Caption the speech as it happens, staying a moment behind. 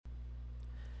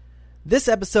This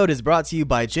episode is brought to you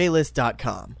by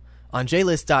JList.com. On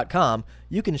JList.com,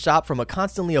 you can shop from a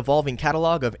constantly evolving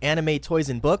catalog of anime toys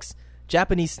and books,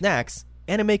 Japanese snacks,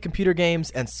 anime computer games,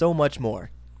 and so much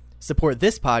more. Support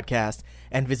this podcast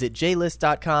and visit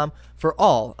JList.com for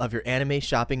all of your anime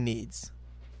shopping needs.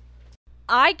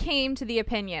 I came to the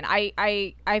opinion,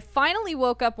 I finally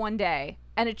woke up one day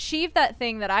and achieved that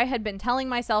thing that I had been telling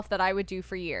myself that I would do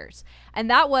for years. And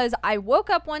that was, I woke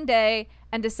up one day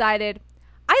and decided,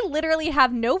 I literally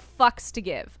have no fucks to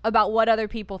give about what other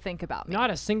people think about me.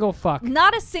 Not a single fuck.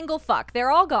 Not a single fuck. They're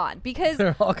all gone. Because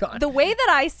They're all gone. The way that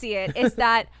I see it is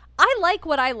that I like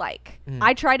what I like.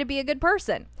 I try to be a good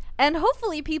person. And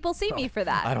hopefully people see me for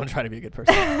that. I don't try to be a good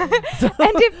person. And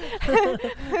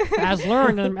if As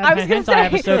learned in I was going to Hentai say,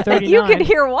 episode 39. you can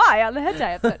hear why on the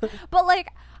hentai episode. But like,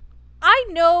 I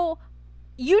know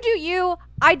you do you,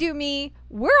 I do me.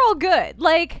 We're all good.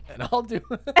 Like, And I'll do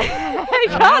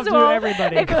I'll do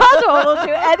everybody. And Kazuo will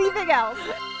do anything else.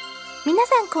 皆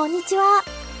さんこんにちは。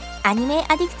アニメ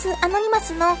アディクツアノニマ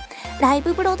スのライ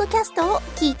ブブロードキャストを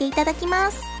聞いていただきま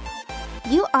す。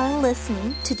You are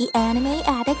listening to the Anime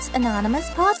Addicts Anonymous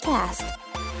podcast.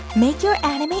 Make your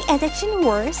anime addiction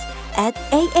worse at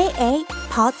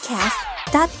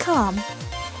aapodcast.com.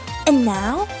 And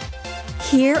now,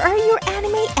 here are your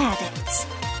anime addicts.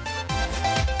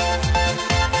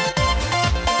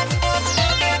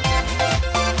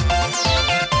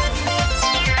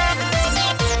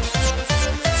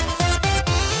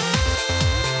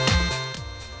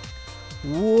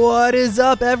 What is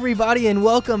up, everybody, and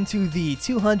welcome to the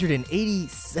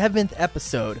 287th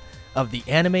episode of the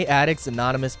Anime Addicts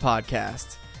Anonymous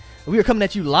podcast. We are coming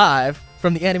at you live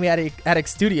from the Anime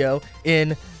Addicts studio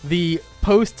in the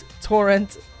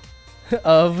post-torrent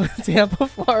of Tampa,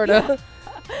 Florida.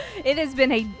 It has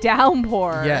been a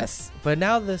downpour. Yes, but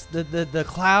now the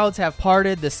clouds have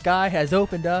parted, the sky has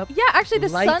opened up. Yeah, actually the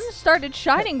Light- sun started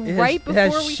shining right before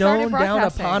it has we started shone down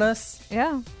broadcasting. upon us.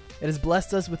 Yeah. It has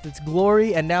blessed us with its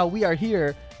glory, and now we are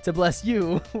here to bless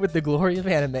you with the glory of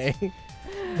anime.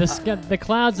 The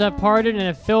clouds have parted and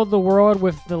have filled the world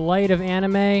with the light of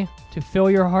anime to fill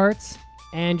your hearts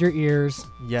and your ears.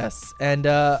 Yes, and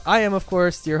I am, of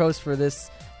course, your host for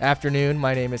this afternoon.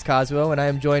 My name is Kazuo, and I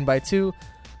am joined by two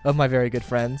of my very good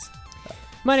friends.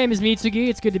 My name is Mitsugi.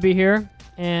 It's good to be here.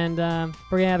 And we're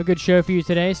going to have a good show for you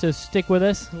today, so stick with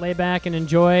us. Lay back and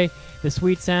enjoy the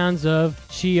sweet sounds of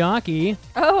Chiaki.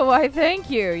 Oh, I thank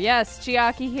you. Yes,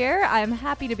 Chiaki here. I'm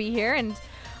happy to be here, and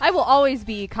I will always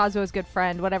be Kazuo's good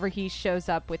friend whenever he shows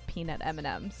up with peanut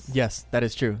M&Ms. Yes, that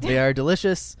is true. They are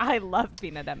delicious I love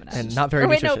peanut M&Ms. and not very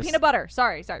wait, nutritious. no, peanut butter.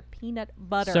 Sorry. Peanut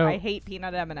butter. So, I hate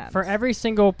peanut M&Ms. For every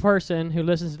single person who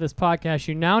listens to this podcast,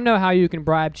 you now know how you can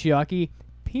bribe Chiaki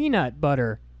peanut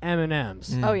butter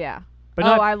M&Ms. Oh, yeah. But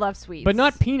not- I love sweets. But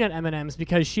not peanut M&Ms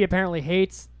because she apparently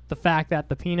hates the fact that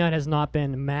the peanut has not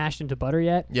been mashed into butter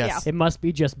yet. Yes, It must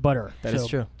be just butter. that is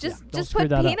true. Just don't just screw put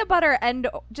that up. peanut butter and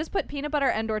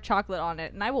or chocolate on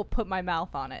it, and I will put my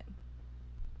mouth on it.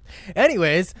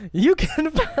 Anyways, you can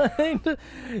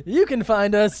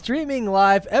find us streaming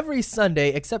live every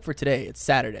Sunday, except for today. It's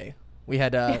Saturday. We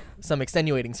had some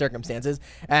extenuating circumstances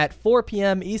at 4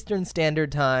 p.m. Eastern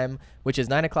Standard Time, which is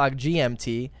 9 o'clock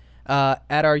GMT,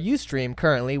 at our Ustream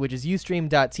currently, which is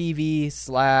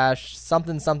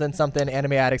ustream.tv/something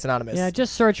Anime Addicts Anonymous. Yeah,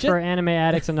 just search for Anime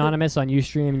Addicts Anonymous on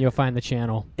Ustream and you'll find the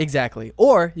channel. Exactly.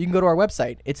 Or you can go to our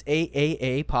website. It's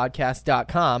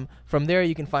aapodcast.com. From there,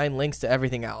 you can find links to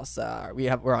everything else.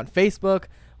 We're on Facebook.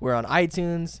 We're on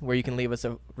iTunes, where you can leave us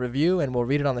a review, and we'll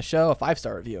read it on the show, a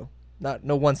 5-star review. No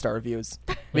 1-star reviews.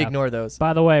 We Yeah. ignore those.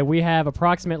 By the way, we have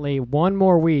approximately one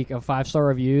more week of 5-star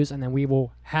reviews, and then we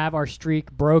will have our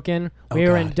streak broken. Oh, we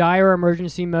are in God. dire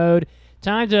emergency mode.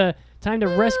 Time to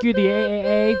rescue the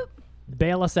AAA.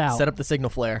 Bail us out. Set up the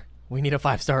signal flare. We need a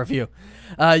 5-star review.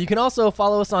 You can also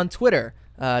follow us on Twitter.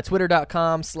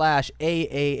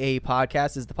 Twitter.com/AAA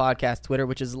podcast is the podcast Twitter,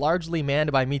 which is largely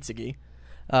manned by Mitsugi.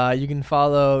 You can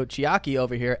follow Chiaki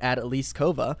over here at Elise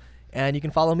Kova, and you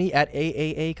can follow me at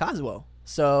AAA Kazuo.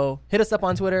 So hit us up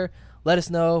on Twitter. Let us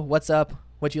know what's up,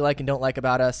 what you like and don't like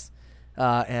about us,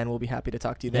 and we'll be happy to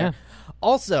talk to you there. Yeah.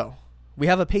 Also, we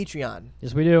have a Patreon.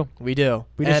 Yes, we do. We do.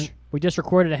 We just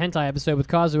recorded a hentai episode with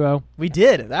Kazuo. We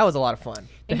did. That was a lot of fun.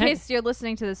 In case you're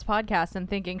listening to this podcast and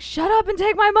thinking, shut up and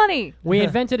take my money. We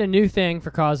invented a new thing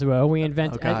for Kazuo. We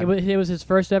invented God. it was his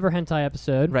first ever hentai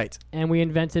episode. Right. And we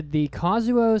invented the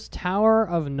Kazuo's Tower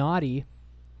of Naughty.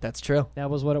 That's true. That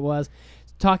was what it was.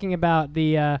 Talking about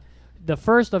the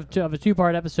first of a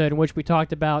two-part episode in which we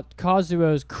talked about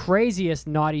Kazuo's craziest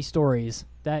naughty stories.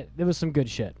 That it was some good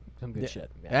shit. some good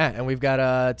shit. Yeah, and we've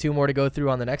got 2 more to go through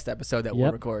on the next episode that we'll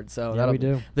Yep. record. So Yeah, we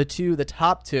do. The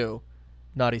top 2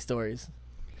 naughty stories.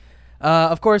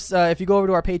 Of course, if you go over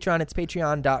to our Patreon, it's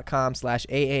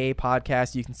patreon.com/AAA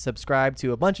podcast. You can subscribe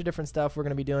to a bunch of different stuff we're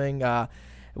going to be doing.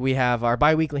 We have our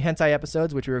bi-weekly hentai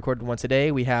episodes, which we recorded one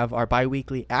today. We have our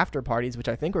bi-weekly after parties, which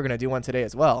I think we're going to do one today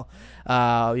as well.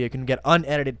 You can get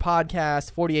unedited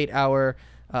podcasts, 48-hour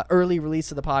early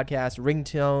release of the podcast,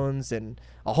 ringtones, and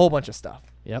a whole bunch of stuff.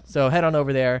 Yep. So head on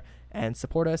over there and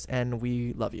support us, and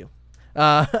we love you.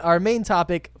 Our main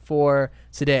topic for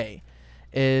today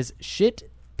is shit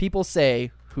people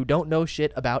say who don't know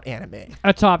shit about anime.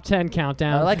 A top 10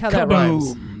 countdown. I like how that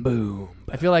rhymes. Boom.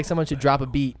 I feel like someone should drop a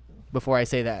beat before I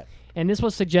say that. And this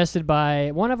was suggested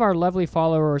by one of our lovely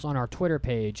followers on our Twitter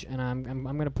page, and I'm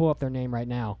going to pull up their name right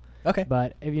now. Okay.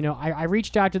 But I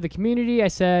reached out to the community. I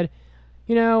said,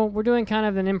 we're doing kind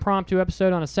of an impromptu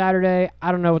episode on a Saturday.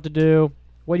 I don't know what to do.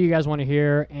 What do you guys want to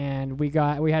hear? And we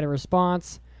had a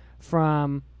response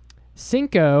from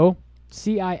Cinco,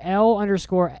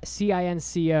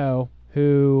 CIL_CINCO,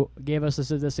 who gave us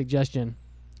this suggestion.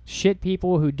 Shit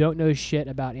people who don't know shit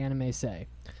about anime say.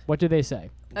 What do they say?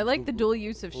 I like the dual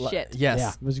use of shit. Yes.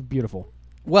 Yeah, it was beautiful.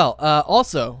 Well,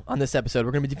 also on this episode,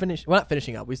 we're going to be not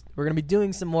finishing up. We're going to be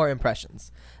doing some more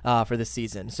impressions for this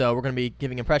season. So we're going to be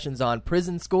giving impressions on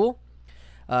Prison School,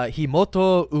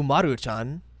 Himoto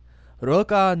Umaru-chan,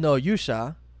 Roka no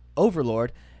Yusha,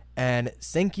 Overlord, and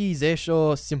Senki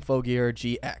Zeisho Symphogear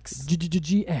GX.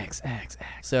 GX.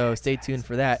 So stay tuned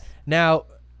for that. Now,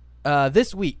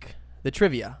 this week, the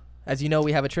trivia. As you know,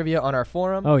 we have a trivia on our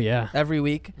forum. Oh, yeah. Every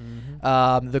week.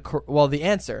 Mm-hmm. The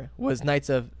answer was Knights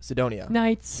of Sidonia.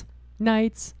 Knights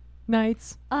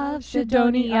Of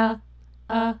Sidonia.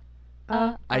 I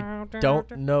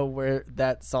don't know where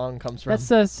that song comes from. That's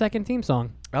the second theme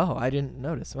song. Oh, I didn't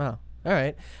notice. Wow. All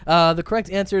right. The correct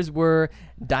answers were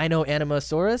Dino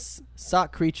Animasaurus,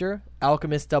 Sock Creature,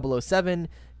 Alchemist 007,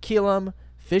 Keelum,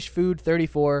 Fish Food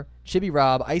 34, Chibi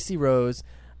Rob, Icy Rose,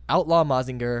 Outlaw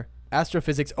Mazinger,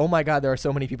 Astrophysics. Oh my God, there are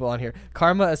so many people on here.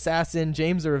 Karma Assassin,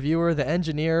 James the Reviewer, The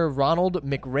Engineer, Ronald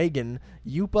McRagan,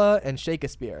 Yupa, and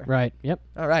Shakespeare. Right. Yep.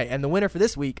 All right. And the winner for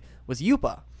this week was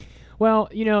Yupa. Well,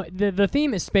 the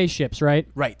theme is spaceships, right?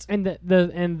 Right. And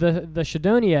the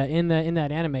Shidonia in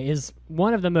that anime is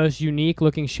one of the most unique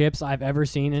looking ships I've ever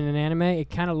seen in an anime. It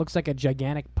kind of looks like a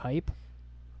gigantic pipe,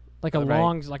 like a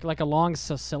long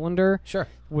cylinder, Sure,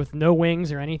 with no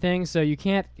wings or anything. So you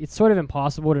can't. It's sort of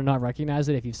impossible to not recognize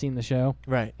it if you've seen the show.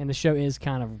 right. And the show is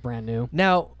kind of brand new.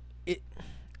 Now,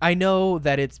 I know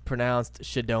that it's pronounced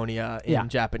Shidonia in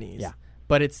Japanese,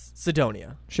 but it's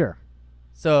Sidonia. Sure.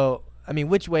 So, I mean,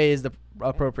 which way is the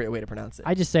appropriate way to pronounce it?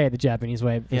 I just say it the Japanese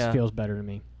way. This Yeah. feels better to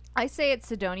me. I say it's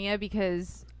Sidonia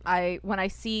because when I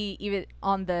see even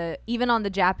on the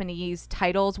Japanese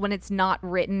titles, when it's not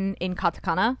written in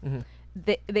katakana,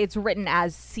 it's written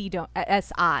as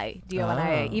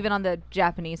S-I-D-O-N-I-A, even on the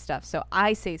Japanese stuff. So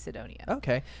I say Sidonia.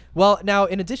 Okay. Well, now,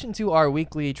 in addition to our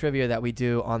weekly trivia that we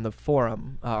do on the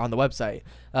forum, on the website,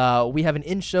 we have an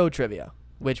in-show trivia,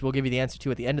 which we'll give you the answer to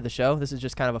at the end of the show. This is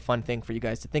just kind of a fun thing for you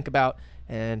guys to think about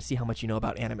and see how much you know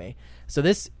about anime. So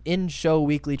this in-show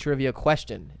weekly trivia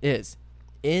question is,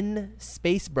 in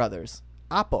Space Brothers,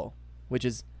 Appo, which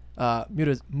is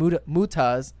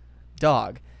Muta's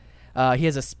dog, he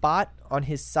has a spot on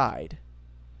his side.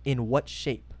 In what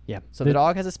shape? Yeah. So the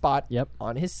dog has a spot Yep.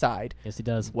 on his side. Yes, he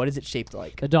does. What is it shaped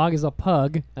like? The dog is a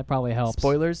pug. That probably helps.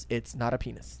 Spoilers, it's not a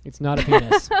penis. It's not a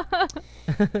penis.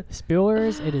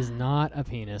 Spoilers, it is not a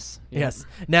penis. Yep. Yes.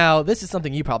 Now, this is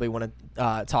something you probably want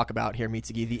to talk about here,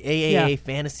 Mitsugi, the AAA Yeah.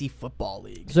 Fantasy Football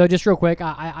League. So just real quick,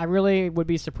 I really would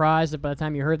be surprised if by the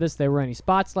time you heard this there were any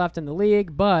spots left in the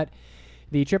league, but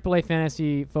the AAA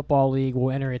Fantasy Football League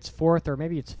will enter its 4th or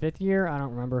maybe its 5th year. I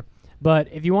don't remember. But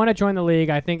if you want to join the league,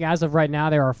 I think as of right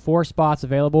now there are 4 spots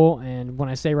available. And when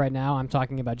I say right now, I'm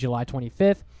talking about July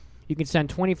 25th. You can send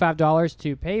 $25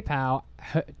 to PayPal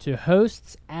to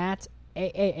hosts at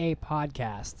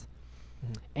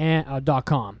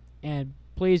AAApodcast.com. And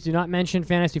please do not mention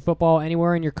fantasy football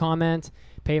anywhere in your comment.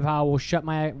 PayPal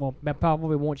will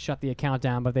probably won't shut the account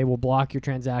down, but they will block your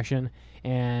transaction.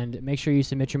 And make sure you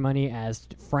submit your money as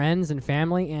friends and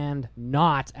family and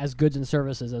not as goods and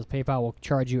services, as PayPal will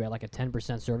charge you at like a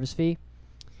 10% service fee.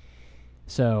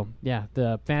 So, yeah,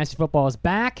 the fantasy football is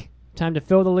back. Time to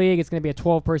fill the league. It's going to be a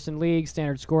 12-person league,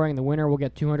 standard scoring. The winner will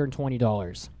get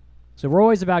 $220. So we're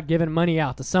always about giving money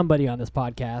out to somebody on this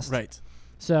podcast. Right.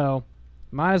 So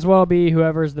might as well be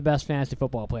whoever's the best fantasy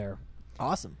football player.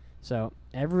 Awesome. So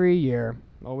every year,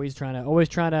 always trying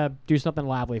to do something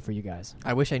lively for you guys.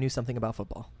 I wish I knew something about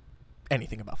football.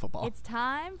 anything about football. It's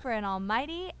time for an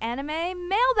almighty anime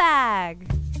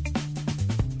mailbag.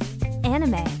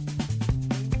 Anime.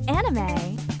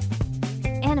 Anime.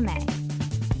 Anime.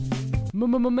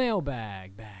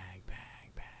 Mailbag.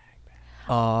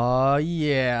 Oh,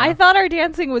 yeah. I thought our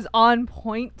dancing was on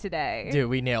point today. Dude,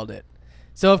 we nailed it.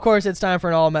 So, of course, it's time for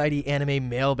an almighty anime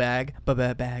mailbag.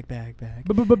 Bag.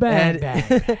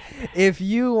 And if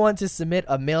you want to submit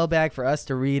a mailbag for us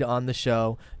to read on the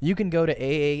show, you can go to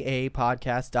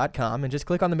AAApodcast.com and just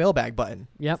click on the mailbag button.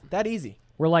 Yep. That easy.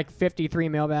 We're like 53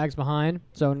 mailbags behind,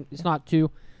 so it's not too,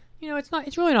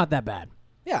 it's really not that bad.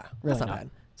 Yeah, Really that's not not. bad.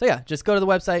 So, yeah, just go to the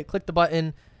website, click the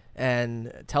button,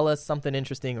 and tell us something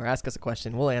interesting or ask us a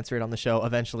question. We'll answer it on the show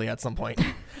eventually at some point.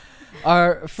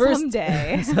 Our first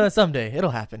Someday. someday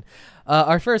it'll happen.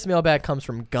 Our first mailbag comes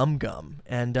from Gum Gum,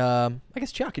 and I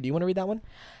guess Chiaki, do you want to read that one?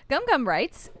 Gum Gum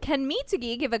writes, can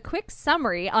Mitsugi give a quick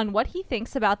summary on what he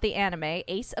thinks about the anime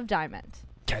Ace of Diamond?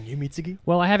 Can you, Mitsugi?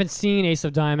 Well, I haven't seen Ace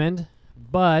of Diamond,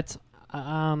 but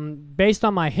based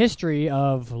on my history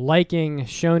of liking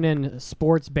shonen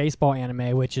sports baseball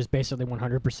anime, which is basically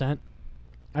 100%,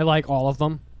 I like all of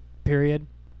them, period.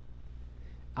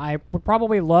 I would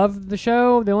probably love the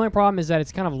show. The only problem is that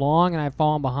it's kind of long and I've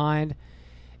fallen behind.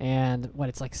 And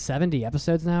it's like 70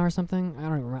 episodes now or something? I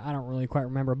don't really quite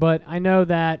remember. But I know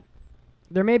that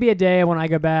there may be a day when I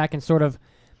go back and sort of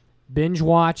binge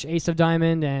watch Ace of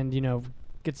Diamond and,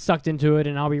 get sucked into it,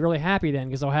 and I'll be really happy then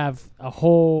because I'll have a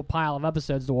whole pile of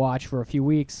episodes to watch for a few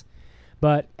weeks.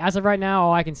 But as of right now,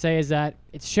 all I can say is that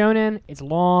it's shonen, it's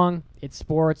long, it's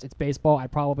sports, it's baseball. I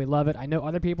probably love it. I know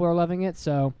other people are loving it,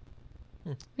 so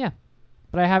yeah.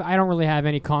 But I don't really have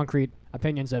any concrete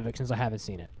opinions of it since I haven't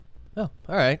seen it. Oh,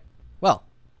 all right. Well,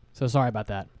 So sorry about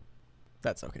that.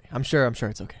 that's okay. I'm sure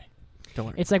it's okay. Don't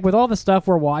worry. It's like with all the stuff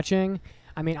we're watching,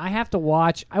 I mean, I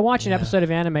watch an episode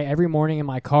of anime every morning in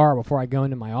my car before I go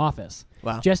into my office.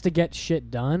 Wow. Just to get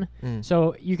shit done.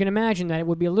 So you can imagine that it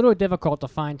would be a little difficult to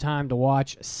find time to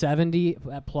watch 70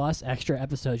 plus extra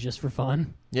episodes just for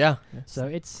fun. Yeah. So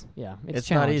it's It's not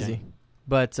challenging. easy.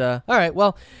 But, all right.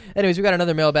 Well, anyways, we got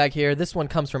another mailbag here. This one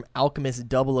comes from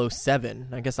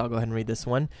Alchemist007. I guess I'll go ahead and read this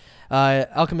one.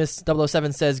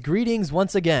 Alchemist007 says, greetings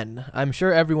once again. I'm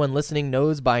sure everyone listening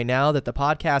knows by now that the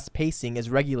podcast pacing is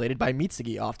regulated by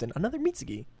Mitsugi often. Another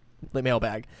Mitsugi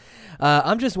mailbag.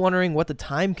 I'm just wondering what the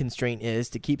time constraint is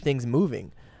to keep things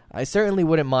moving. I certainly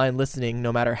wouldn't mind listening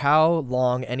no matter how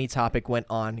long any topic went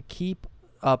on. Keep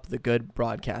up the good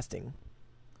broadcasting.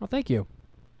 Well, thank you.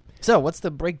 So, what's the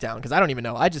breakdown? Because I don't even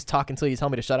know. I just talk until you tell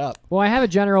me to shut up. Well, I have a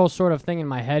general sort of thing in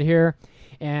my head here,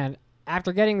 and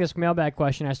after getting this mailbag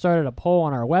question, I started a poll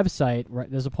on our website.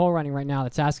 There's a poll running right now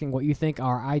that's asking what you think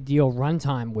our ideal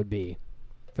runtime would be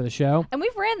for the show. And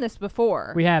we've ran this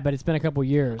before. We have, but it's been a couple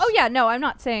years. Oh, yeah. No, I'm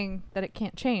not saying that it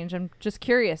can't change. I'm just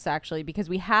curious, actually, because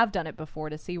we have done it before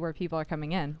to see where people are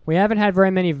coming in. We haven't had very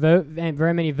many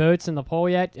votes in the poll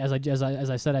yet. As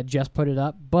I said, I just put it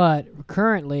up. But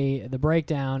currently, the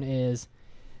breakdown is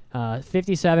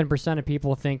 57% of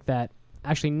people think that.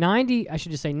 Actually,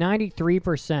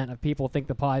 93% of people think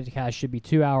the podcast should be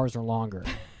 2 hours or longer.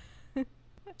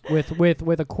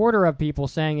 with a quarter of people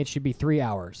saying it should be 3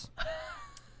 hours.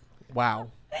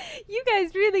 Wow. You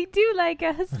guys really do like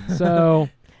us. So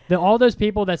all those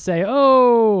people that say,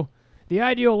 oh, the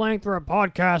ideal length for a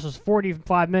podcast is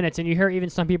 45 minutes, and you hear even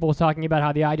some people talking about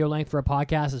how the ideal length for a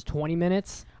podcast is 20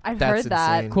 minutes. I've That's heard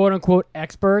that. insane. Quote-unquote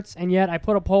experts, and yet I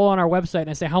put a poll on our website and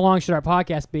I say, how long should our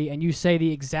podcast be? And you say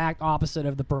the exact opposite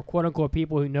of the quote-unquote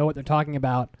people who know what they're talking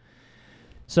about.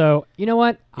 So, you know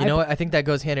what? I think that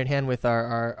goes hand in hand with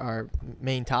our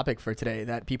main topic for today,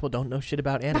 that people don't know shit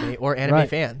about anime or anime Right.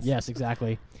 fans. Yes,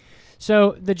 exactly.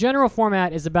 So the general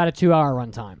format is about a 2-hour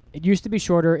runtime. It used to be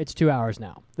shorter. It's 2 hours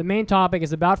now. The main topic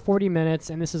is about 40 minutes,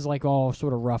 and this is like all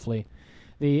sort of roughly.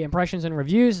 The impressions and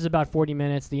reviews is about 40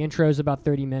 minutes. The intro is about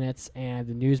 30 minutes, and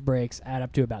the news breaks add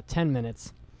up to about 10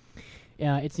 minutes.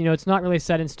 It's not really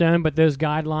set in stone, but those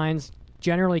guidelines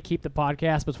generally keep the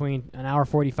podcast between an hour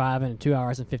 45 and 2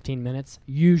 hours and 15 minutes,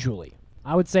 usually.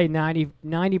 I would say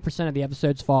 90% of the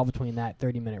episodes fall between that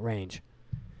 30-minute range.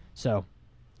 So,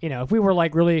 if we were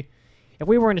if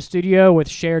we were in a studio with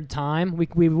shared time, we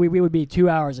would be 2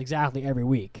 hours exactly every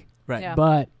week. Right. Yeah.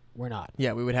 But we're not.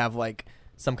 Yeah, we would have like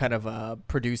some kind of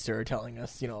producer telling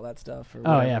us, all that stuff. Or Oh,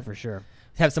 whatever. yeah, for sure.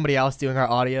 Have somebody else doing our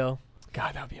audio.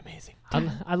 God, that would be amazing.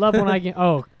 I love when I get...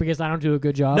 Oh, because I don't do a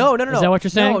good job? No. Is that what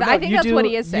you're saying? No, I think you that's do, what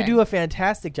he is saying. You do a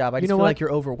fantastic job. I just know feel what? like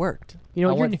you're overworked. You know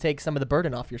I what? want to take some of the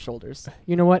burden off your shoulders.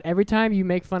 You know what? Every time you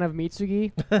make fun of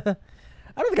Mitsugi, I don't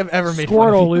think I've ever made fun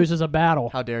Squirtle of you. loses a battle.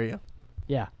 How dare you?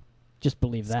 Yeah. Just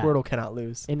believe that. Squirtle cannot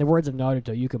lose. In the words of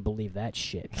Naruto, you can believe that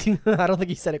shit. I don't think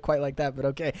he said it quite like that, but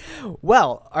okay.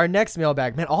 Well, our next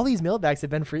mailbag. Man, all these mailbags have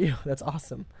been for you. That's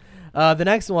awesome. The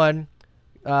next one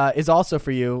is also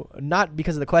for you, not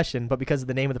because of the question, but because of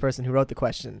the name of the person who wrote the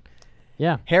question.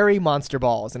 Yeah. Harry Monster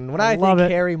Balls. And when I think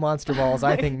Harry Monster Balls,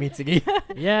 I think Mitsugi.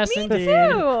 Yes, Me indeed.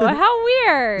 too. How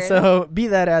weird. So, be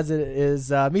that as it is,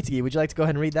 Mitsugi, would you like to go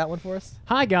ahead and read that one for us?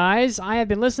 Hi, guys. I have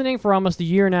been listening for almost a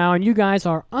year now, and you guys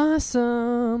are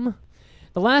awesome.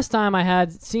 The last time I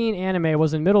had seen anime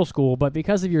was in middle school, but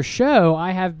because of your show,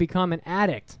 I have become an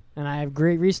addict, and I have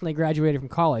recently graduated from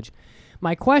college.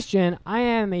 My question, I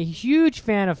am a huge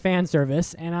fan of fan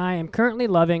service, and I am currently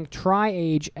loving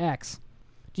Tri-Age X.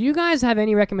 Do you guys have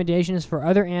any recommendations for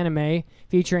other anime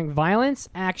featuring violence,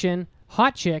 action,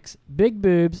 hot chicks, big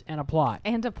boobs, and a plot?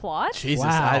 And a plot? Jesus,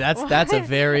 Wow. that's a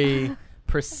very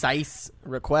precise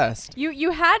request.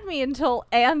 You had me until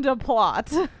and a plot.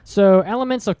 So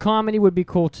elements of comedy would be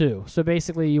cool too. So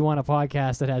basically, you want a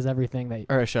podcast that has everything that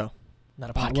Or a show.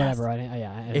 Not a podcast. whatever.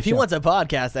 Yeah. If he wants a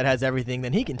podcast that has everything,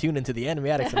 then he can tune into the Anime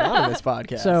Addicts Anonymous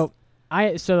podcast. So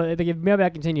the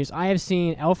mailbag continues. I have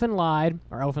seen Elfen Lied,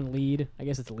 I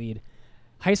guess it's Lead,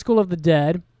 High School of the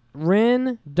Dead,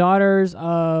 Rin, Daughters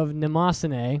of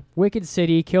Nemasine, Wicked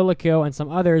City, Kill la Kill, and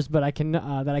some others, but I can't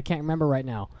remember right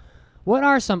now. What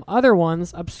are some other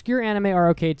ones? Obscure anime are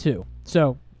okay too.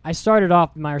 So I started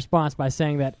off my response by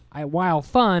saying that while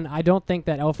fun, I don't think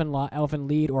that Elfen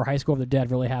Lied or High School of the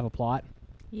Dead really have a plot.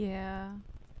 Yeah.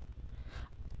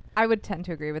 I would tend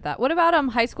to agree with that. What about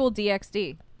High School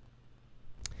DxD?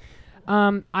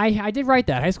 I did write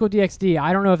that High School DxD.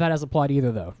 I don't know if that has a plot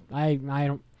either, though.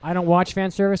 I don't watch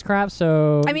fan service crap,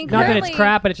 so I mean, not that it's currently-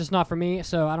 crap, but it's just not for me.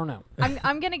 So I don't know.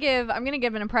 I'm gonna give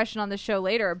an impression on this show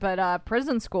later, but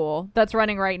Prison School that's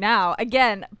running right now.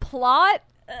 Again, plot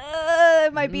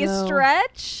might be a No.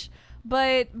 stretch,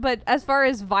 but as far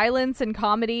as violence and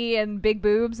comedy and big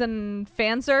boobs and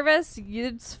fan service,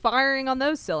 it's firing on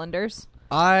those cylinders.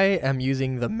 I am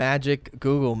using the magic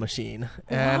Google machine,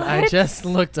 and I What? just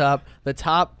looked up the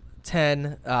top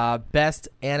 10 best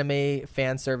anime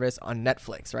fan service on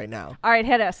Netflix right now. All right,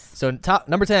 hit us. So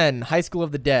number 10, High School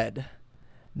of the Dead.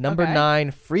 Number Okay.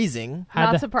 9, Freezing.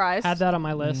 Not surprised. Had that on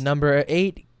my list. Number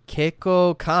 8,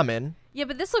 Keiko Kamen. Yeah,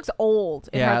 but this looks old.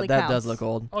 It Yeah, hardly that counts. does look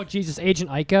old. Oh Jesus, Agent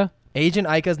Aika. Agent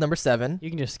Aika's number 7. You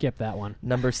can just skip that one.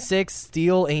 Number 6,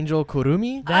 Steel Angel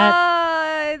Kurumi.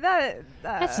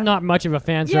 That's not much of a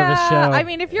fan yeah, service show. I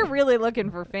mean, if you're really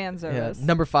looking for fan Yeah. service.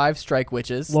 Number 5, Strike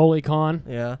Witches. Lolicon.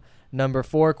 Yeah. Number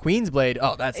 4, Queensblade.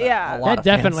 Oh, that's Yeah. a lot That of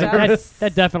fan definitely service.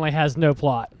 that definitely has no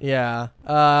plot. Yeah.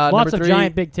 Lots number of 3,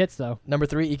 giant big tits though. Number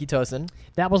 3, Ikitosen.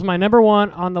 That was my number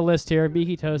one on the list here.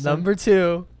 Biki Tosin. Number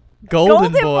 2,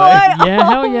 Golden, Boy. Yeah,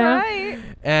 hell yeah. Right.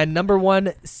 And number 1,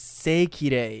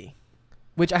 Seikirei.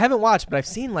 Which I haven't watched, but I've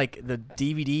seen like the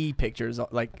DVD pictures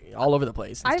like all over the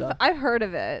place and stuff. I've heard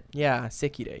of it. Yeah,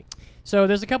 Seikirei. So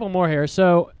there's a couple more here.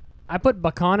 So I put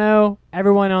Bacano.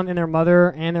 Everyone and their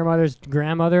mother and their mother's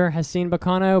grandmother has seen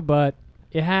Bacano, but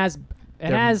it has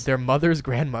Their mother's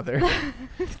grandmother.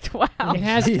 Wow.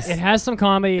 Jeez. it has some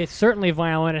comedy. It's certainly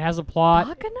violent. It has a plot.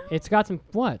 Bacano? It's got some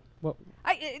what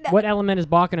I, what element is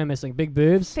Bacano missing? Big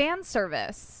boobs? fan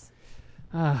service?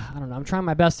 I don't know. I'm trying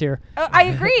my best here. I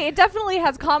agree. It definitely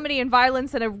has comedy and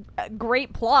violence and a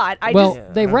great plot.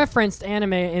 They referenced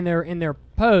anime in their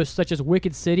posts, such as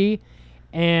Wicked City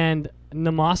and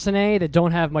Namasine, that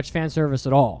don't have much fan service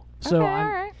at all. So Okay, all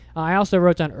right. I also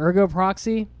wrote down Ergo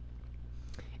Proxy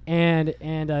and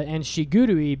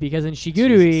Shigurui, because in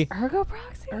Shigurui Ergo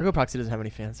Proxy? Ergo Proxy doesn't have any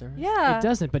fan service. Yeah. it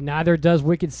doesn't, but neither does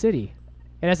Wicked City.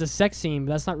 It has a sex scene,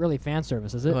 but that's not really fan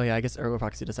service, is it? Oh yeah, I guess Ergo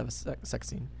Proxy does have a sex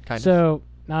scene, kind of. So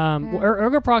Yeah.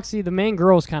 Ergo Proxy, the main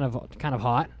girl is kind of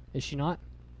hot, is she not?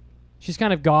 She's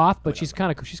kind of goth, but she's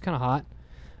kind of hot.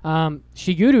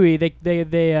 Shigurui,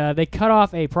 they cut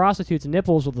off a prostitute's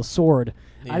nipples with a sword.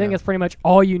 I think Yeah. that's pretty much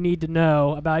all you need to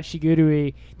know about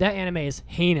Shigurui. That anime is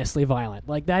heinously violent.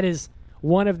 Like, that is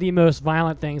one of the most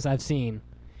violent things I've seen.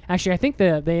 Actually, I think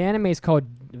the anime is called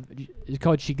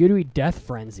Shigurui Death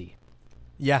Frenzy.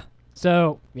 Yeah.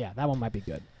 So yeah, that one might be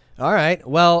good. All right.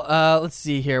 Well, let's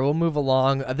see here. We'll move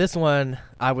along. This one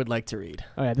I would like to read.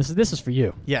 Oh yeah, this is for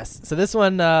you. Yes. So this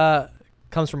one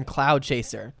comes from Cloud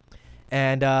Chaser.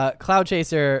 And Cloud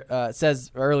Chaser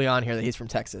says early on here that he's from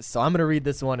Texas. So I'm going to read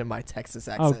this one in my Texas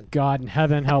Oh accent. God in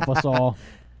heaven, help us all.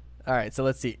 All right. So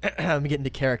let's see. Let me get into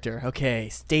character. Okay.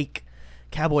 Steak.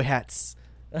 Cowboy hats.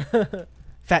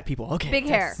 Fat people. Okay. Big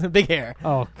hair. Texas. Big hair.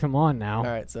 Oh come on now. All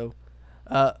right. So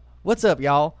what's up,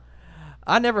 y'all?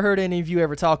 I never heard any of you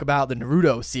ever talk about the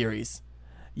Naruto series.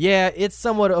 Yeah, it's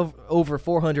somewhat over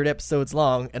 400 episodes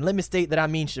long, and let me state that I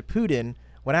mean Shippuden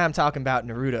when I'm talking about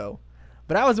Naruto.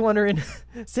 But I was wondering,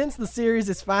 since the series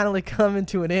is finally coming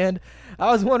to an end,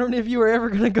 I was wondering if you were ever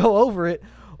going to go over it,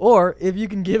 or if you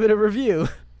can give it a review.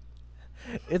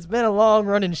 It's been a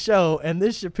long-running show, and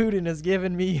this Shippuden has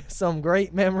given me some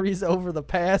great memories over the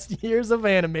past years of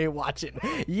anime watching.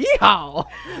 Yeehaw!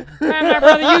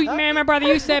 Man, my brother,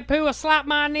 you said poo, I slapped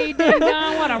my knee, ding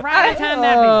dong. What a right time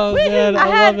that Oh, man, I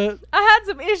love it. I had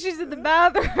some issues in the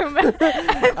bathroom.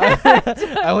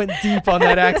 I went deep on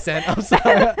that accent. I'm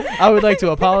sorry. I would like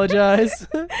to apologize.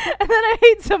 And then I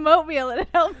ate some oatmeal, and it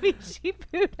helped me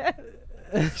Shippuden.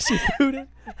 Shippuden?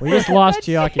 We just lost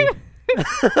Chiaki.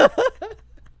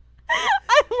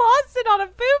 I lost it on a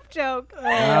poop joke.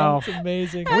 Wow. It's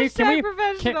amazing.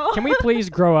 Professional. Can we please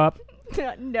grow up?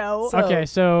 No. Okay,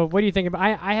 so what do you think about?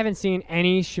 I haven't seen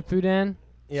any Shippuden.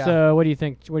 Yeah. So what do you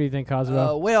think? What do you think,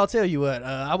 Kazuo? Well, I'll tell you what.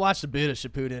 I watched a bit of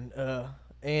Shippuden,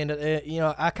 and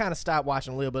I kind of stopped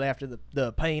watching a little bit after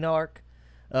the pain arc.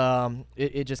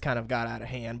 It just kind of got out of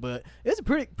hand, but it's a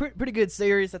pretty good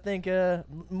series. I think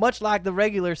much like the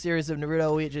regular series of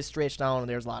Naruto, it just stretched on, and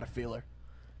there's a lot of filler.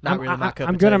 Not really my cup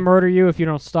I'm of gonna tea. murder you if you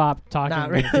don't stop talking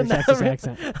Not in your Texas really.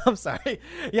 accent. I'm sorry.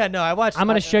 Yeah, no, I watched. I'm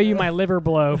gonna show you my liver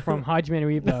blow from Hajime no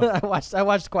Ippo. I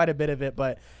watched quite a bit of it,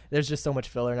 but there's just so much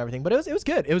filler and everything. But it was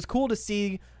good. It was cool to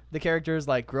see the characters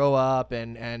like grow up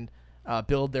and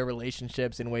build their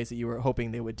relationships in ways that you were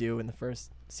hoping they would do in the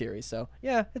first series. So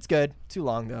yeah, it's good. Too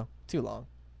long though. Too long.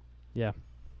 Yeah,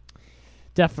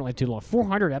 definitely too long.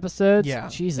 400 episodes. Yeah,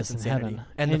 Jesus in insanity.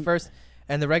 heaven.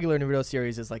 And the regular Naruto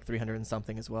series is like 300 and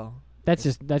something as well. That's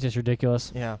just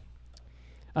ridiculous. Yeah.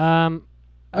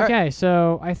 Okay,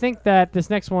 so I think that this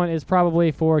next one is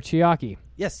probably for Chiaki.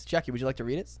 Yes, Jackie, would you like to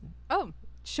read it? Oh,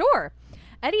 sure.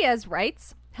 Ediez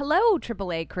writes, "Hello,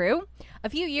 AAA crew. A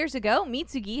few years ago,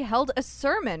 Mitsugi held a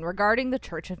sermon regarding the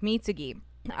Church of Mitsugi.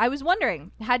 I was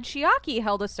wondering, had Chiaki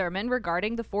held a sermon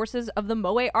regarding the forces of the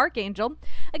Moe Archangel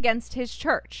against his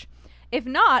church? If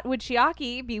not, would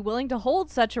Chiaki be willing to hold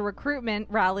such a recruitment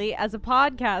rally as a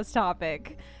podcast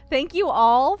topic? Thank you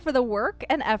all for the work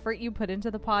and effort you put into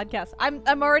the podcast." I'm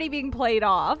already being played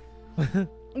off.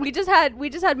 We just had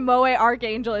Moe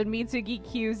Archangel and Mitsugi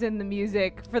cues in the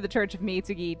music for the Church of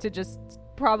Mitsugi to just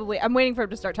probably. I'm waiting for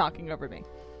him to start talking over me.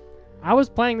 I was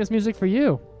playing this music for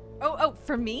you. Oh,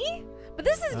 for me? But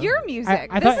this is your music.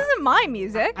 I this thought- isn't my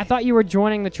music. I thought you were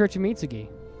joining the Church of Mitsugi.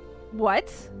 What?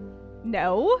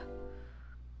 No.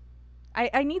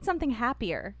 I need something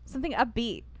happier, something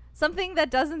upbeat, something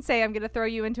that doesn't say I'm going to throw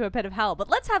you into a pit of hell, but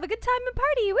let's have a good time and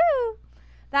party. Woo!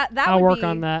 That I'll would work be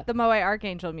on that. the Moe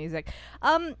Archangel music.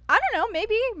 I don't know.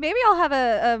 Maybe I'll have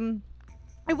a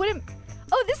I wouldn't.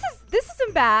 Oh, this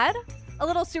isn't bad. A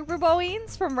little Super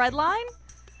Bowings from Redline.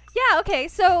 Yeah. Okay.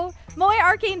 So Moe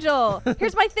Archangel.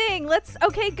 Here's my thing.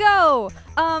 Okay, go.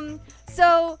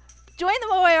 So join the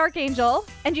Moe Archangel,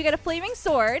 and you get a flaming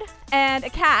sword and a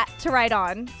cat to ride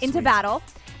on into Sweet. battle.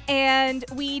 And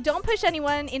we don't push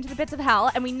anyone into the pits of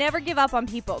hell, and we never give up on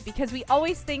people because we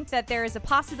always think that there is a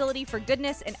possibility for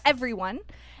goodness in everyone.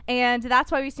 And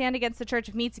that's why we stand against the Church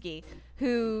of Mitsugi,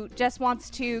 who just wants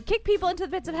to kick people into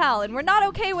the pits of hell, and we're not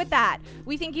okay with that.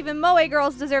 We think even Moe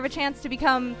girls deserve a chance to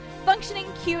become functioning,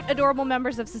 cute, adorable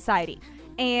members of society.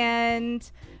 And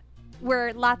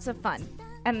we're lots of fun.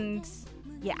 And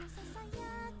yeah.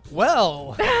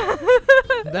 Well,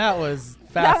 that was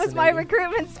fascinating. That was my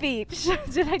recruitment speech.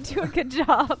 Did I do a good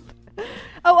job?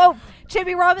 Oh,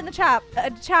 Chibi Rob in the chat.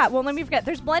 Well, let me forget.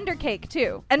 There's blender cake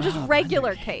too, and just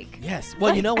regular cake. Yes.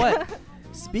 Well, you know what?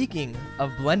 Speaking of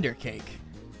blender cake,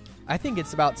 I think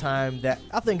it's about the time that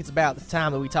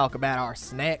we talk about our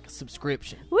snack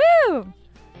subscription. Woo!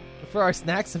 For our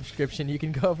snack subscription, you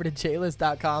can go over to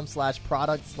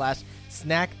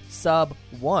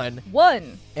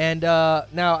jailist.com/product/snacksub1. And now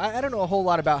I don't know a whole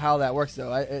lot about how that works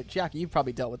though. Jackie, you've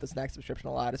probably dealt with the snack subscription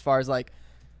a lot as far as like,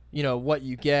 what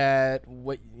you get,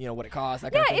 what it costs,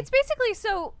 that kind of thing. it's basically,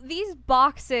 so these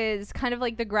boxes, kind of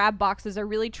like the grab boxes, are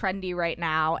really trendy right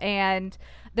now, and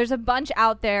there's a bunch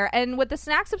out there. And what the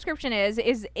snack subscription is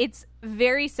it's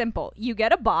very simple. You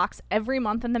get a box every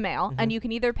month in the mail, and you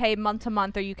can either pay month to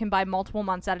month, or you can buy multiple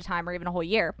months at a time, or even a whole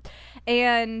year.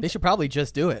 And They should probably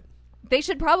just do it. they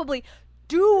should probably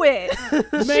do it.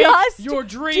 Make Just your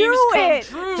dreams do come it.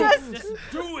 true. Just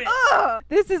do it.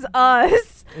 This is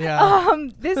us. Yeah.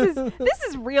 This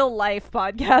is real life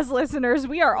podcast listeners.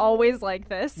 We are always like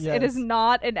this. Yes. It is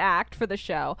not an act for the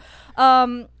show.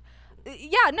 Yeah,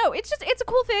 no, it's a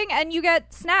cool thing, and you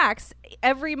get snacks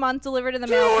every month delivered in the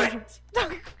mail. it.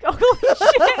 Holy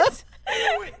shit.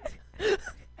 Do it.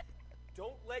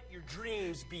 Don't let your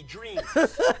dreams be dreams.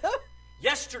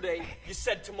 Yesterday, you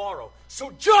said tomorrow.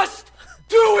 So just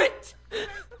do it!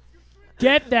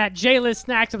 Get that J-List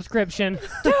snack subscription.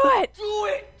 Do it. Do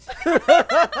it!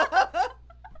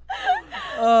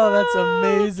 Oh, that's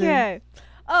amazing. Okay.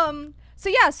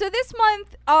 So this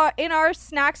month, in our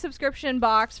snack subscription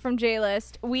box from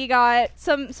J-List, we got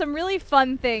some really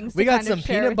fun things. We to got kind some of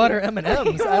share peanut with butter you. M&Ms. I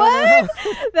don't know. What?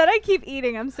 That I keep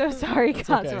eating. I'm so sorry,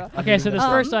 Cosmo. Okay, so this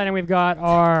first item we've got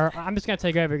are... I'm just going to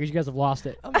take over because you guys have lost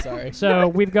it. I'm sorry. So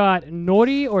we've got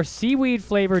nori or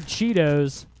seaweed-flavored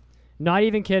Cheetos. Not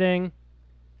even kidding.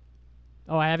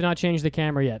 Oh, I have not changed the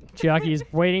camera yet. Chiaki's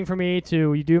waiting for me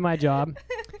to do my job.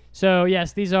 So,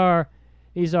 yes, these are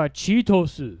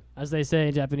Cheetos, as they say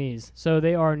in Japanese. So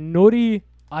they are nori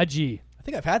aji. I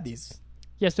think I've had these.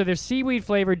 Yeah, so they're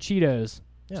seaweed-flavored Cheetos.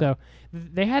 Yeah. So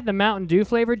they had the Mountain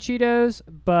Dew-flavored Cheetos,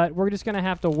 but we're just going to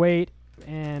have to wait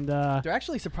and... They're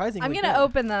actually surprisingly I'm gonna good.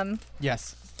 open them.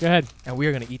 Yes. Go ahead. And we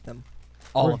are going to eat them.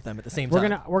 All of them at the same We're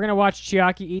time. gonna watch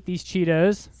Chiaki eat these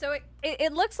Cheetos. So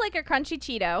it looks like a crunchy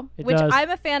Cheeto, It which does. I'm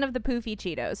a fan of the poofy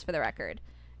Cheetos, for the record.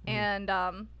 And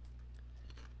I'm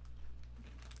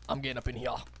getting up in here.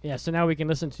 Yeah, so now we can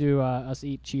listen to us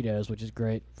eat Cheetos, which is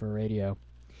great for radio.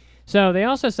 So they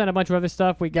also sent a bunch of other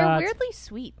stuff. We they're got weirdly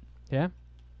sweet. Yeah.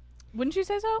 Wouldn't you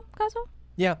say so, Cosmo?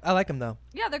 Yeah, I like them though.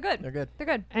 Yeah, they're good. They're good. They're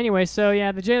good. Anyway, so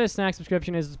yeah, the J-List snack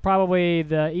subscription is probably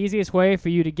the easiest way for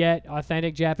you to get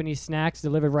authentic Japanese snacks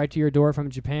delivered right to your door from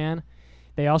Japan.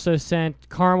 They also sent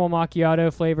caramel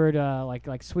macchiato flavored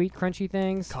like sweet crunchy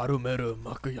things. Caramel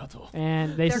macchiato.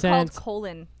 And they They're sent called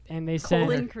colon. and they sent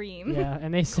Colon cream. Yeah,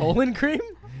 and they sent Colon cream?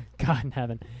 God in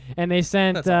heaven. And they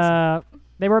sent That's awesome.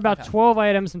 they were about Okay. 12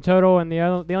 items in total, and the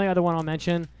only other one I'll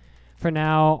mention for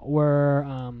now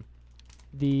were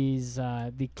these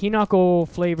the kinako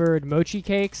flavored mochi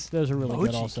cakes. Those are really good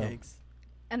Mochi also. cakes.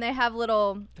 And they have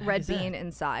little red is that? bean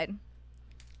inside.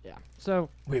 Yeah. So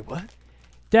Wait, what?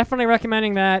 definitely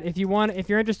recommending that. If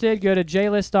you're interested, go to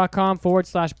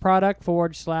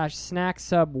jlist.com/product/snack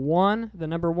sub1, the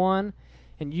number 1,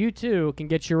 and you too can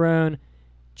get your own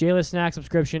J-List snack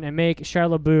subscription and make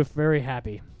Shia LaBeouf very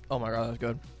happy. Oh my god, that was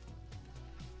good.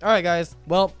 All right, guys.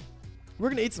 Well, we're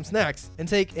going to eat some snacks and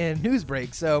take a news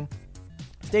break. So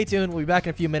stay tuned. We'll be back in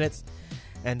a few minutes.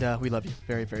 And we love you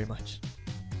very, very much.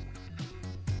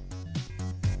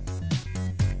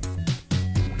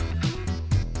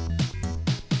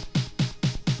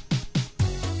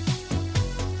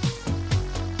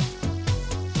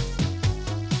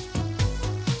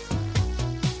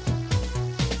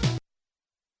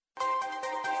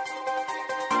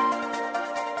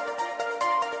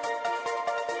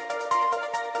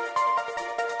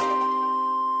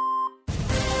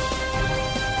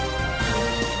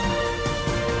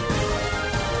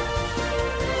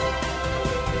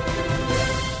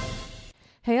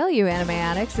 Hey, all you anime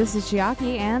addicts, this is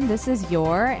Chiaki, and this is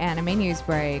your anime news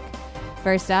break.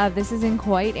 First up, this isn't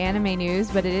quite anime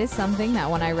news, but it is something that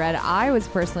when I read, I was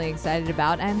personally excited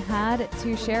about and had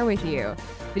to share with you.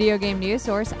 Video game news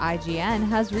source IGN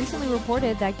has recently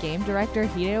reported that game director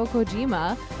Hideo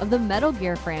Kojima of the Metal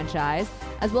Gear franchise,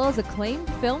 as well as acclaimed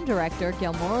film director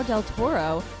Guillermo del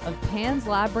Toro of Pan's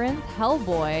Labyrinth,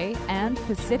 Hellboy, and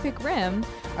Pacific Rim,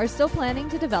 are still planning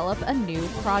to develop a new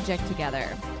project together.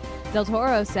 Del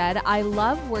Toro said, "I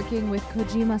love working with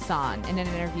Kojima-san," in an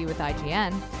interview with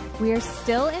IGN. "We are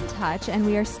still in touch and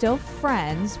we are still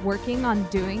friends working on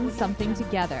doing something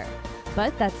together.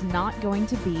 But that's not going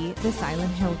to be the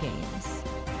Silent Hill games."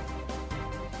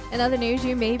 In other news,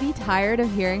 you may be tired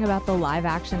of hearing about the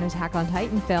live-action Attack on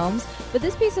Titan films, but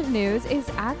this piece of news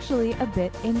is actually a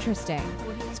bit interesting.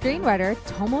 Screenwriter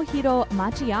Tomohiro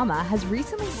Machiyama has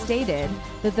recently stated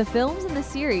that the films in the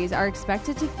series are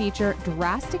expected to feature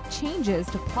drastic changes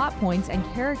to plot points and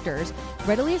characters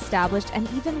readily established and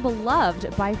even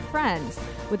beloved by friends,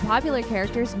 with popular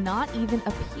characters not even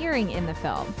appearing in the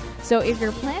film. So if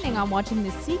you're planning on watching the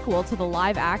sequel to the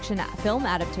live-action film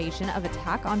adaptation of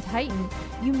Attack on Titan,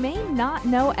 you may not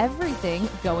know everything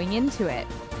going into it.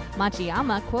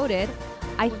 Machiyama quoted,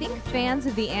 "I think fans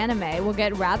of the anime will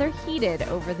get rather heated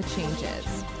over the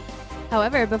changes."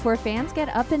 However, before fans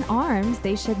get up in arms,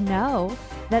 they should know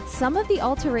that some of the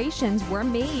alterations were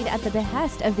made at the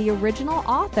behest of the original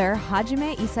author,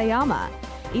 Hajime Isayama.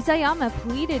 Isayama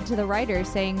pleaded to the writers,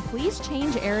 saying, "Please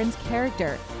change Eren's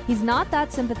character. He's not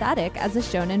that sympathetic as a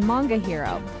shonen manga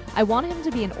hero. I want him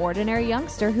to be an ordinary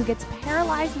youngster who gets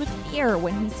paralyzed with fear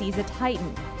when he sees a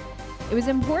Titan." It was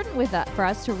important for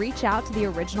us to reach out to the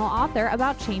original author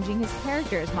about changing his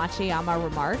characters, Machiyama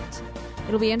remarked.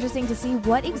 It'll be interesting to see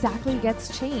what exactly gets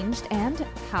changed and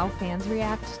how fans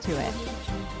react to it.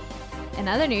 In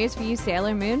other news for you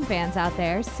Sailor Moon fans out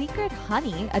there, Secret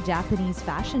Honey, a Japanese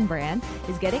fashion brand,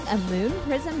 is getting a Moon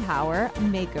Prism Power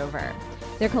makeover.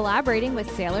 They're collaborating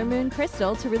with Sailor Moon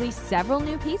Crystal to release several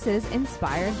new pieces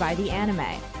inspired by the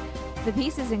anime. The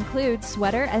pieces include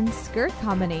sweater and skirt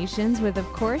combinations with, of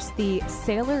course, the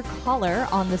sailor collar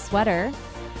on the sweater,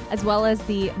 as well as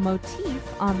the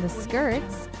motif on the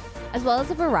skirts, as well as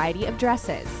a variety of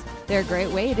dresses. They're a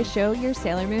great way to show your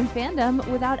Sailor Moon fandom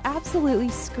without absolutely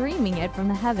screaming it from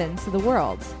the heavens to the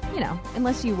world. You know,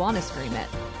 unless you want to scream it.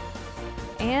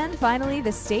 And finally,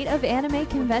 the State of Anime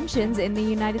Conventions in the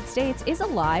United States is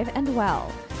alive and well.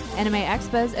 Anime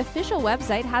Expo's official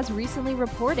website has recently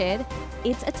reported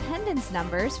its attendance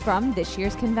numbers from this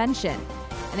year's convention.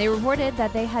 And they reported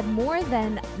that they had more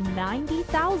than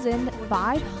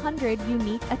 90,500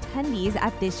 unique attendees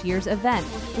at this year's event,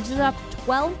 which is up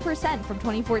 12% from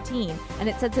 2014, and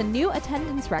it sets a new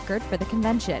attendance record for the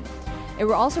convention.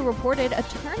 It also reported a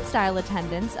turnstile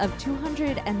attendance of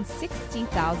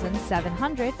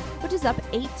 260,700, which is up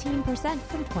 18%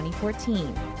 from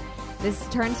 2014. This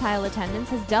turnstile attendance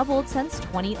has doubled since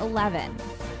 2011.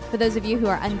 For those of you who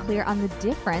are unclear on the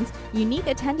difference, unique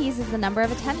attendees is the number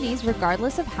of attendees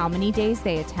regardless of how many days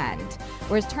they attend,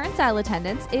 whereas turnstile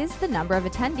attendance is the number of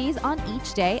attendees on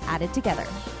each day added together.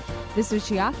 This was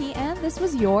Chiaki, and this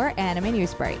was your Anime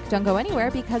News Break. Don't go anywhere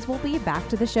because we'll be back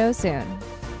to the show soon.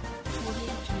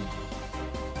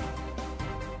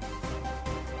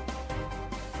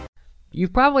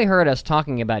 You've probably heard us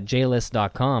talking about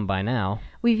JList.com by now.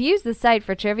 We've used the site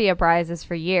for trivia prizes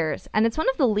for years, and it's one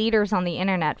of the leaders on the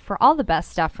internet for all the best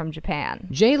stuff from Japan.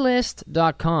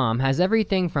 JList.com has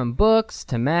everything from books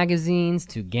to magazines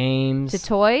to games To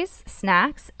toys,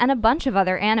 snacks, and a bunch of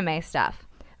other anime stuff.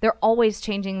 They're always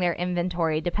changing their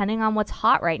inventory depending on what's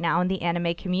hot right now in the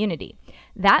anime community.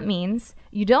 That means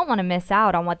you don't want to miss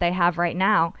out on what they have right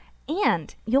now,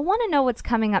 and you'll want to know what's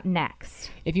coming up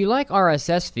next. If you like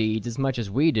RSS feeds as much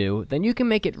as we do, then you can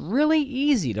make it really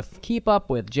easy to keep up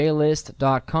with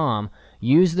JList.com.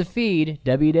 Use the feed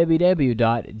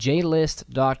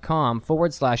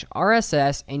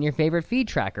www.jlist.com/RSS in your favorite feed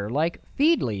tracker like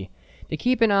Feedly to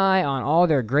keep an eye on all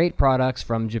their great products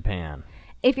from Japan.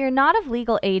 If you're not of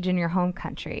legal age in your home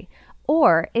country,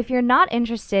 or if you're not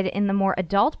interested in the more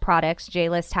adult products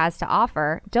JList has to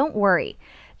offer, don't worry.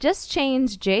 Just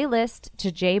change JList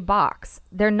to JBox,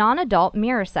 their non-adult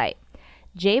mirror site.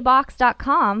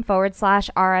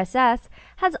 jbox.com/RSS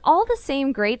has all the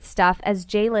same great stuff as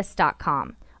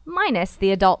JList.com, minus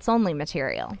the adults-only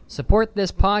material. Support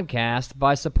this podcast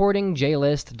by supporting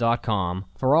JList.com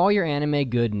for all your anime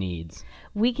good needs.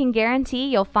 We can guarantee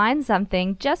you'll find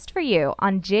something just for you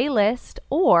on JList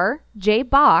or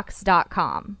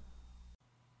JBox.com.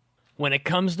 When it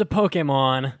comes to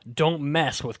Pokemon, don't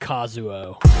mess with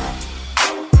Kazuo.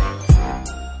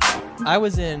 I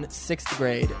was in 6th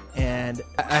grade, and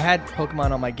I had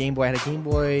Pokemon on my Game Boy. I had a Game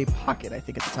Boy Pocket, I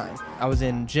think, at the time. I was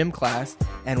in gym class,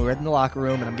 and we were in the locker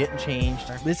room, and I'm getting changed.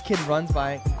 This kid runs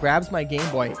by, grabs my Game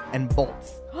Boy, and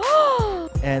bolts.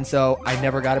 And so I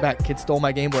never got it back. Kid stole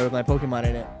my Game Boy with my Pokemon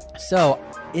in it. So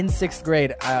in 6th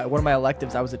grade, one of my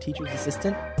electives, I was a teacher's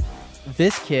assistant.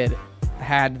 This kid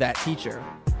had that teacher.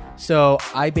 So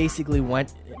I basically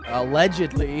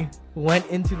allegedly went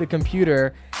into the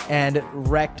computer and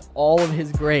wrecked all of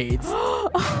his grades.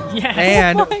 Yes.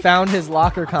 And found his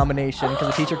locker combination, because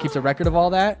the teacher keeps a record of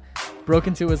all that.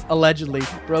 Allegedly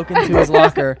broke into his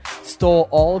locker, stole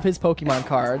all of his Pokemon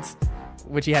cards,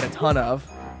 which he had a ton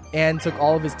of, and took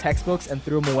all of his textbooks and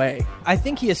threw them away. I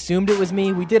think he assumed it was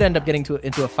me. We did end up getting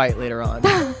into a fight later on.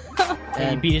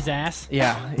 And you beat his ass?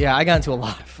 Yeah, I got into a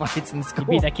lot of fights in school.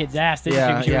 You beat that kid's ass, didn't you?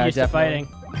 Because you were used definitely.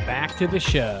 to fighting. Back to the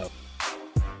show.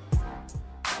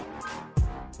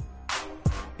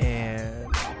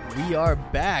 And we are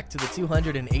back to the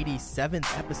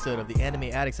 287th episode of the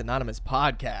Anime Addicts Anonymous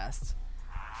podcast.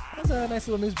 That was a nice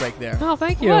little news break there. Oh,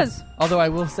 thank you. It was. Although I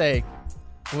will say,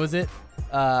 what was it?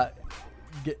 What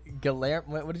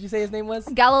did you say his name was?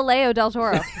 Galileo del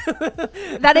Toro.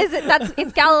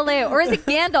 It's Galileo, or is it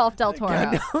Gandalf del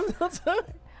Toro?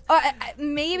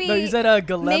 Maybe. No, you said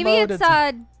Guillermo. Maybe it's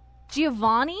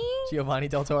Giovanni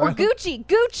del Toro. or Gucci.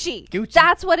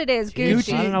 That's what it is.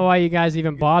 Gucci. I don't know why you guys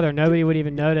even bother. Nobody would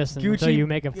even notice until you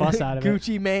make a fuss out of it.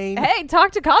 Gucci Mane. Hey,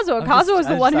 talk to Kazuo. Kazuo is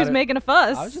the one who's making a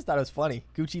fuss. I just thought it was funny.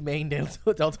 Gucci Mane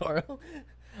del Toro.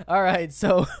 All right,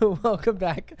 so welcome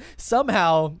back.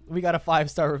 Somehow we got a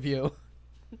 5-star review.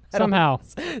 Somehow.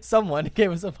 Someone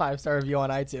gave us a 5-star review on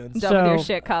iTunes. Done with your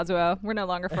shit, Kazuo. We're no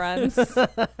longer friends.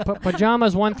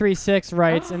 Pajamas136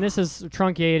 writes, and this is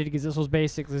truncated because this was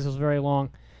very long.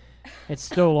 It's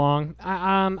still long.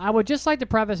 I would just like to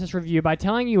preface this review by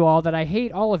telling you all that I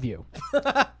hate all of you.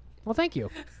 Well, thank you.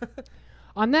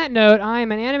 On that note, I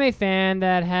am an anime fan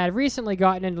that had recently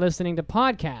gotten into listening to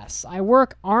podcasts. I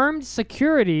work armed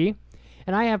security,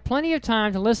 and I have plenty of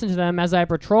time to listen to them as I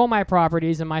patrol my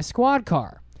properties in my squad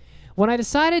car. When I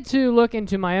decided to look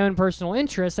into my own personal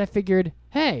interests, I figured,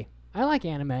 hey, I like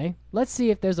anime. Let's see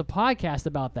if there's a podcast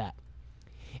about that.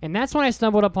 And that's when I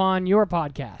stumbled upon your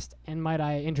podcast. And might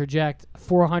I interject,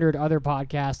 400 other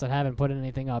podcasts that haven't put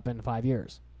anything up in 5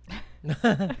 years.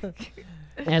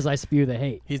 As I spew the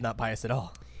hate. He's not biased at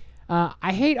all.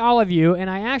 I hate all of you, and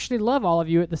I actually love all of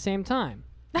you at the same time.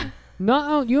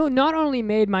 You not only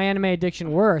made my anime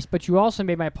addiction worse, but you also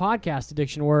made my podcast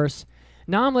addiction worse.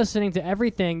 Now I'm listening to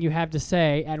everything you have to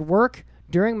say at work,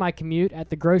 during my commute, at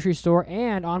the grocery store,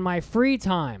 and on my free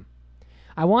time.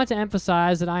 I want to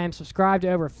emphasize that I am subscribed to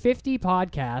over 50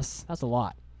 podcasts. That's a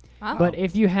lot. Wow. But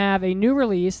if you have a new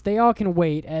release, they all can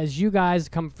wait, as you guys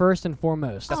come first and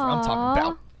foremost. That's what I'm talking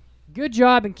about. Good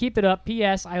job and keep it up.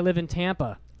 P.S. I live in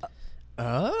Tampa.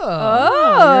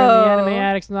 Oh. You're in the Anime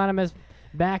Addicts Anonymous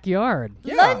backyard.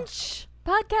 Yeah. Lunch.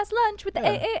 Podcast lunch with the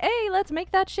AAA. Let's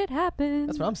make that shit happen.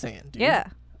 That's what I'm saying, dude. Yeah.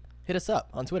 Hit us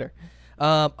up on Twitter.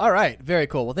 All right. Very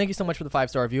cool. Well, thank you so much for the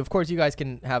 5-star review. Of course, you guys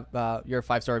can have your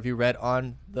 5-star review read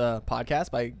on the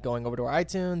podcast by going over to our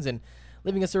iTunes and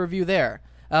leaving us a review there.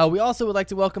 We also would like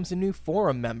to welcome some new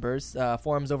forum members.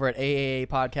 Forums over at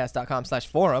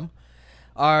aapodcast.com/forum.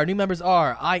 Our new members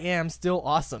are I Am Still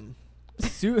Awesome,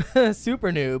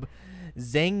 Super Noob,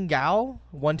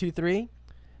 Zangao123,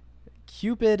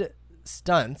 Cupid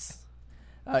Stunts,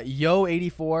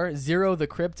 Yo84, Zero the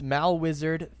Crypt, Mal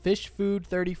Wizard, Fish Food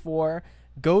 34,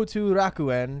 Go to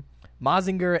Rakuen,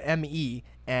 Mazinger ME,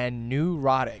 and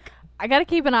Neurotic. I gotta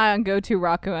keep an eye on Go-To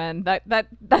Rakuen.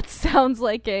 That sounds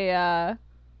like a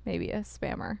maybe a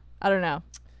spammer. I don't know.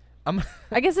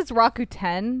 I guess it's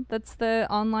Rakuten. That's the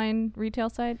online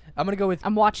retail site. I'm gonna go with.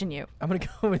 I'm watching you. I'm gonna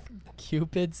go with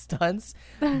Cupid Stunts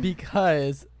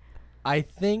because I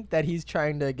think that he's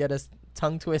trying to get us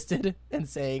tongue twisted and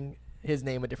saying his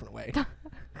name a different way.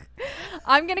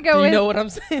 I'm gonna go. Do you with, know what I'm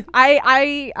saying?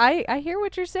 I hear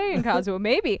what you're saying, Kazuo.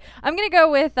 Maybe I'm gonna go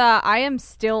with I Am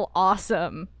Still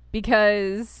Awesome,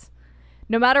 because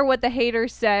no matter what the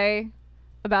haters say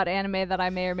about anime that I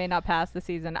may or may not pass this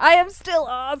season, I am still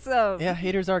awesome. Yeah,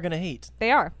 haters are gonna hate. They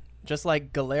are. Just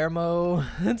like Guillermo.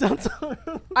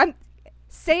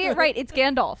 Say it right. It's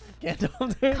Gandalf.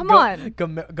 Gandalf. Come on.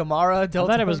 Gamara del I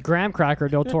thought it was Graham Cracker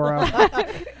Del Toro.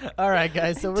 All right,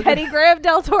 guys. So we're Teddy Graham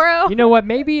Del Toro. You know what?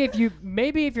 Maybe if your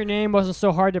name wasn't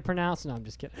so hard to pronounce. No, I'm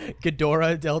just kidding.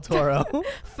 Ghidorah del Toro.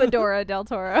 Fedora Del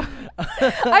Toro.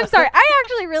 I'm sorry. I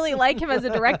actually really like him as a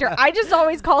director. I just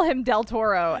always call him Del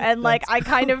Toro, and like I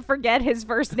kind of forget his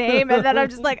first name, and then I'm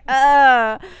just like,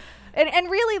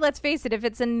 And really, let's face it, if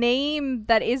it's a name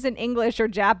that isn't English or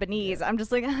Japanese, I'm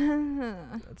just like,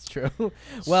 That's true.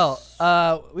 Well,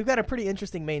 we've got a pretty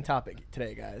interesting main topic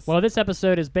today, guys. Well, this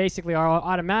episode is basically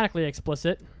automatically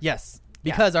explicit. Yes,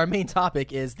 because our main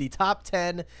topic is the top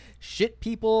 10 shit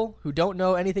people who don't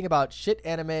know anything about shit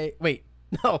anime. Wait,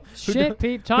 no.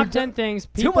 Top 10 things.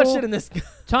 Too much shit in this.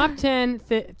 Top 10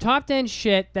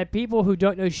 shit that people who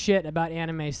don't know shit about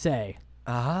anime say.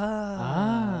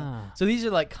 So these are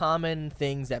like common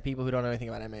things that people who don't know anything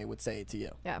about anime would say to you.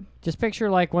 yeah. Just picture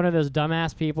like one of those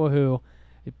dumbass people who,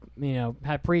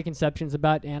 have preconceptions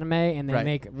about anime and they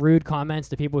make rude comments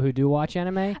to people who do watch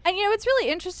anime. And what's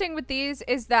really interesting with these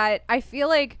is that I feel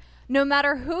like no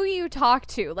matter who you talk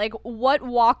to, like what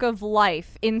walk of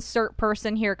life insert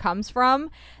person here comes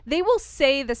from, they will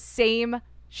say the same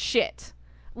shit.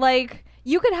 Like,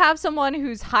 you could have someone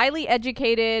who's highly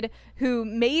educated, who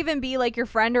may even be like your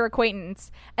friend or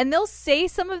acquaintance, and they'll say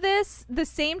some of this, the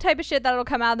same type of shit that'll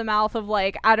come out of the mouth of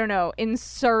like, I don't know,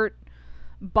 insert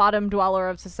bottom dweller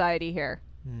of society here.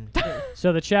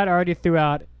 So the chat already threw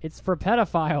out, it's for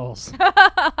pedophiles.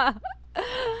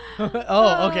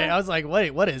 Oh, okay. I was like,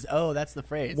 wait, what is? Oh, that's the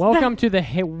phrase. Welcome to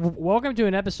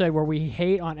an episode where we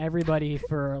hate on everybody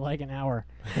for like an hour.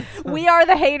 We are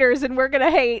the haters, and we're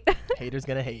gonna hate. Haters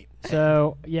gonna hate.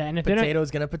 So yeah, and if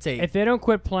Potato's gonna potato. if they don't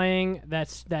quit playing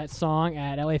that song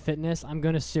at LA Fitness, I'm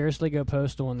gonna seriously go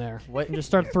postal in there. What? And just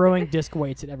start throwing disc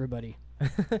weights at everybody.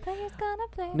 Players gonna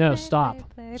play. No, play, stop.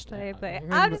 Play, play, play.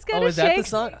 I'm just gonna Oh, is shake. that the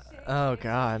song? Oh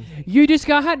God. You just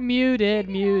got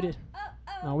muted.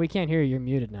 Oh, we can't hear you. You're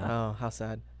muted now. Oh, how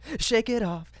sad. Shake it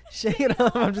off. Shake it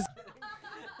off. I'm just.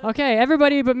 Okay,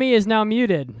 everybody but me is now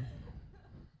muted.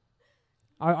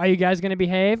 Are you guys gonna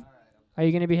behave? Are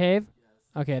you gonna behave?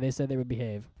 Okay, they said they would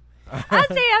behave. I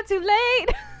say I'm too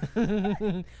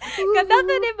late. Got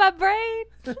nothing in my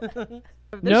brain.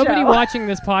 Nobody show. watching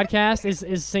this podcast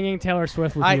is singing Taylor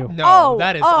Swift with you. No,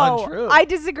 that is untrue. I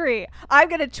disagree. I'm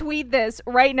gonna tweet this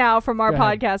right now from our Go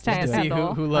ahead. podcast Just to see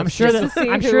handle. who loves I'm sure Jesus.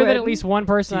 that at least one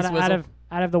person T-Swizzle.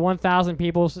 out of the 1,000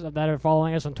 people that are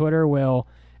following us on Twitter will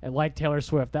like Taylor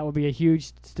Swift. That would be a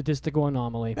huge statistical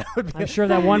anomaly. I'm sure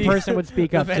that one person would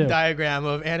speak up the Venn too. diagram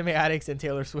of anime addicts and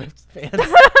Taylor Swift fans.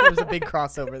 There's a big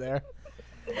crossover there.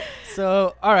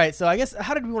 So, all right. So, I guess,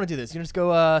 how did we want to do this? You want to just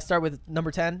go start with number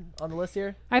 10 on the list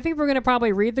here? I think we're going to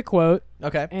probably read the quote.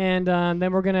 Okay. And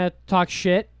then we're going to talk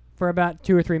shit for about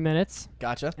 2 or 3 minutes.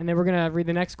 Gotcha. And then we're going to read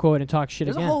the next quote and talk shit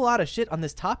There's again. a whole lot of shit on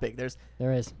this topic.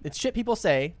 There is. It's shit people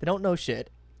say. They don't know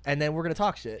shit. And then we're going to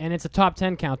talk shit. And it's a top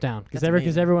 10 countdown because That's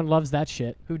amazing. everyone loves that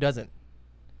shit. Who doesn't?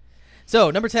 So,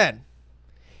 number 10.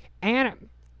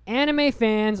 Anime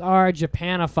fans are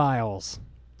Japanophiles.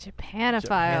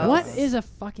 Japanophile. What is a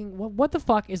fucking... What the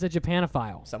fuck is a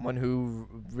Japanophile? Someone who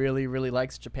really, really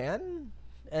likes Japan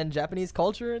and Japanese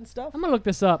culture and stuff. I'm going to look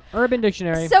this up. Urban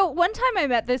Dictionary. So one time I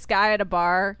met this guy at a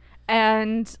bar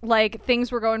and like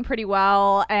things were going pretty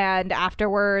well, and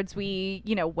afterwards we,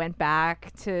 went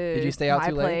back to Did you stay out my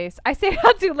too late? place. I stayed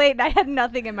out too late and I had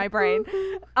nothing in my brain.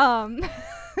 And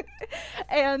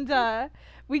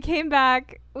we came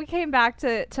back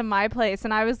to my place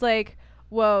and I was like,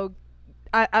 whoa,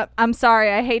 I'm sorry,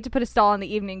 I hate to put a stall in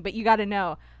the evening, but you got to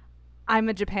know, I'm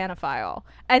a Japanophile.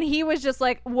 And he was just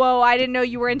like, whoa, I didn't know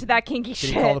you were into that kinky Did shit.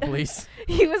 he call the police?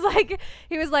 He was like,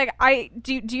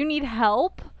 do you need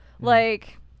help?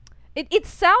 Like, it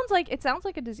sounds like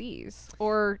a disease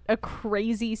or a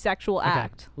crazy sexual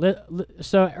act.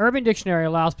 So Urban Dictionary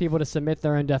allows people to submit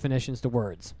their own definitions to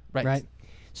words. Right.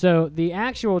 So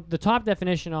the top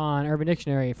definition on Urban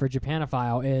Dictionary for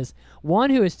Japanophile is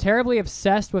one who is terribly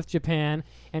obsessed with Japan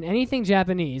and anything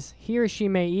Japanese. He or she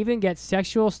may even get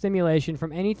sexual stimulation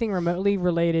from anything remotely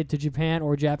related to Japan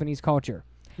or Japanese culture.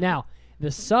 Now,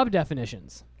 the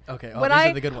sub-definitions. Okay. These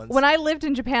are the good ones. When I lived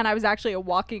in Japan, I was actually a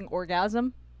walking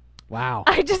orgasm. Wow.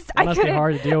 I must be couldn't,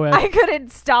 hard to deal with. I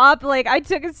couldn't stop. Like, I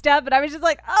took a step and I was just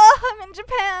like, oh, I'm in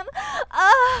Japan.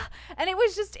 And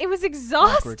it was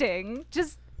exhausting.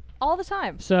 Just all the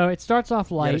time. So it starts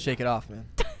off you gotta light. shake it off, man.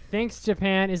 Thinks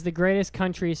Japan is the greatest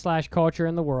country / culture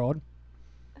in the world.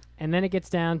 And then it gets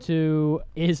down to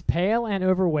is pale and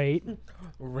overweight.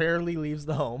 Rarely leaves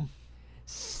the home.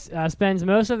 Spends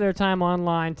most of their time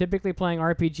online, typically playing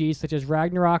RPGs such as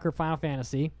Ragnarok or Final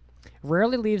Fantasy.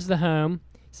 Rarely leaves the home.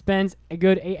 Spends a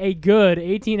good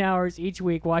 18 hours each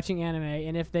week watching anime.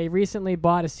 And if they recently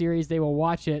bought a series, they will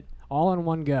watch it all in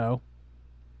one go.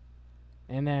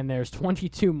 And then there's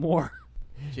 22 more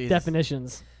Jesus.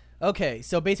 definitions. Okay,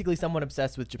 so basically someone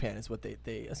obsessed with Japan is what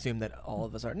they assume that all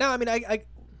of us are. No, I mean,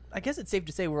 I guess it's safe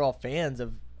to say we're all fans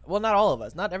of... Well, not all of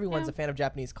us. Not everyone's a fan of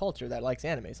Japanese culture that likes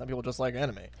anime. Some people just like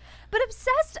anime. But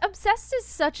obsessed is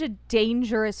such a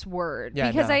dangerous word.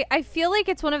 Yeah, because no. I feel like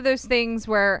it's one of those things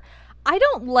where I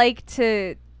don't like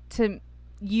to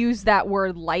use that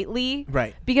word lightly.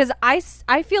 Right. Because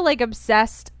I feel like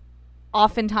obsessed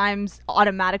oftentimes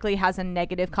automatically has a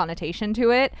negative connotation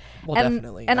to it. Well, and,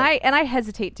 definitely. And I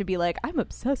hesitate to be like, I'm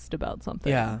obsessed about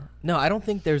something. Yeah. No, I don't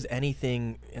think there's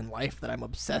anything in life that I'm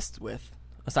obsessed with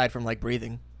aside from like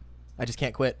breathing. I just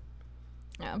can't quit.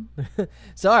 Yeah.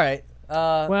 So, all right.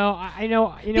 Well, I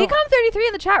know. Becom33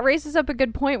 in the chat raises up a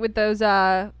good point with those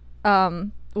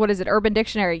what is it, Urban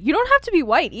Dictionary. You don't have to be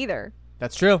white either.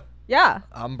 That's true. Yeah.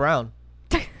 I'm brown.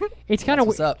 It's kind That's of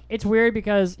what's up. It's weird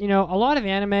because a lot of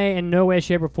anime in no way,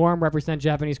 shape, or form represent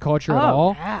Japanese culture at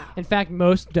all. Yeah. In fact,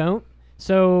 most don't.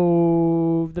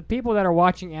 So the people that are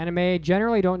watching anime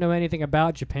generally don't know anything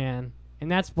about Japan,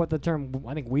 and that's what the term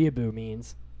I think weeaboo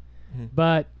means. Mm-hmm.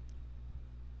 But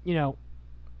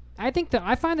I think that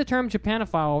I find the term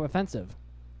Japanophile offensive.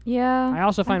 Yeah. I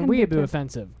also find can do weeaboo too.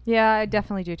 offensive. Yeah, I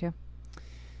definitely do too.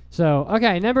 So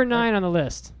okay, number 9 on the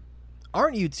list.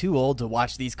 Aren't you too old to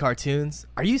watch these cartoons?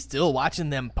 Are you still watching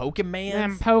them Pokemans?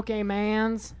 Them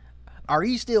Pokemans. Are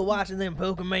you still watching them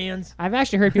Pokemans? I've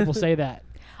actually heard people say that.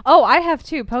 Oh, I have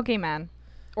too. Pokemon.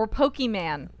 Or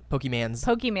Pokemans.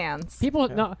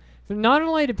 People not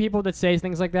only do people that say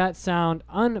things like that sound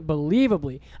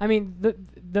unbelievably. I mean,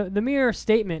 the mere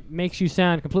statement makes you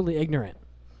sound completely ignorant.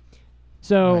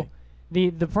 So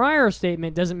the prior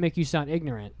statement doesn't make you sound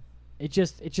ignorant. It's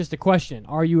just a question.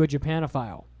 Are you a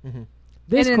Japanophile? Mm-hmm.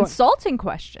 An insulting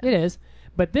question. It is,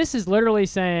 but this is literally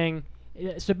saying.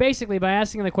 So basically, by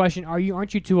asking the question,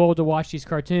 aren't you too old to watch these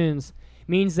cartoons,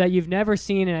 means that you've never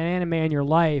seen an anime in your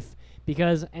life,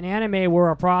 because an anime where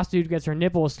a prostitute gets her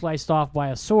nipples sliced off by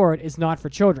a sword is not for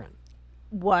children.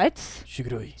 What?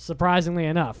 Shigurui. Surprisingly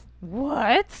enough.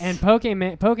 What? And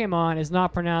Pokemon is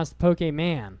not pronounced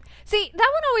Pokemon. See,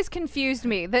 that one always confused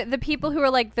me. The people who are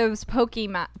like those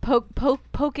Pokemans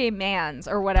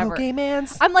or whatever.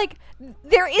 Pokemans? I'm like,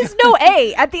 there is no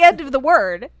A at the end of the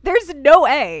word. There's no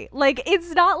A. Like,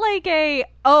 it's not like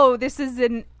this is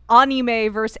an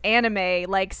anime versus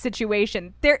anime like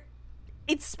situation.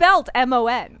 It's spelled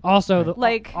MON. Also, the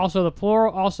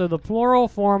plural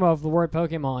form of the word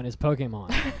Pokemon is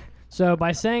Pokemon. So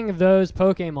by saying those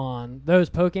Pokemans,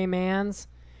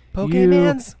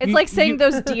 it's like saying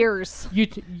those deers. You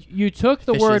took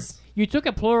the Fishes. word, you took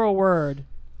a plural word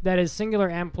that is singular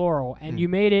and plural, and you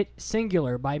made it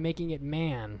singular by making it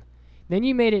man. Then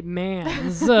you made it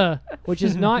mans, which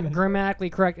is not grammatically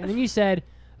correct. And then you said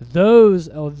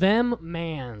them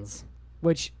mans,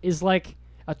 which is like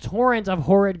a torrent of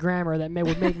horrid grammar that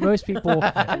would make most people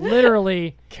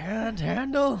literally Can't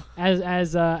handle.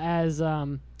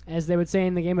 As they would say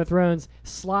in the Game of Thrones,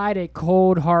 slide a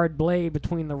cold, hard blade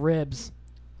between the ribs.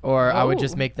 Or I would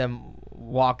just make them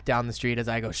walk down the street as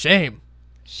I go, shame.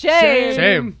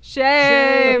 Shame.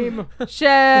 Shame.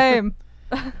 Shame.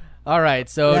 All right,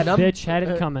 so That bitch had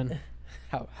it coming.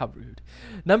 How rude.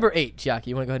 Number 8, Chiaki,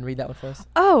 you want to go ahead and read that one for us?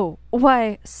 Oh,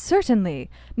 why, certainly.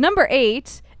 Number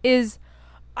 8 is,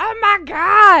 oh my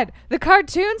God, the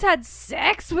cartoons had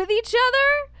sex with each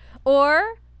other?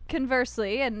 Or,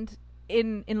 conversely, and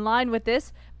in line with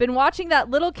this, been watching that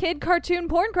little kid cartoon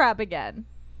porn crap again.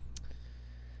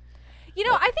 You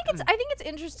know, I think it's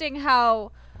interesting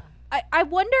how I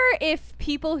wonder if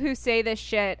people who say this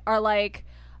shit are like,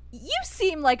 you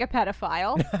seem like a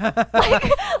pedophile.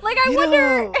 like I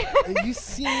wonder. You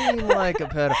seem like a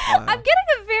pedophile. I'm getting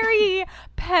a very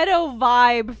pedo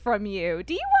vibe from you.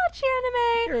 Do you watch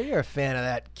anime? You're a fan of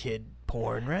that kid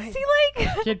porn, right? See,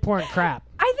 like Kid porn crap.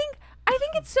 I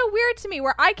think it's so weird to me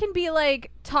where I can be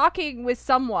like talking with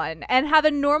someone and have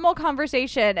a normal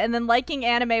conversation and then liking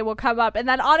anime will come up and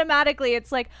then automatically it's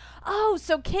like, oh,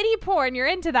 so kiddie porn, you're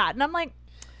into that. And I'm like,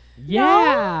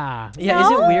 yeah. Yeah, No?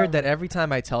 is it weird that every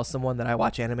time I tell someone that I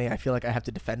watch anime, I feel like I have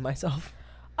to defend myself?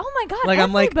 oh my God, Like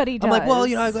everybody does. I'm like, well,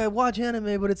 you know, I watch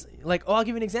anime, but it's like, I'll give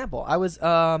you an example. I was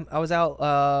out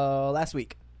last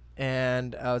week,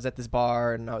 and I was at this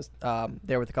bar, and I was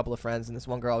there with a couple of friends, and this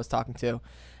one girl I was talking to.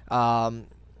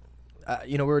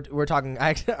 You know, we're talking.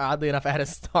 Oddly enough, I had a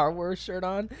Star Wars shirt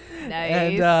on.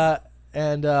 Nice.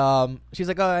 And she's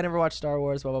like, oh, I never watched Star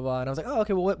Wars, blah blah blah. And I was like, oh,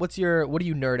 okay. Well, what do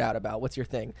you nerd out about? What's your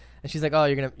thing? And she's like, oh,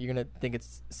 you're gonna think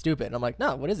it's stupid. And I'm like,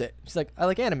 no, what is it? She's like, I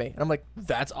like anime. And I'm like,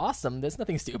 that's awesome. There's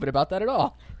nothing stupid about that at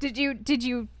all. Did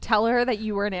you tell her that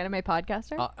you were an anime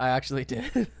podcaster? I actually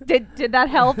did. Did that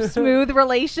help smooth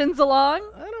relations along?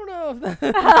 I don't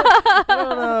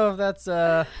know if that's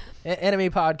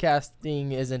anime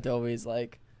podcasting isn't always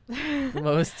like the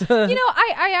most. You know,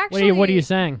 I actually. What are you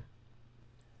saying?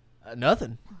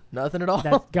 Nothing at all.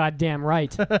 That's goddamn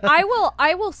right.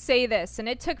 I will say this, and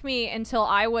it took me until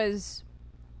I was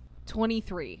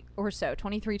 23 or so,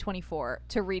 23, 24,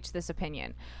 to reach this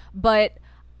opinion. But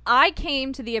I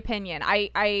came to the opinion.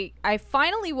 I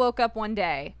finally woke up one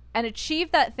day and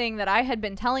achieved that thing that I had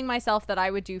been telling myself that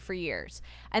I would do for years.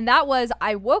 And that was,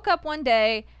 I woke up one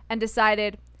day and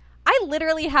decided, I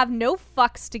literally have no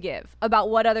fucks to give about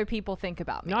what other people think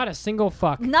about me. Not a single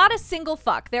fuck. Not a single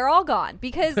fuck. They're all gone.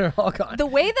 Because They're all gone. the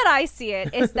way that I see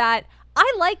it is that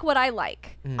I like what I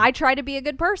like. I try to be a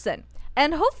good person.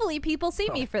 And hopefully people see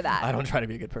me for that. I don't try to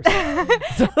be a good person. And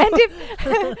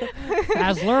if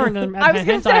As learned in I was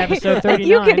going to Hentai say, episode 39.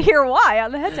 you can hear why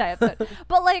on the hentai episode.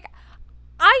 But like,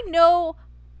 I know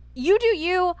you do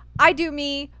you, I do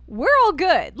me. We're all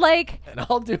good. Like, And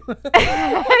I'll do.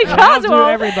 I'll do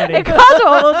everybody. And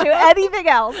Cosmo will do anything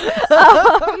else.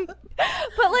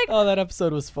 But like, Oh, that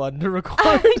episode was fun to record.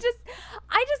 I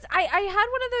had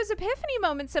one of those epiphany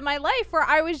moments in my life where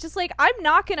I was just like, I'm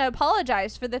not going to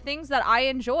apologize for the things that I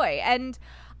enjoy. And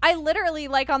I literally,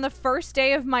 like, on the first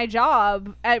day of my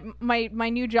job, at my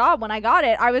new job, when I got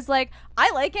it, I was like,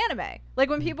 I like anime. Like,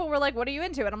 when people were like, what are you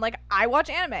into? And I'm like, I watch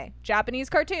anime, Japanese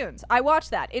cartoons. I watch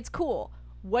that. It's cool.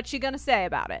 What you going to say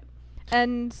about it?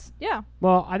 And yeah.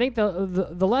 Well, I think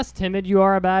the less timid you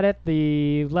are about it,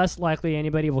 the less likely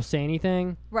anybody will say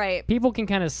anything. Right. People can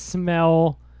kind of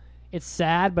smell. It's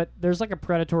sad, but there's like a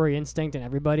predatory instinct in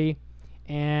everybody,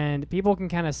 and people can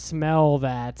kind of smell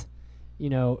that, you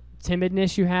know,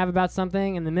 timidness you have about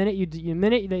something, and the minute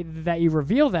that you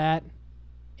reveal that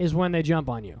is when they jump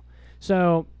on you.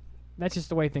 So that's just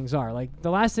the way things are. Like, the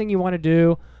last thing you want to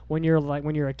do when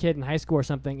you're a kid in high school or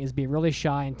something is be really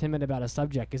shy and timid about a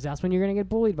subject, because that's when you're going to get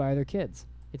bullied by other kids.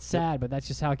 It's sad, but that's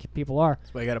just how people are.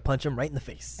 That's why you got to punch him right in the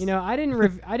face. You know, I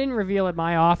didn't reveal at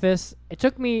my office. It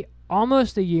took me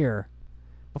almost a year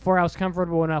before I was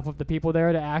comfortable enough with the people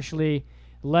there to actually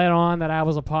let on that I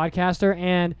was a podcaster.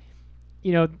 And,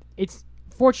 you know, it's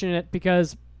fortunate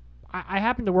because I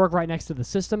happen to work right next to the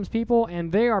systems people,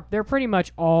 and they're pretty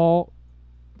much all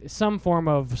some form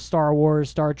of Star Wars,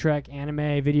 Star Trek,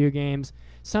 anime, video games,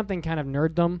 something kind of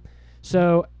nerddom.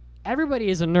 So everybody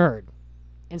is a nerd.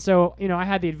 And so, you know, I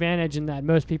had the advantage in that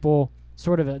most people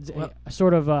sort of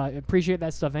appreciate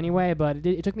that stuff anyway, but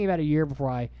it took me about a year before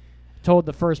I told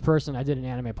the first person I did an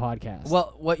anime podcast.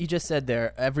 Well, what you just said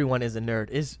there, everyone is a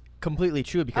nerd, is completely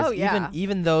true because yeah.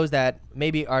 even those that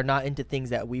maybe are not into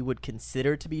things that we would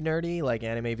consider to be nerdy, like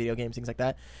anime, video games, things like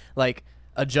that, like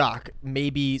a jock may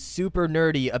be super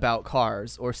nerdy about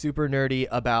cars or super nerdy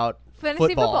about fantasy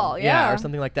football, or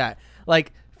something like that.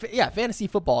 Like, fantasy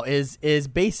football is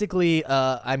basically,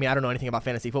 I mean, I don't know anything about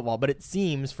fantasy football, but it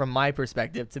seems, from my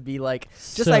perspective, to be like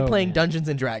just like playing Dungeons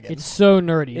and Dragons. It's so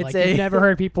nerdy. It's like, you've never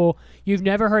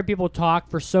heard people talk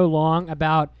for so long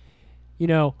about, you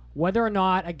know, whether or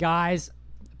not a guy's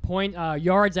point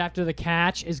yards after the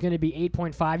catch is going to be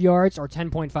 8.5 yards or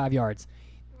 10.5 yards.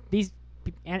 These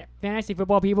fantasy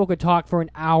football people could talk for an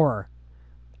hour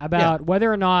about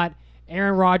whether or not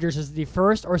Aaron Rodgers is the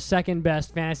first or second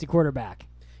best fantasy quarterback.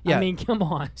 Yeah. I mean, come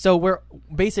on. So we're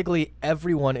basically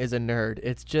everyone is a nerd.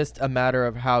 It's just a matter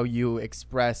of how you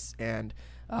express and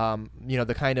you know,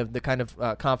 the kind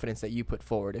of confidence that you put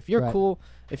forward. If you're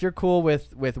cool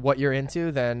with what you're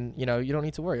into, then you know you don't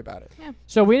need to worry about it. Yeah.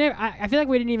 So I feel like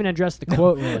we didn't even address the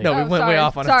quote really. No, we went way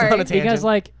off on a tangent. Because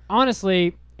like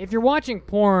honestly, if you're watching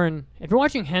porn, if you're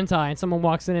watching hentai and someone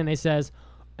walks in and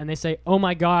they say, "Oh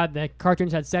my God, the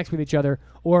cartoons had sex with each other,"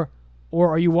 or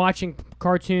are you watching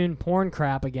cartoon porn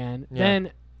crap again? Yeah.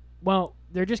 Then, well,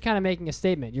 they're just kind of making a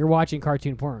statement. You're watching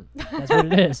cartoon porn. That's what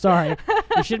it is. Sorry,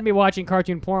 you shouldn't be watching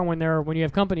cartoon porn when you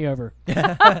have company over.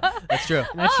 That's true.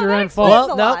 That's your own fault.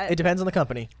 Well, no, it depends on the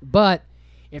company. But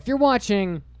if you're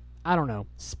watching, I don't know,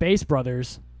 Space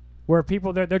Brothers, where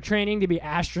people they're training to be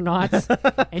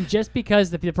astronauts, and just because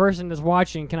the person that's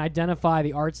watching can identify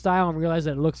the art style and realize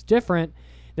that it looks different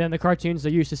than the cartoons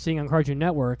they're used to seeing on Cartoon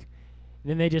Network,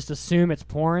 then they just assume it's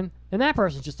porn, then that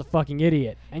person's just a fucking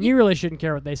idiot. And you really shouldn't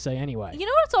care what they say anyway. You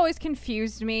know what's always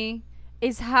confused me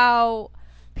is how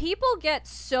people get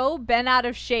so bent out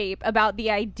of shape about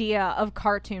the idea of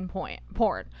cartoon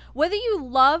porn. Whether you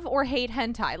love or hate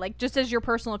hentai, like just as your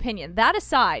personal opinion, that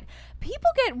aside, people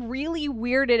get really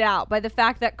weirded out by the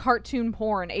fact that cartoon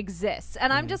porn exists.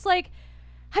 And I'm just like,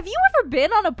 have you ever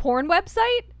been on a porn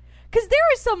website? Because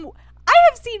there is some...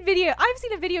 I've seen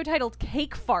a video titled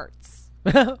Cake Farts.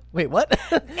 Wait, what?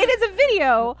 It is a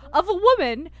video of a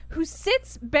woman who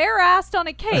sits bare-assed on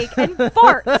a cake and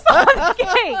farts on the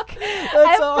cake.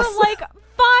 That's awesome. For like 5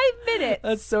 minutes.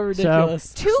 That's so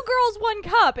ridiculous. So, 2 Girls, 1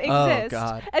 Cup exists. Oh,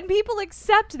 God. And people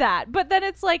accept that. But then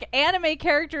it's like anime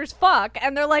characters fuck.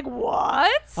 And they're like,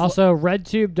 what? Also,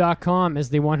 RedTube.com is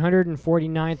the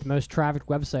 149th most trafficked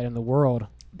website in the world.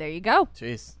 There you go.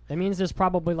 Jeez. That means there's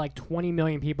probably like 20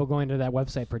 million people going to that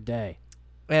website per day.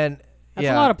 And that's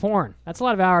a lot of porn. That's a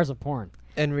lot of hours of porn.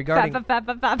 And regarding,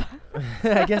 Fab.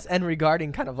 I guess, and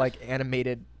regarding kind of like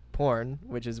animated porn,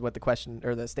 which is what the question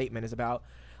or the statement is about,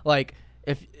 like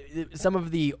if some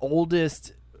of the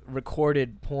oldest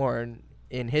recorded porn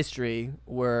in history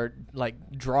were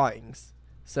like drawings,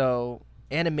 so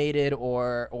animated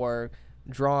or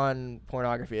drawn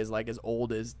pornography is like as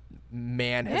old as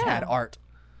man has had art.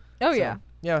 Oh, so, yeah.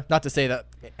 Yeah, not to say that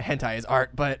hentai is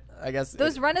art, but I guess...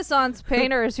 Those Renaissance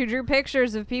painters who drew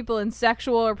pictures of people in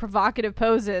sexual or provocative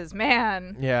poses,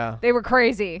 man. Yeah. They were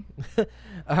crazy.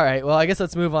 All right, well, I guess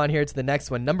let's move on here to the next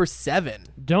one. Number 7.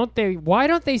 Why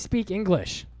don't they speak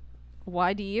English?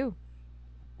 Why do you?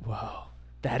 Whoa,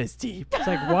 that is deep. It's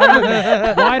like,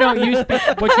 why don't you speak...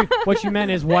 What you meant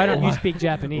is, why don't you speak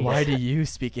Japanese? Why do you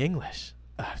speak English?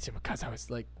 Because I was,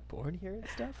 like, born here and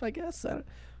stuff, I guess.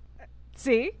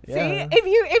 See? Yeah. See?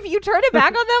 If you turn it back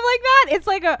on them like that, it's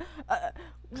like a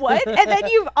what? And then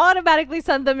you've automatically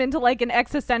sent them into like an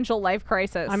existential life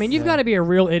crisis. I mean, you've got to be a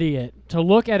real idiot to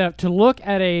look at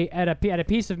a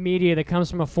piece of media that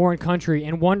comes from a foreign country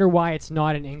and wonder why it's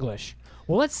not in English.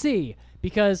 Well, let's see.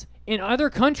 Because in other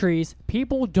countries,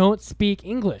 people don't speak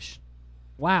English.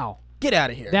 Wow. Get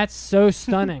out of here. That's so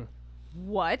stunning.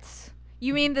 What?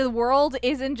 You mean the world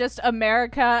isn't just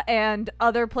America and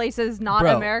other places not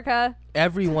Bro, America?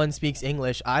 Everyone speaks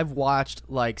English. I've watched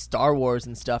like Star Wars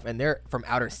and stuff, and they're from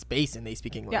outer space and they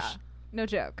speak English. Yeah, no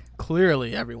joke.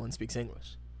 Clearly, everyone speaks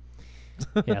English.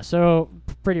 Yeah, so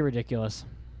pretty ridiculous.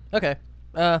 Okay,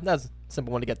 that's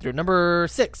simple one to get through. Number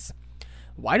 6.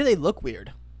 Why do they look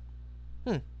weird?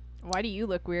 Why do you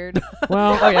look weird?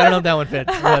 Well, Okay, I don't know if that one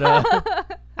fits.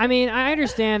 But, I mean, I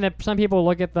understand that some people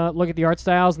look at the art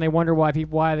styles and they wonder why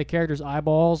the characters'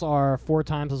 eyeballs are 4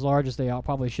 times as large as they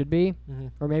probably should be,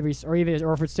 or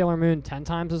if it's Sailor Moon 10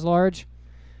 times as large.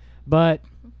 But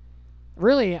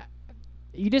really,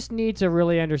 you just need to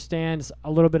really understand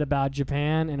a little bit about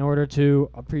Japan in order to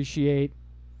appreciate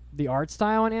the art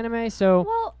style in anime. So,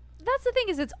 Well, that's the thing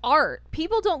is it's art.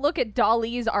 People don't look at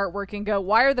Dali's artwork and go,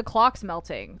 why are the clocks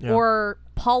melting? Yeah. Or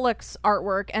Pollock's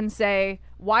artwork and say,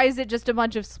 why is it just a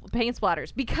bunch of paint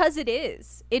splatters? Because it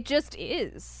is. It just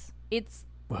is. It's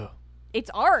whoa.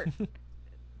 It's art.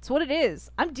 It's what it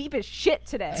is. I'm deep as shit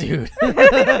today. Dude.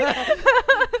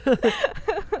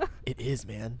 It is,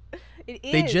 man. It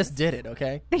is. They just did it,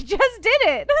 okay? They just did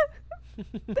it.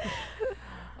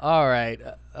 All right.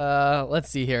 Let's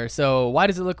see here. So why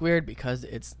does it look weird? Because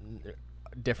it's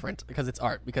different. Because it's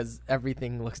art. Because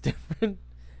everything looks different.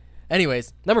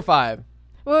 Anyways, number 5.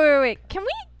 Wait. Can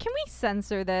we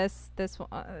censor this? This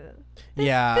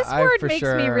Yeah, This word for makes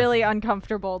sure, me really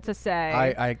uncomfortable to say.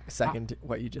 I second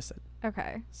what you just said.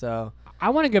 Okay. So I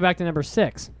want to go back to number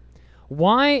 6.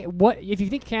 Why? What? If you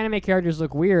think anime characters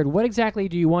look weird, what exactly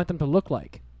do you want them to look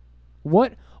like?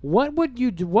 What would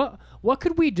you do? What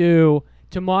could we do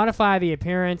to modify the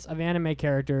appearance of anime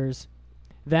characters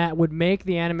that would make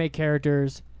the anime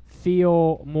characters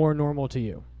feel more normal to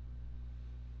you?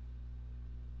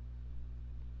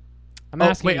 I'm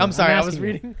asking. Wait, you. I'm sorry. I was asking you.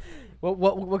 reading.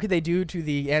 What could they do to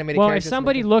the animated Well, if characters? to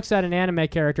somebody make them- looks at an anime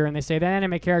character and they say that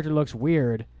anime character looks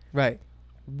weird, right.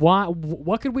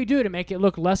 what could we do to make it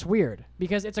look less weird?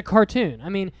 Because it's a cartoon. I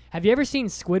mean, have you ever seen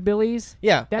Squidbillies?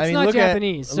 Yeah, That's I mean, not look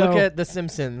Japanese. Look so at The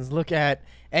Simpsons. Look at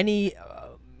any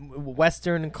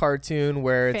Western cartoon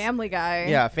where it's Family Guy.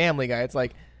 yeah, Family Guy. It's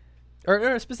like,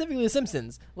 or specifically The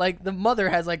Simpsons. Like the mother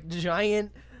has like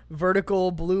giant vertical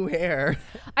blue hair.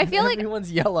 I feel like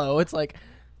everyone's yellow. It's like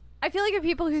the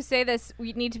people who say this,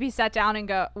 we need to be sat down and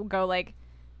go like,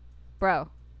 bro,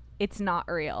 it's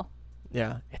not real.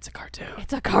 yeah, it's a cartoon.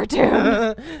 It's a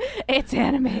cartoon. It's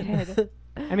animated.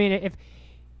 I mean,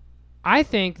 I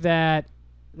think that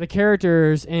the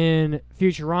characters in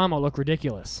Futurama look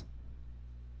ridiculous.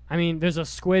 I mean, there's a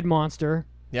squid monster.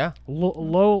 Yeah,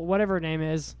 Low, whatever her name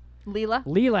is. Leela.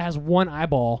 Leela has one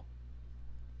eyeball.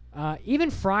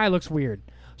 Even Fry looks weird.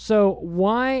 So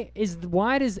why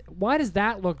does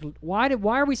that look? Why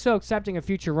are we so accepting of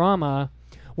Futurama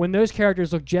when those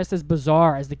characters look just as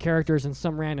bizarre as the characters in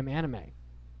some random anime?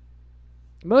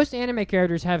 Most anime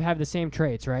characters have the same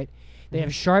traits, right? They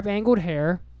have sharp angled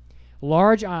hair,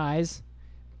 large eyes,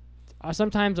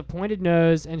 sometimes a pointed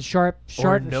nose, and sharp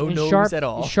nose at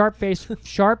all. sharp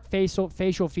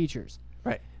facial features.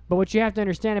 right. But what you have to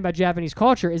understand about Japanese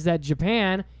culture is that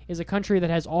Japan is a country that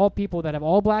has all people that have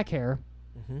all black hair,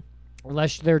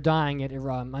 unless they're dyeing it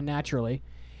unnaturally.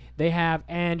 They have,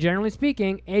 and generally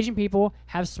speaking, Asian people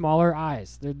have smaller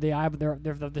eyes.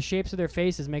 The shapes of their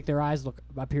faces make their eyes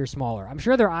appear smaller. I'm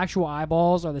sure their actual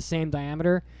eyeballs are the same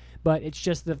diameter, but it's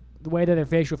just the way that their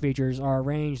facial features are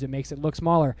arranged that makes it look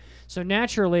smaller. So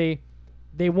naturally,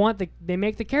 they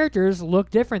make the characters look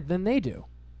different than they do.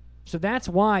 So that's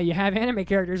why you have anime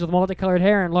characters with multicolored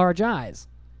hair and large eyes.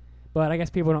 But I guess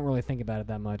people don't really think about it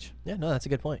that much. Yeah, no, that's a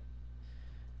good point.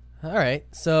 All right,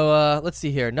 so let's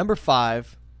see here. Number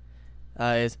 5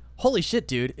 is, holy shit,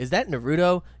 dude, is that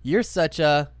Naruto? You're such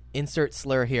a insert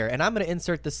slur here. And I'm going to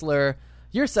insert the slur,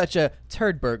 you're such a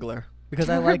turd burglar. Because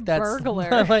I like that.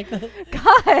 Burglar. I like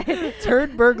God.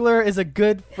 turd burglar is a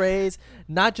good phrase,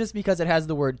 not just because it has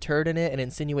the word turd in it and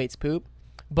insinuates poop,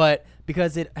 but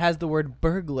because it has the word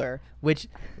burglar, which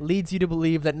leads you to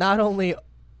believe that not only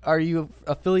are you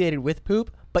affiliated with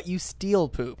poop, but you steal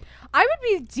poop. I would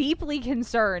be deeply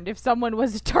concerned if someone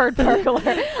was a turd burglar.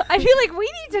 I'd be like,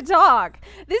 we need to talk.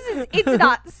 It's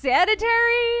not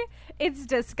sanitary. It's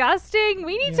disgusting.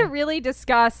 We need to really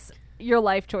discuss your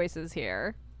life choices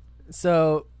here.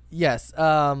 So, yes.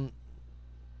 So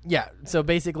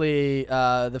basically,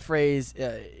 the phrase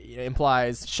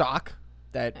implies shock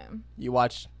that you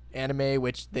watch anime,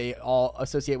 which they all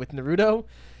associate with Naruto,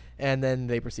 and then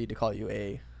they proceed to call you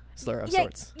a slur of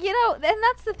sorts. You know, and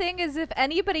that's the thing is if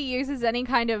anybody uses any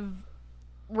kind of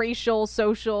racial,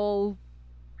 social,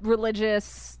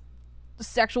 religious,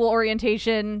 sexual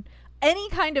orientation, any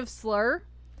kind of slur,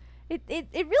 it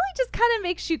really just kind of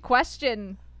makes you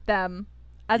question them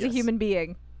as a human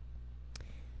being.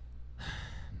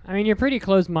 I mean, you're pretty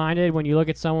closed-minded when you look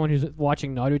at someone who's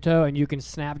watching Naruto and you can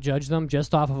snap judge them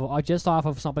just off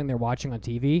of something they're watching on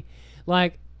TV.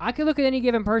 Like, I could look at any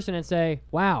given person and say,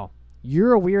 wow,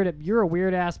 you're a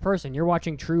weird ass person. You're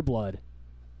watching True Blood.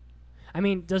 I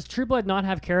mean, does True Blood not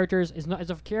have characters? Is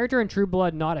a character in True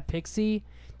Blood not a pixie?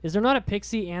 Is there not a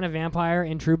pixie and a vampire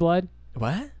in True Blood?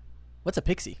 What? What's a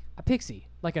pixie? A pixie,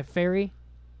 like a fairy.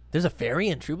 There's a fairy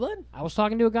in True Blood? I was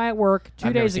talking to a guy at work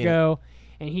 2 days ago,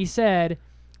 and he said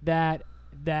that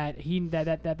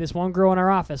this one girl in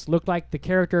our office looked like the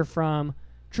character from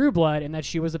True Blood, and that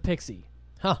she was a pixie.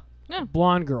 Huh. Yeah.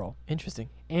 Blonde girl. Interesting.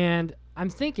 And I'm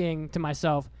thinking to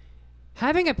myself,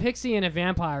 having a pixie and a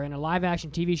vampire in a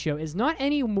live-action TV show is not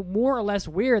any more or less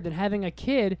weird than having a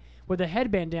kid with a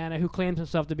head bandana who claims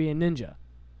himself to be a ninja.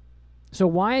 So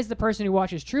why is the person who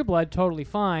watches True Blood totally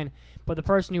fine, but the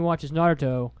person who watches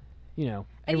Naruto,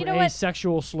 a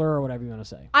sexual slur or whatever you want to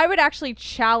say? I would actually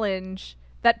challenge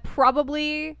that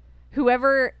probably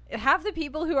half the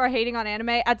people who are hating on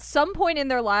anime at some point in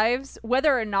their lives,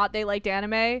 whether or not they liked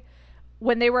anime,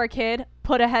 when they were a kid,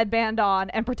 put a headband on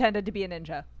and pretended to be a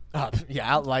ninja.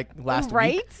 Yeah, like last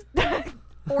week. Right?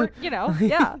 Or,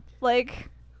 yeah. Like,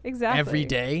 exactly. Every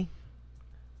day.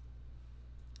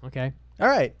 Okay. All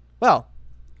right. Well,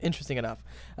 interesting enough.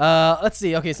 Let's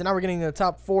see. Okay, so now we're getting to the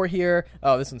top 4 here.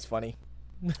 Oh, this one's funny.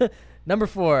 Number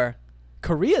 4.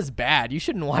 Korea's bad. You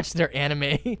shouldn't watch their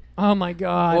anime. Oh my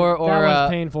god. Or that was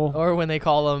painful. Or when they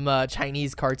call them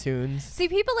Chinese cartoons. See,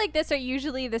 people like this are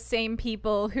usually the same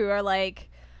people who are like,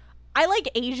 I like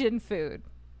Asian food.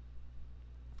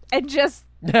 And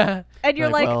you're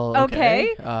like, well,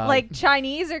 okay. Like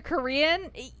Chinese or Korean,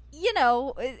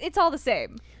 it's all the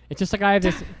same. It's just like I have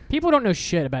this. People don't know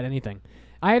shit about anything.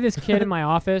 I have this kid in my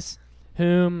office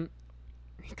whom,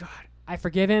 God, I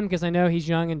forgive him because I know he's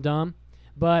young and dumb,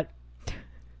 but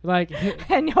like,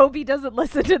 and hope he doesn't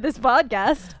listen to this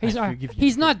podcast.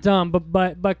 He's not dumb,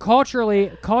 but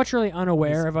culturally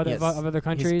unaware of other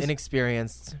countries. He's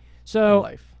inexperienced. So, in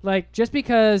life. Like, just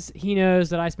because he knows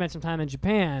that I spent some time in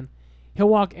Japan, he'll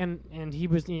walk and he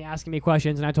was asking me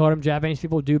questions, and I told him Japanese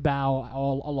people do bow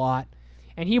a lot.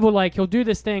 And he'll do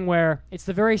this thing where it's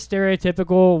the very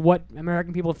stereotypical what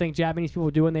American people think Japanese people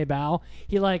do when they bow.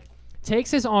 He takes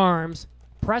his arms,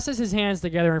 presses his hands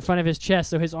together in front of his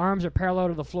chest so his arms are parallel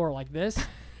to the floor like this,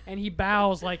 and he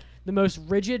bows like the most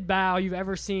rigid bow you've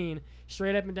ever seen,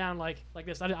 straight up and down like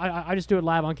this. I just do it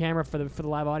live on camera for the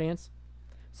live audience.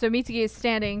 So Mitsuki is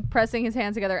standing, pressing his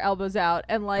hands together, elbows out,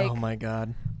 and oh my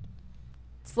god,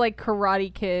 it's like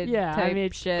Karate Kid. Yeah, type I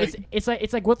mean, shit. It's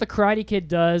like what the Karate Kid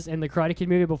does in the Karate Kid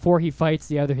movie before he fights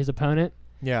his opponent.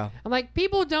 Yeah, I'm like,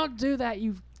 people don't do that,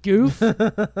 you goof.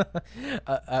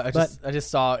 I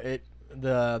just saw it.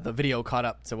 The video caught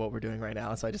up to what we're doing right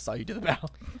now, so I just saw you do the bow.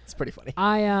 It's pretty funny.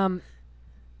 I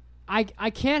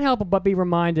can't help but be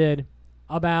reminded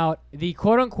about the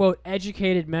quote unquote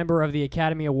educated member of the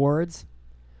Academy Awards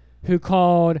who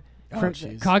called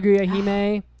Kaguya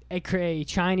Hime a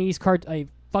Chinese a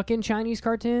fucking Chinese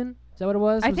cartoon. Is that what it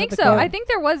was? I think so. I think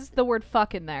there was the word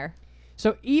fuck in there.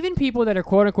 So even people that are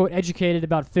quote unquote educated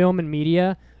about film and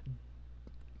media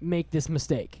make this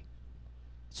mistake.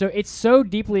 So it's so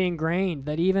deeply ingrained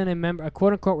that even a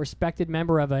quote unquote respected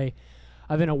member of an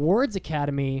awards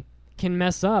academy can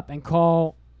mess up and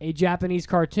call a Japanese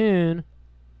cartoon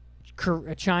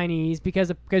Chinese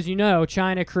because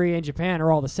China, Korea, and Japan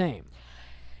are all the same.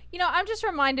 I'm just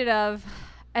reminded of,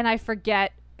 and I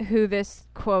forget who this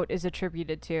quote is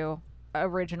attributed to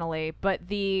originally, but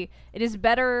it is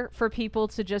better for people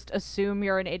to just assume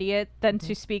you're an idiot than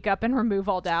to speak up and remove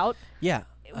all doubt. Yeah.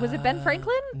 Was it Ben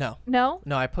Franklin? No,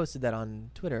 I posted that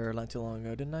on Twitter not too long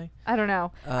ago, didn't I? I don't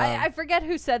know. I forget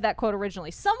who said that quote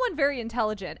originally. Someone very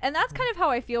intelligent. And that's kind of how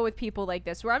I feel with people like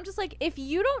this, where I'm just like, if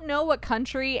you don't know what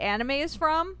country anime is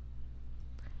from,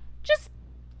 just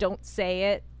don't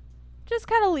say it. Just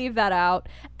kind of leave that out.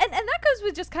 And that goes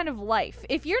with just kind of life.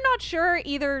 If you're not sure,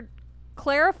 either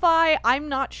clarify, I'm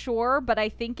not sure, but I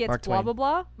think it's Mark blah, Twain. blah,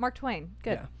 blah. Mark Twain.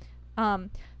 Good. Yeah.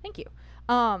 Thank you.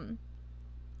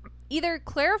 Either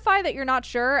clarify that you're not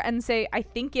sure and say, I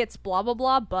think it's blah, blah,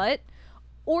 blah, but,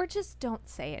 or just don't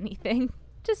say anything.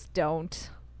 Just don't.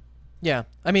 Yeah.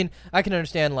 I mean, I can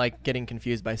understand, getting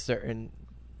confused by certain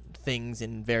things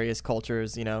in various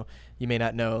cultures. You may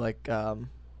not know,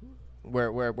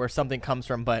 where something comes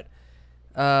from, but,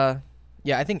 yeah,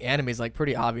 I think anime is,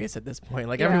 pretty obvious at this point.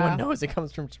 Everyone knows it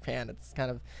comes from Japan. It's kind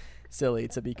of silly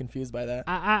to be confused by that.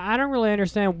 I don't really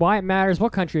understand why it matters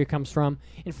what country it comes from.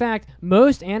 In fact,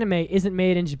 most anime isn't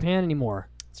made in Japan anymore.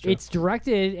 It's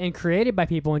directed and created by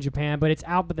people in Japan, but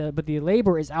the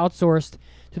labor is outsourced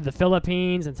to the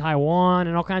Philippines and Taiwan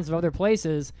and all kinds of other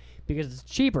places because it's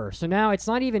cheaper. So now it's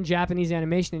not even Japanese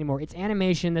animation anymore. It's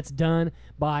animation that's done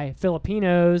by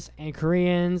Filipinos and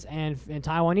Koreans and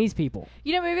Taiwanese people.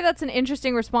 You know, maybe that's an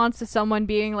interesting response to someone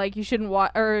being like, you shouldn't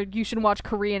watch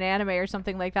Korean anime or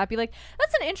something like that. Be like,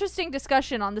 that's an interesting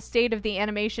discussion on the state of the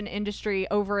animation industry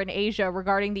over in Asia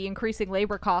regarding the increasing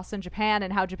labor costs in Japan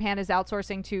and how Japan is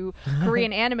outsourcing to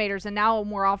Korean animators, and now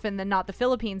more often than not the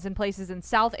Philippines and places in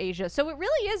South Asia. So it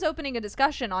really is opening a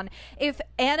discussion on if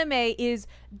anime is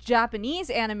Japanese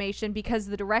animation because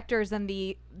the directors and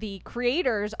the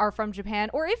creators are from Japan,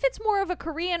 or if it's more of a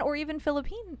Korean or even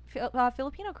Filipino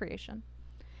creation.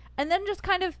 And then just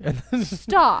kind of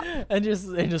stop and just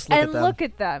look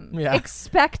at them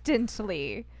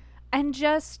expectantly and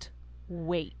just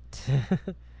wait.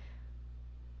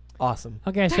 Awesome.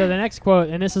 Okay, so the next quote,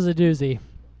 and this is a doozy.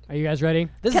 Are you guys ready?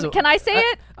 Can I say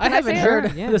it? I haven't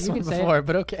heard Yeah, this you one can say before,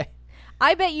 but okay.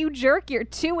 I bet you jerk your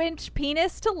 2-inch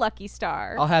penis to Lucky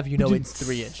Star. I'll have you know it's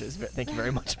 3 inches. Thank you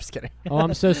very much. I'm just kidding. Oh,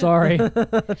 I'm so sorry.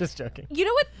 Just joking. You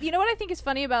know what I think is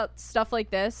funny about stuff like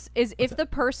this is if the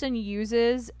person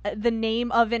uses the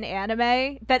name of an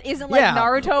anime that isn't like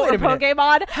Naruto or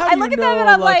Pokemon. I look at them and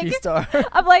I'm Lucky Star?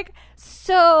 I'm like,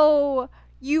 so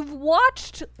you've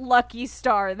watched Lucky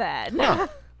Star then? Huh.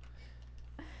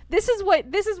 This is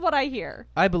what I hear.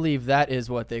 I believe that is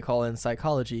what they call in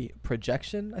psychology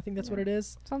projection. I think that's what it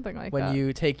is. Something like when that.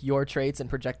 you take your traits and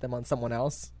project them on someone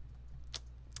else.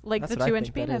 Like That's the what I 2-inch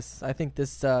think that penis. is. I think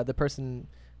this the person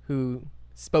who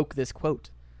spoke this quote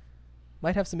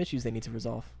might have some issues they need to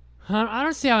resolve. I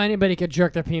don't see how anybody could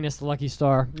jerk their penis to Lucky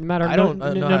Star, no matter I don't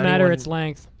know no how matter anyone- its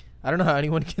length. I don't know how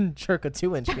anyone can jerk a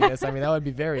 2-inch penis. I mean, that would be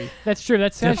very That's true.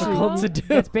 That's difficult actually to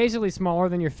do. it's basically smaller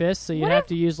than your fist, so you'd What have if-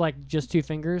 to use like just 2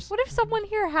 fingers. What if someone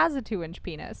here has a 2-inch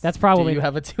penis? That's Do probably. you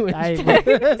have a 2-inch I-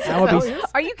 penis? I would be-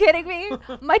 Are you kidding me?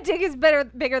 My dick is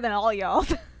bigger than all y'all.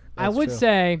 I That's would true.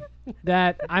 say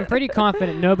that I'm pretty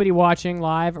confident nobody watching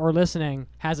live or listening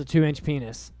has a 2-inch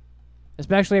penis,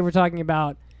 especially if we're talking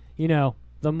about,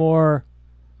 the more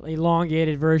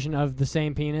elongated version of the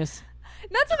same penis.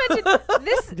 Not to mention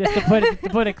this. Just to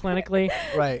put it clinically.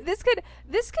 Right. This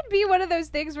could be one of those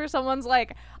things where someone's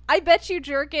like, "I bet you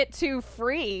jerk it to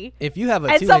free," If you have a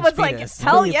and 2-inch someone's penis, like,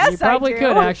 "Hell You yes, probably I do."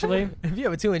 could actually. if you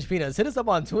have a 2-inch penis, hit us up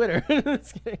on Twitter.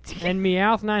 Just kidding. And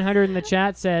Meowth900 in the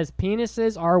chat says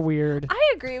penises are weird.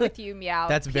 I agree with you, Meow.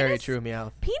 That's very true,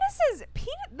 Meowth.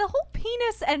 The whole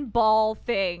penis and ball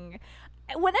thing.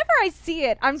 Whenever I see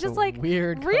it, I'm It's just a like,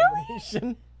 weird really,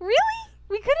 combination. really,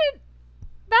 we couldn't.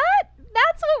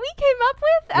 That's what we came up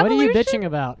with. What are you Evolution? bitching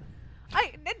about?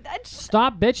 I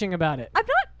Stop bitching about it. I'm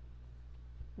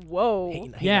not. Whoa.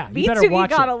 Hating Yeah, you Mitsugi better watch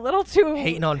got it. a little too.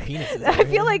 Hating on penises. I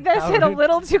feel like this hit a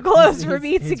little too close for It's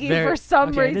Mitsugi very- for some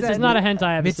Okay, reason. this is not a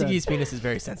hentai episode. Mitsugi's penis is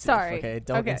very sensitive. Sorry. Okay,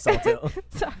 don't Okay. insult it.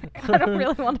 Sorry, I don't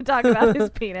really want to talk about his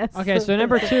penis. Okay, so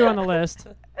number 2 on the list.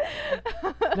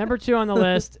 Number 2 on the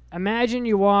list.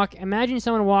 Imagine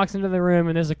someone walks into the room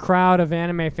and there's a crowd of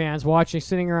anime fans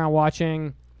sitting around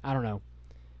watching, I don't know,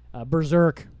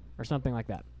 Berserk or something like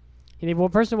that. And the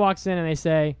person walks in and they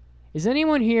say, "Is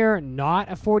anyone here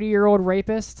not a 40-year-old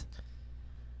rapist?"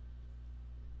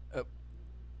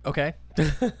 Okay.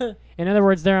 In other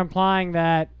words, they're implying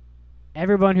that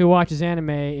everyone who watches anime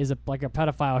is like a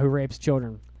pedophile who rapes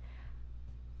children.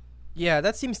 Yeah,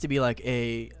 that seems to be like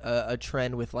a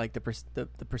trend with like the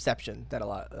perception that a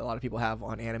lot of people have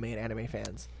on anime and anime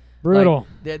fans. Brutal.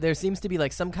 Like, there seems to be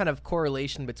like some kind of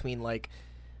correlation between like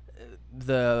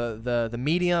the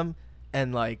medium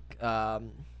and like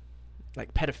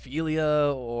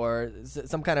pedophilia or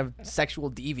some kind of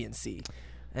sexual deviancy,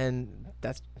 and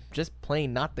that's just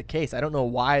plain not the case. I don't know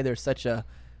why there's such a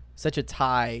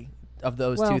tie of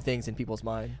those two things in people's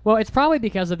mind. Well, it's probably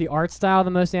because of the art style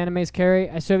that most animes carry.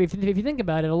 So if you think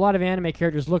about it, a lot of anime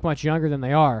characters look much younger than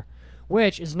they are,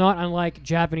 which is not unlike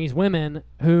Japanese women,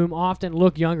 whom often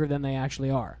look younger than they actually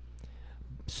are.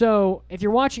 So if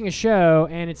you're watching a show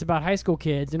and it's about high school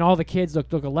kids and all the kids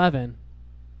look 11,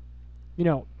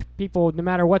 people, no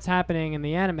matter what's happening in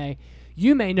the anime,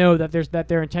 you may know that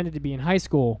they're intended to be in high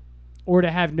school or to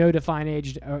have no defined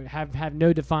age, or have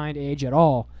no defined age at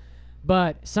all.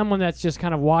 But someone that's just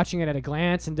kind of watching it at a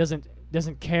glance and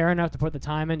doesn't care enough to put the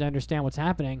time in to understand what's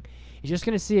happening is just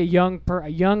going to see a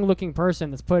young looking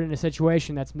person that's put in a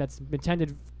situation that's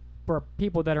intended for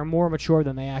people that are more mature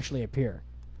than they actually appear.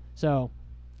 So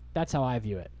that's how I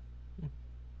view it.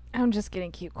 I'm just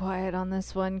going to keep quiet on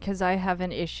this one because I have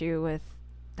an issue with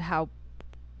how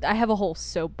I have a whole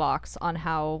soapbox on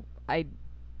how I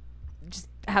just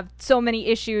have so many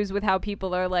issues with how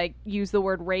people are like use the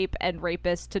word rape and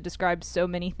rapist to describe so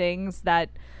many things that.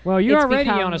 Well, you're it's already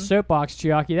become- on a soapbox,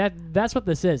 Chiaki. That's what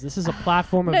this is. This is a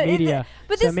platform of media.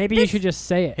 but so this- maybe you this- should just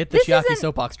say it. Hit the This Chiaki isn't-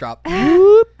 soapbox drop.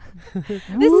 This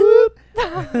is,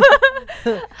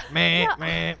 Meh,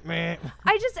 meh, meh.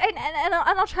 I just and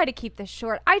I'll try to keep this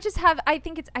short. I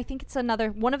think it's another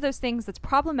one of those things that's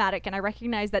problematic, and I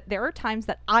recognize that there are times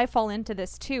that I fall into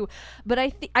this too. But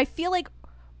I feel like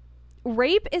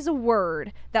rape is a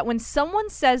word that when someone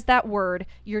says that word,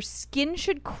 your skin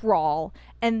should crawl,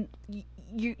 and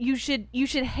you should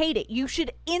hate it. You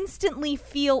should instantly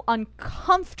feel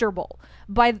uncomfortable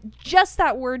by just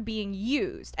that word being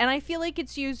used. And I feel like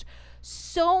it's used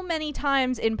so many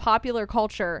times in popular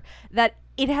culture that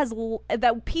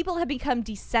that people have become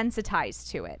desensitized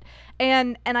to it.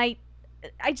 And I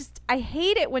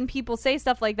hate it when people say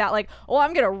stuff like that, like, "Oh,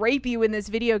 I'm gonna rape you in this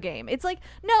video game." It's like,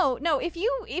 no. If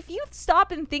you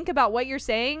stop and think about what you're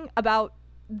saying about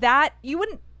that, you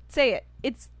wouldn't say it.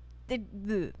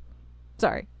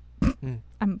 Sorry.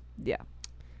 Yeah.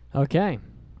 Okay.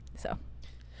 So.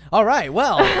 All right,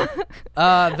 well,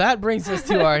 that brings us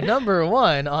to our number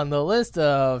one on the list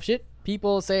of shit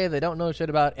people say they don't know shit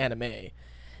about anime.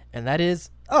 And that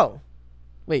is, oh,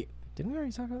 wait, didn't we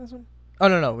already talk about this one? Oh,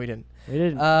 no, we didn't. We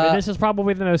didn't. But this is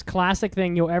probably the most classic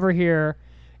thing you'll ever hear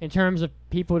in terms of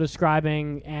people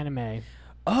describing anime.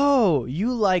 Oh,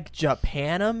 you like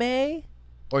Japanime?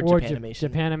 Or Japanimation?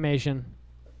 Japanimation.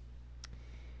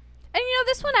 And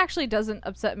this one actually doesn't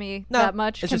upset me No, that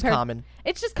much. it's just common.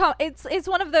 It's just it's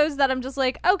one of those that I'm just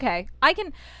like, okay, I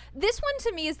can. This one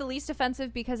to me is the least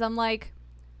offensive because I'm like,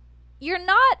 you're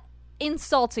not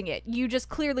insulting it. You just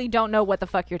clearly don't know what the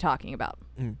fuck you're talking about.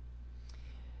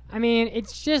 I mean,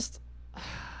 it's just.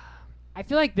 I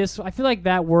feel like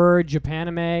that word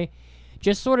Japanime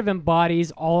just sort of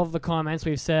embodies all of the comments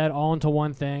we've said all into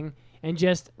one thing. And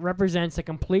just represents a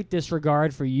complete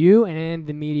disregard for you and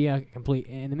the media,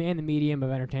 and the medium of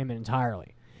entertainment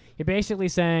entirely. You're basically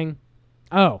saying,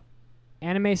 "Oh,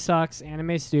 anime sucks.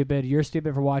 Anime's stupid. You're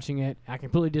stupid for watching it. I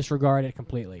completely disregard it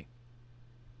completely."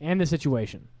 And the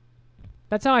situation.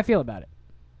 That's how I feel about it.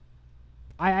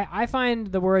 I find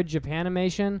the word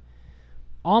Japanimation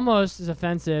almost as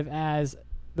offensive as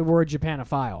the word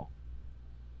Japanophile.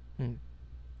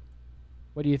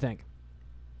 What do you think?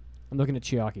 I'm looking at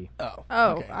Chiaki. Oh,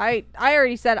 okay. I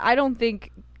already said I don't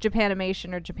think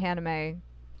Japanimation or Japanime.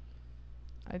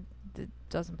 It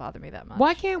doesn't bother me that much.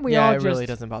 Why can't we yeah, all it just? really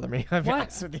doesn't bother me. I'll be Why-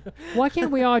 honest with you. Why can't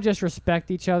we all just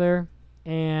respect each other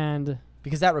and?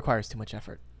 Because that requires too much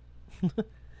effort.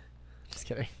 Just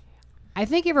kidding. I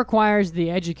think it requires the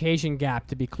education gap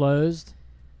to be closed,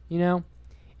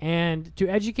 and to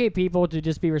educate people to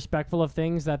just be respectful of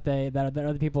things that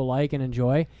other people like and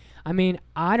enjoy. I mean,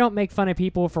 I don't make fun of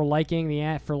people for liking the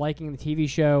TV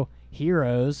show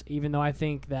Heroes, even though I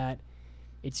think that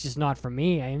it's just not for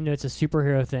me. I even know it's a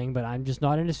superhero thing, but I'm just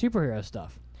not into superhero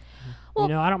stuff.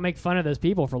 Well, I don't make fun of those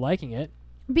people for liking it.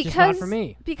 because Just not for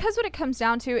me. Because what it comes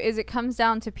down to is it comes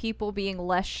down to people being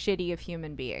less shitty of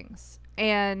human beings,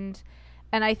 and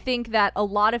I think that a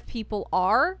lot of people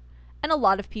are, and a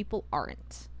lot of people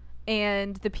aren't.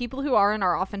 And the people who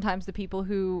are oftentimes the people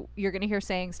who you're going to hear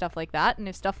saying stuff like that. And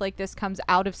if stuff like this comes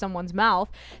out of someone's mouth,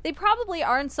 they probably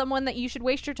aren't someone that you should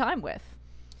waste your time with.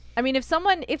 I mean, if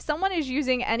someone is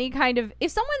using any kind of,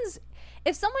 if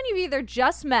someone you've either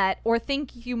just met or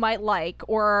think you might like,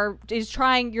 or you're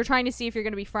trying to see if you're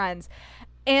going to be friends,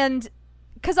 and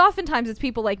because oftentimes it's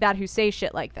people like that who say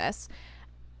shit like this,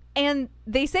 and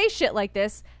they say shit like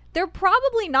this, they're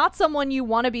probably not someone you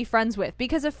want to be friends with,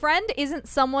 because a friend isn't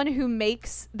someone who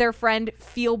makes their friend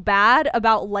feel bad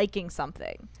about liking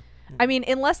something. I mean,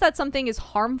 unless that something is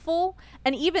harmful,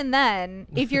 and even then,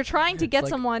 if you're trying to get like,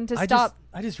 someone to stop...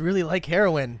 I just really like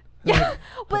heroin. Yeah,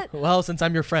 but... Well, since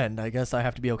I'm your friend, I guess I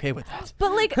have to be okay with that.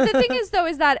 But, like, the thing is, though,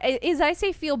 is I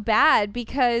say feel bad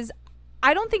because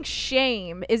I don't think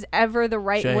shame is ever the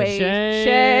right way...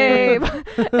 Shame!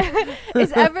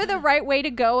 is ever the right way to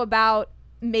go about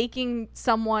making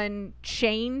someone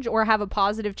change or have a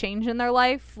positive change in their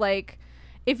life. Like,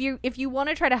 if you want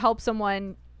to try to help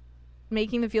someone,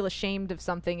 making them feel ashamed of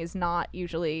something is not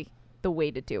usually the way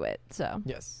to do it. So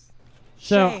Yes.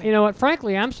 So, Shame. you know what?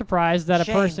 Frankly, I'm surprised that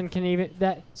Shame. a person can even...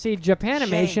 See,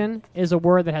 Japanimation is a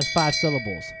word that has 5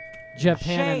 syllables.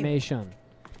 Japanimation.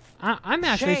 I'm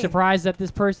actually Shame. surprised that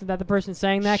the person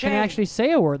saying that can Shame. actually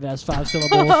say a word that has 5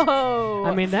 syllables. oh,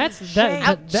 I mean, that's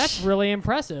Shame. that's really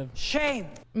impressive. Shame.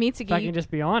 If I can Mitsuki,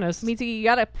 just be honest. you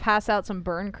gotta pass out some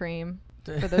burn cream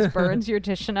for those burns you're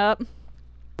dishing up.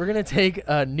 we're going to take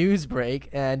a news break,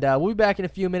 and we'll be back in a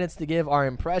few minutes to give our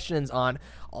impressions on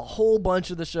a whole bunch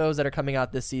of the shows that are coming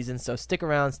out this season. So stick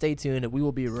around, stay tuned, and we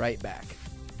will be right back.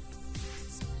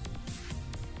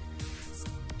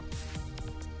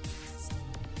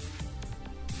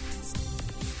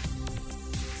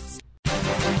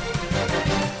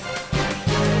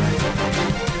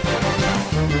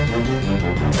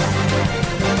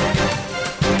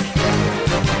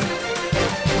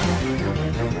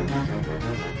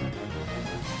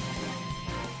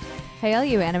 Hey all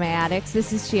you anime addicts,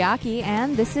 this is Chiaki,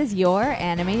 and this is your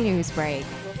Anime News Break.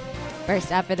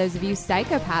 First up, for those of you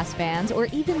Psycho-Pass fans, or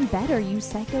even better, you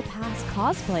Psycho-Pass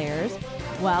cosplayers,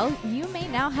 well, you may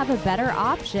now have a better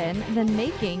option than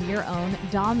making your own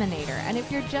Dominator. And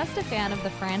if you're just a fan of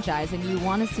the franchise and you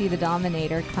want to see the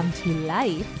Dominator come to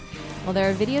life, well,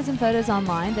 there are videos and photos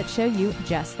online that show you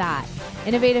just that.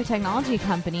 Innovative technology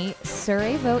company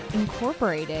Surevo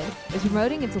Incorporated is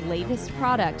promoting its latest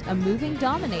product, a moving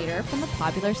Dominator from the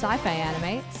popular sci-fi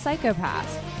anime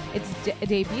Psycho-Pass. It's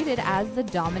debuted as the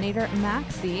Dominator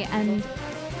Maxi, and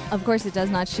of course it does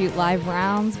not shoot live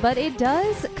rounds, but it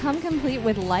does come complete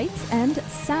with lights and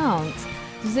sounds,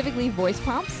 specifically voice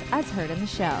prompts as heard in the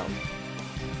show.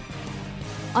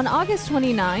 On August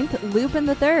 29th, Lupin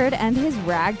III and his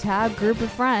ragtag group of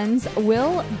friends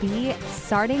will be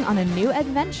starting on a new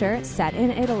adventure set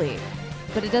in Italy.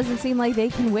 But it doesn't seem like they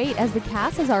can wait, as the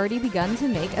cast has already begun to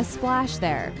make a splash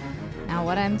there. Now,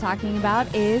 what I'm talking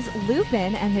about is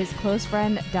Lupin and his close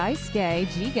friend Daisuke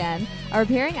Jigen are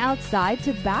appearing outside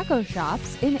tobacco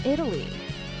shops in Italy.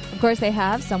 Of course, they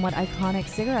have somewhat iconic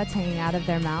cigarettes hanging out of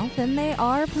their mouth, and they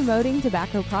are promoting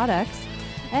tobacco products.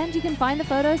 And you can find the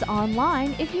photos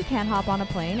online if you can hop on a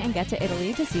plane and get to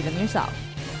Italy to see them yourself.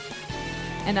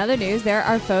 In other news, there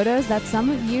are photos that some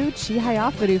of you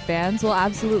Chihayafuru fans will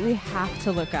absolutely have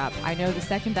to look up. I know the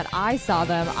second that I saw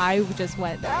them, I just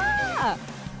went, ah!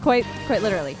 Quite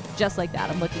literally, just like that.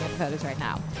 I'm looking at the photos right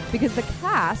now. Because the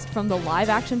cast from the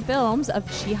live-action films of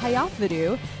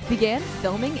Chihayafuru began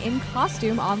filming in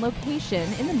costume on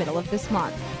location in the middle of this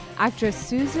month.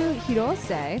 Actress Suzu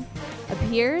Hirose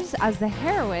appears as the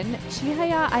heroine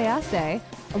Chihaya Ayase,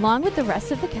 along with the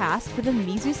rest of the cast for the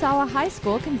Mizusawa High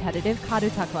School competitive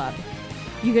Karuta Club.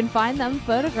 You can find them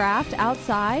photographed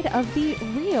outside of the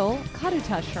real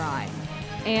Karuta Shrine,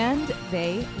 and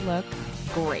they look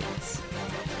great.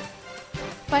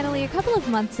 Finally, a couple of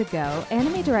months ago,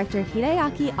 anime director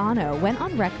Hideaki Anno went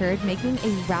on record making a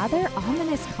rather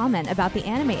ominous comment about the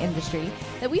anime industry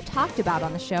that we've talked about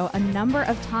on the show a number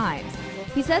of times.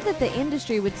 He said that the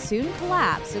industry would soon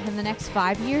collapse within the next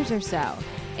 5 years or so.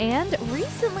 And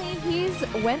recently, he's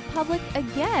went public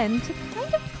again to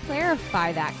kind of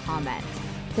clarify that comment.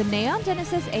 The Neon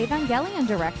Genesis Evangelion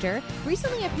director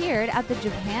recently appeared at the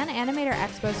Japan Animator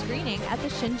Expo screening at the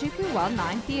Shinjuku World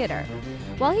 9 Theater.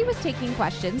 While he was taking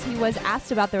questions, he was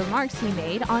asked about the remarks he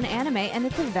made on anime and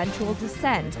its eventual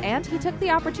descent, and he took the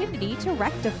opportunity to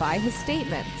rectify his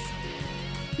statements.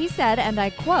 He said, and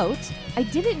I quote, "I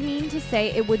didn't mean to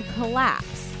say it would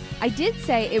collapse. I did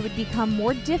say it would become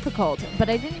more difficult, but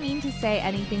I didn't mean to say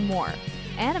anything more.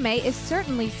 Anime is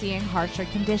certainly seeing harsher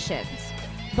conditions.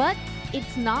 But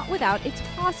it's not without its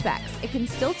prospects. It can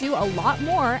still do a lot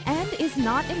more and is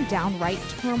not in downright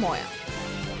turmoil."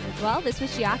 Well, this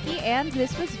was Chiaki, and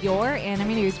this was your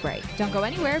Anime News Break. Don't go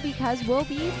anywhere because we'll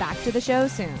be back to the show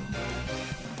soon.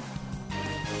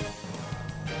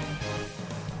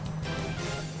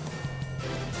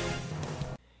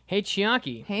 Hey,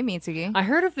 Chiaki. Hey, Mitsuki. I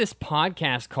heard of this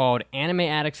podcast called Anime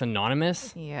Addicts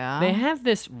Anonymous. Yeah. They have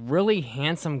this really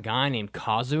handsome guy named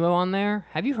Kazuo on there.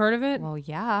 Have you heard of it? Well,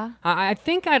 yeah. I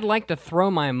think I'd like to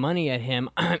throw my money at him.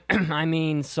 I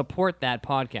mean, support that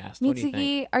podcast. What do you think?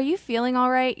 Mitsuki, are you feeling all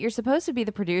right? You're supposed to be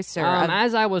the producer.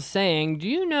 As I was saying, do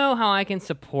you know how I can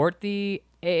support the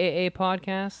AAA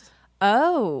podcast?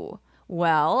 Oh,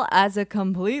 well, as a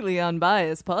completely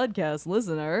unbiased podcast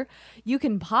listener, you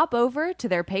can pop over to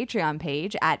their Patreon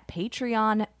page at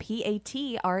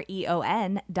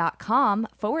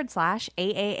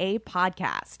patreon.com/AAA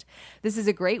podcast. This is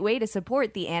a great way to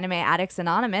support the Anime Addicts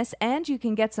Anonymous, and you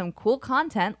can get some cool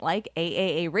content like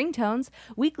AAA ringtones,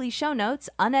 weekly show notes,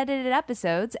 unedited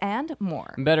episodes, and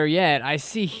more. Better yet, I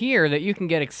see here that you can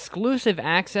get exclusive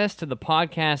access to the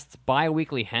podcast's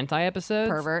bi-weekly hentai episodes.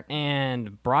 Pervert.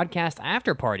 And broadcast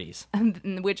after parties.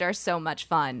 Which are so much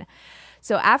fun.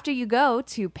 So after you go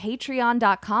to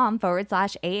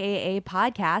patreon.com/AAA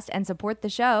podcast and support the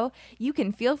show, you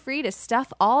can feel free to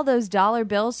stuff all those dollar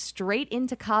bills straight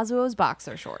into Kazuo's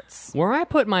boxer shorts. Where I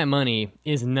put my money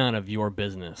is none of your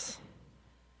business.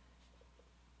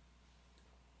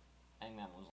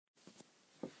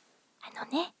 の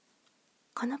ね。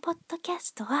このポッドキャ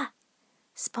ストは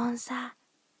スポンサ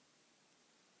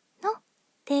ーの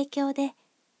提供で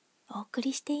お送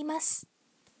りしています。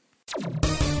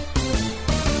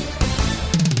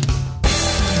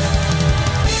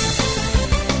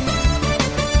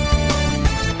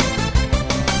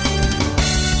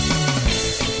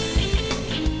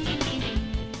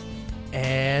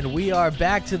And we are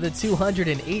back to the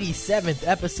 287th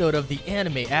episode of the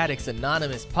Anime Addicts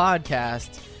Anonymous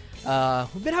podcast.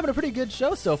 We've been having a pretty good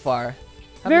show so far.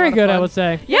 Very good, I would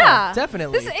say. Yeah,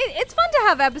 definitely. It's fun to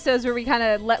have episodes where we kind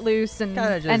of let loose and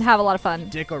just have a lot of fun.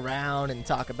 Dick around and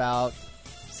talk about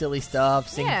silly stuff,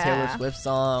 sing Taylor Swift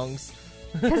songs.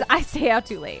 Because I stay out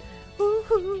too late.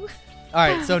 All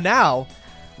right, so now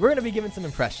we're going to be giving some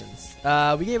impressions.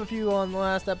 We gave a few on the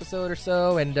last episode or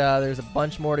so, and there's a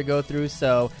bunch more to go through.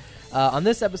 So on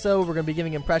this episode, we're going to be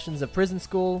giving impressions of Prison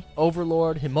School,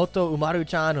 Overlord, Himoto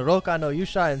Umaru-chan, Roka no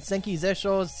Yusha, and Senki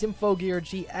Zesho's Symphogear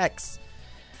GX.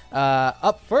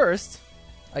 Up first,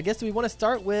 I guess, do we want to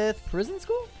start with Prison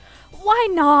School? Why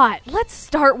not? Let's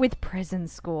start with Prison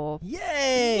School.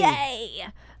 Yay! Yay!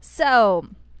 So,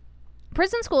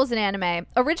 Prison School is an anime.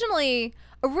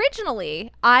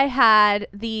 Originally, I had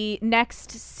the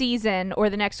next season, or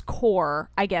the next core,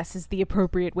 I guess is the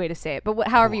appropriate way to say it, but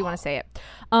however you want to say it.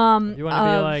 You want to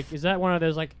be like, is that one of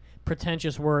those like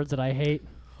pretentious words that I hate?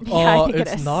 Yeah, I think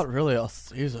it's not really a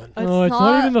season. It's it's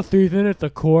not even the season, it's the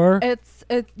core.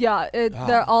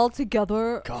 They're all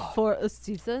together for a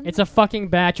season. It's a fucking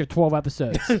batch of 12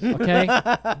 episodes, okay?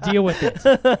 Deal with it.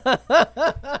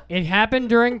 It happened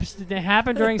during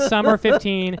summer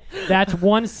 15. That's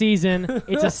one season.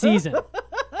 It's a season.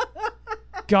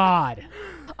 God.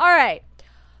 All right.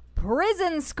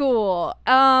 Prison School.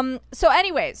 So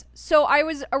I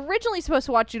was originally supposed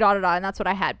to watch Durarara, and that's what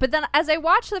I had. But then as I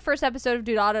watched the first episode of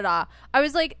Durarara, I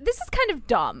was like, this is kind of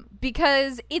dumb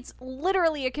because it's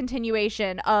literally a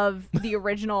continuation of the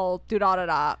original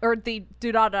Durarara, or the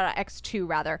Durarara X2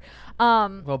 rather.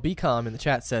 Well, BCom in the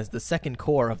chat says the second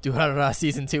core of Durarara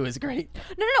season 2 is great.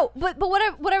 No. But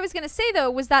what I was gonna say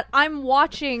though was that I'm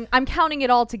counting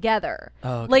it all together.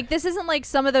 Oh, okay. Like this isn't like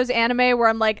some of those anime where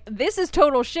I'm like, this is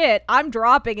total shit. I'm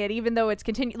dropping it even though it's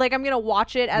like I'm gonna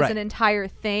watch it as an entire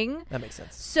thing. That makes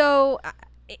sense. So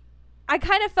I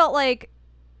kind of felt like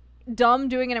dumb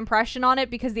doing an impression on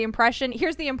it because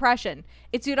here's the impression.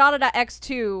 It's Durarara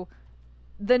X2,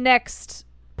 the next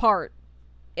part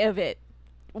of it.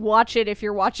 Watch it if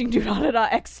you're watching Durarara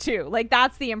X2. Like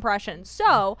that's the impression.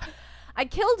 So I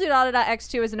killed Durarara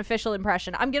X2 as an official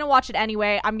impression. I'm going to watch it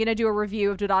anyway. I'm going to do a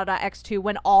review of Durarara X2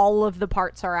 when all of the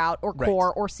parts are out, or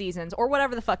core, or seasons, or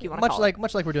whatever the fuck you want to call it.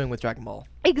 Much like we're doing with Dragon Ball.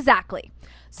 Exactly.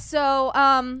 So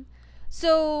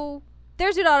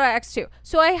there's Durarara X2.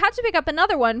 So I had to pick up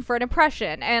another one for an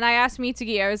impression, and I asked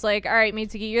Mitsugi. I was like, all right,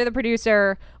 Mitsugi, you're the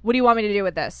producer. What do you want me to do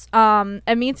with this? And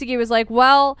Mitsugi was like,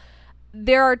 well,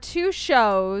 there are two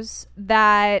shows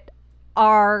that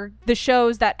are the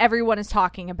shows that everyone is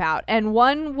talking about, and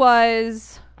one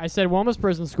was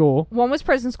Prison School. One was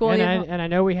Prison School, and I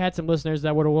know we had some listeners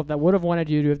that would have wanted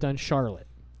you to have done Charlotte.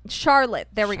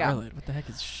 There we go. Charlotte, what the heck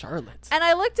is Charlotte? And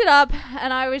I looked it up,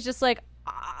 and I was just like,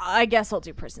 I guess I'll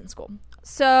do Prison School.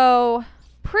 So,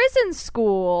 Prison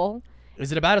School.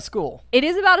 Is it about a school? It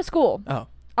is about a school. Oh.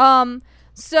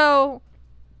 So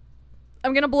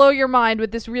I'm gonna blow your mind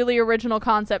with this really original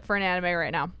concept for an anime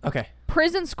right now. Okay.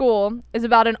 Prison School is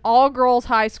about an all-girls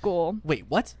high school. Wait,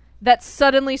 what? That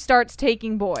suddenly starts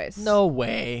taking boys. No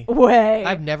way. Way.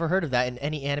 I've never heard of that in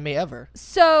any anime ever.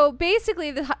 So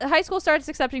basically, the high school starts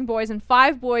accepting boys, and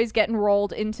 5 boys get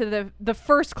enrolled into the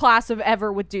first class of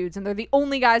ever with dudes, and they're the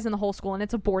only guys in the whole school, and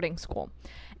it's a boarding school.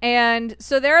 And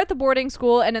so they're at the boarding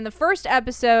school, and in the first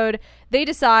episode, they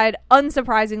decide,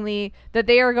 unsurprisingly, that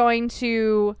they are going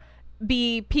to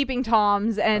be peeping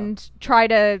toms and try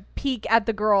to peek at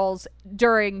the girls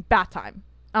during bath time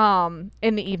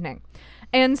in the evening.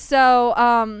 And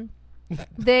so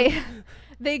they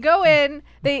go in,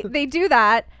 they do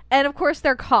that, and of course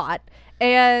they're caught.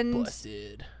 And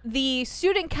busted. The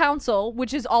student council,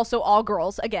 which is also all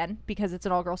girls, again, because it's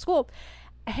an all girls school,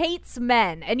 hates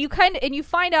men. And you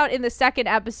find out in the second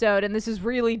episode, and this is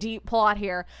really deep plot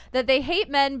here, that they hate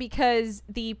men because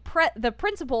the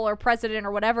principal or president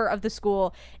or whatever of the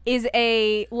school is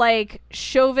a like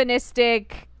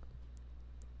chauvinistic,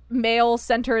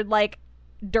 male-centered, like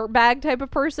dirtbag type of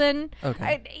person.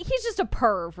 Okay. He's just a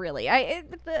perv, really. I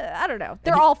don't know.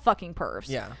 They're all fucking pervs.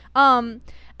 Yeah.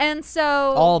 And so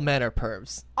all men are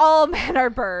pervs. All men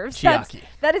are pervs. Chiaki.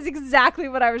 That is exactly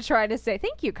what I was trying to say.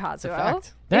 Thank you, Kazuo. It's a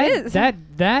fact. It is.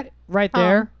 That right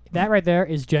there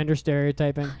is gender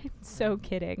stereotyping. I'm so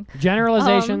kidding.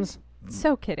 Generalizations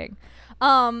So kidding.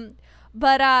 So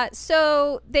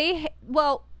they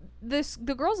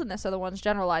the girls in this are the ones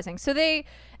generalizing. So they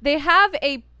have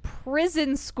a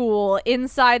prison school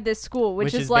inside this school,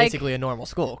 which is like basically a normal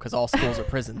school because all schools are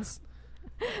prisons.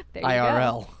 There you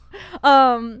IRL.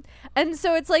 go. And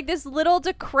so it's like this little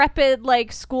decrepit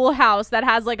like schoolhouse that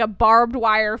has like a barbed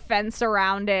wire fence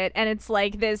around it, and it's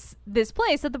like this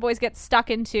place that the boys get stuck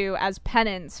into as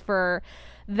penance for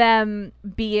them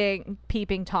being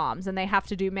peeping toms, and they have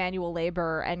to do manual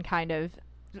labor and kind of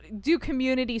do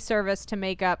community service to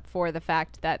make up for the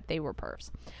fact that they were pervs.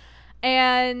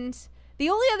 And the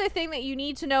only other thing that you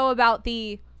need to know about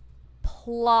the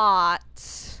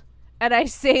plot, and I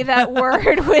say that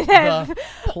word with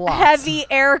heavy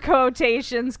air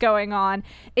quotations going on,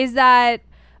 is that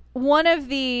one of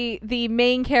the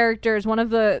main characters, one of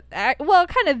the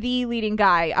kind of the leading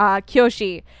guy,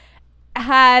 Kyoshi,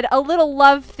 had a little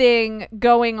love thing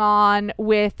going on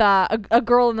with a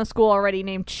girl in the school already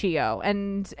named Chio,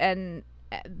 and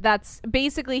that's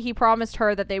basically he promised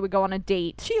her that they would go on a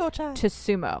date to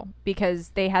sumo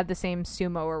because they had the same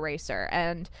sumo eraser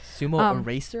and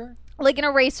eraser, like an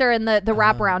eraser, and the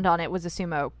wraparound on it was a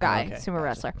sumo guy, sumo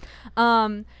wrestler.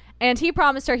 And he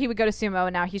promised her he would go to sumo,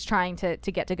 and now he's trying to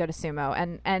get to go to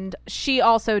sumo, and she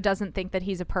also doesn't think that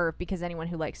he's a perv because anyone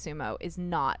who likes sumo is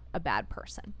not a bad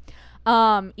person.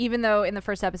 Even though in the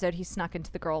first episode he snuck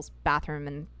into the girls' bathroom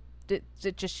and did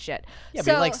just shit. Yeah,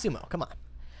 but he likes sumo. Come on.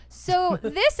 So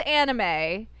this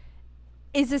anime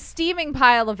is a steaming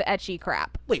pile of ecchi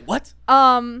crap. Wait, what?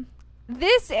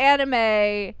 This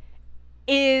anime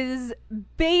is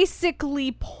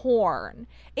basically porn.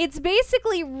 It's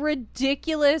basically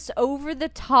ridiculous, over the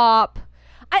top.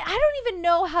 I don't even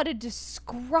know how to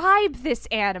describe this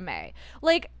anime.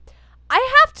 Like,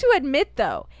 I have to admit,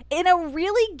 though, in a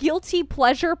really guilty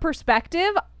pleasure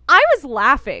perspective, I was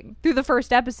laughing through the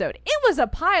first episode. It was a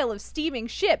pile of steaming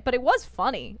shit, but it was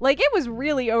funny. Like, it was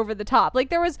really over the top. Like,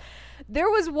 there was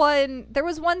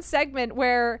one segment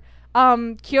where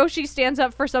Kyoshi stands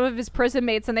up for some of his prison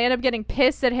mates, and they end up getting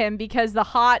pissed at him because the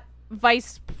hot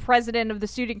vice president of the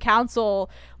student council,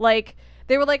 like,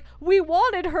 they were like, we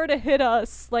wanted her to hit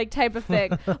us, like, type of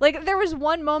thing. Like, there was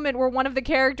one moment where one of the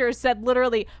characters said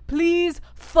literally, please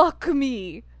fuck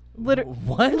me. What?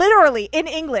 Literally, in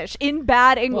English, in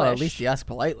bad English. Well, at least you ask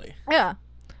politely. Yeah.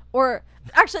 Or,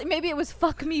 actually, maybe it was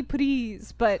fuck me,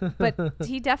 please. But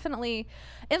he definitely...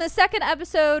 In the second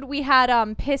episode, we had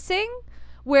pissing,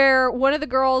 where one of the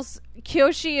girls,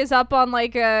 Kyoshi, is up on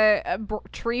like a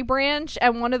tree branch,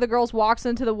 and one of the girls walks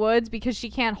into the woods because she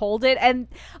can't hold it, and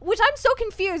which I'm so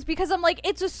confused because I'm like,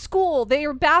 it's a school, there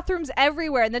are bathrooms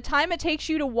everywhere, and the time it takes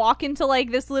you to walk into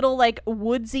like this little like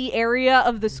woodsy area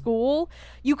of the school,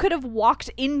 you could have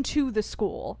walked into the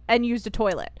school and used a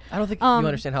toilet. I don't think you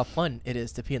understand how fun it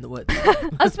is to pee in the woods.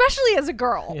 Especially as a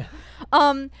girl. Yeah.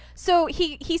 So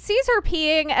he sees her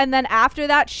peeing, and then after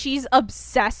that she's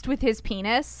obsessed with his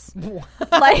penis.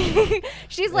 Like,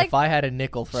 she's like, if I had a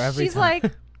nickel for every she's time.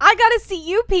 like, I gotta see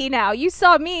you pee now. You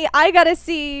saw me, I gotta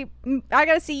see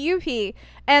you pee.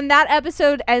 And that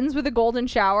episode ends with a golden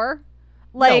shower.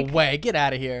 Like, no way, get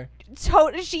out of here.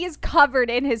 She is covered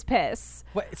in his piss.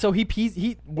 Wait, so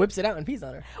he whips it out and pees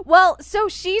on her. Well, so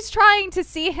she's trying to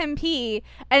see him pee,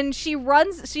 and she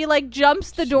like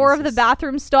jumps the door of the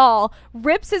bathroom stall,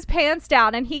 rips his pants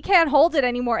down, and he can't hold it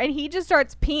anymore, and he just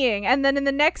starts peeing. And then in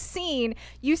the next scene,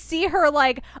 you see her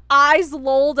like eyes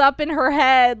lolled up in her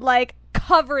head, like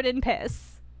covered in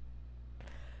piss.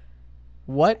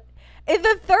 What? In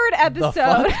the third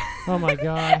episode, oh my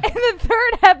god! In the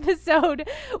third episode,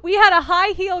 we had a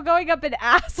high heel going up an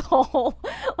asshole.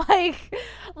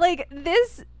 like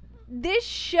this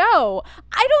show.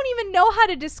 I don't even know how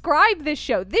to describe this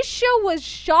show. This show was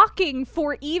shocking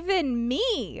for even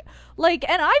me. Like,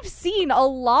 and I've seen a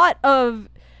lot of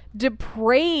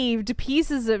depraved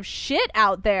pieces of shit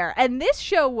out there, and this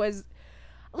show was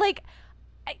like,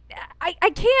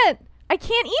 I can't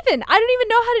even. I don't even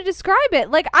know how to describe it.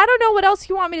 Like, I don't know what else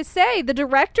you want me to say. The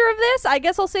director of this, I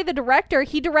guess I'll say the director,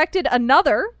 he directed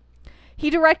Another. He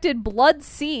directed Blood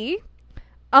Sea.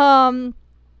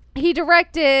 He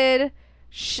directed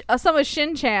some of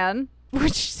Shin-Chan,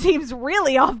 which seems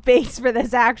really off base for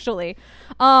this, actually.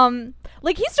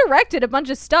 Like, he's directed a bunch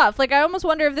of stuff. Like, I almost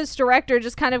wonder if this director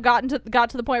just kind of got to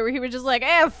the point where he was just like,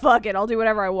 fuck it, I'll do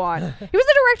whatever I want. He was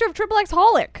the director of Triple X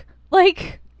Holic.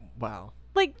 Like, wow.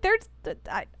 Like, there's,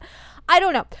 I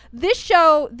don't know. This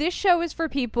show is for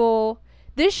people.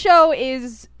 This show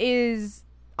is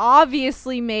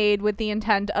obviously made with the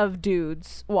intent of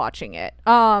dudes watching it.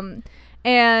 And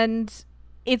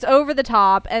it's over the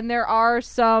top, and there are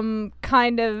some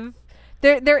kind of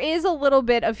There is a little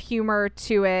bit of humor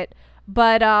to it,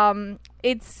 but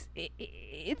it's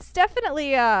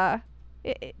definitely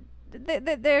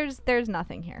there's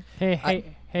nothing here.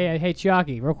 Hey,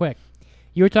 Chiaki, real quick.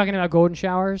 You were talking about golden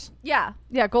showers? Yeah,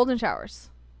 golden showers.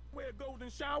 Wear a golden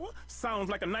shower? Sounds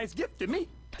like a nice gift to me.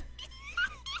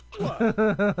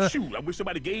 What? Shoot, I wish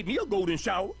somebody gave me a golden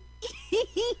shower.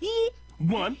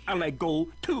 1, I like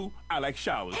gold. 2, I like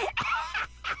showers.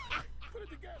 Put it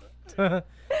together.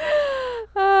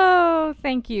 Oh,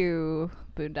 thank you,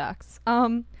 Boondocks.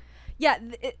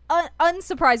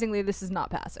 Unsurprisingly, this is not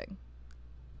passing.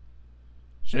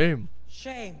 Shame.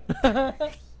 Shame.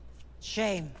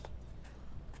 Shame.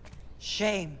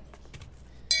 Shame.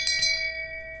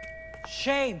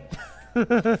 Shame.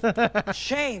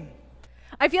 Shame.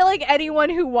 I feel like anyone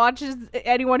who watches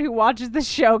the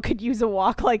show could use a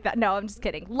walk like that. No, I'm just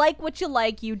kidding. Like what you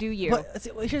like, you do you. But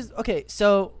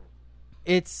so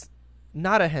it's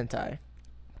not a hentai,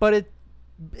 but it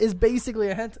is basically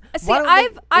a hentai. See,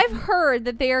 I've heard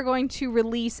that they are going to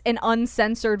release an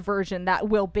uncensored version that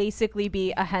will basically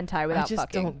be a hentai without fucking. I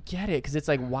just don't get it, because it's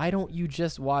like, why don't you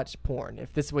just watch porn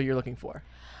if this is what you're looking for?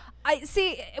 I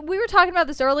see. We were talking about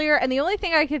this earlier, and the only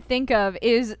thing I could think of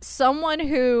is someone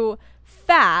who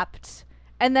fapped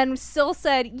and then still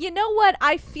said, you know what,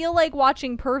 I feel like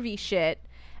watching pervy shit,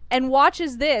 and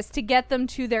watches this to get them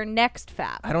to their next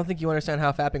fap. I don't think you understand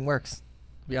how fapping works,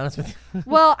 to be honest with you.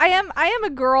 Well, I am a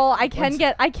girl. I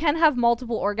can have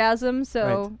multiple orgasms,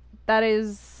 so right. That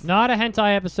is not a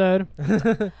hentai episode.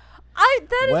 That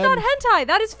is not hentai.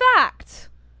 That is fact.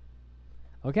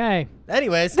 Okay.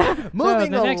 Anyways,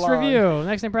 moving the along. next review,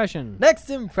 next impression.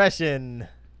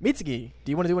 Mitsuki,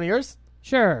 do you want to do one of yours?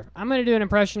 Sure. I'm going to do an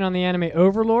impression on the anime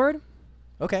Overlord.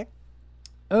 Okay.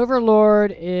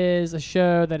 Overlord is a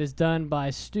show that is done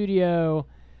by Studio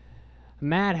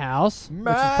Madhouse,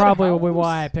 which is probably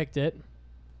why I picked it.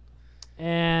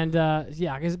 And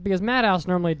because Madhouse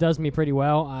normally does me pretty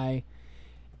well.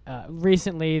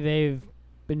 Recently they've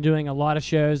been doing a lot of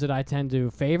shows that I tend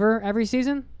to favor every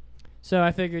season. So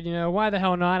I figured, why the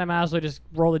hell not? I might as well just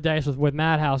roll the dice with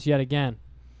Madhouse yet again.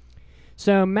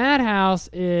 So Madhouse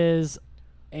is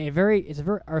Overlord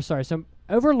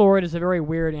is a very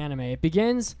weird anime. It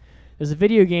begins, there's a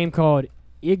video game called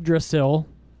Yggdrasil.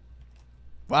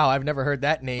 Wow, I've never heard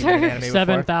that name in an anime before.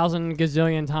 7,000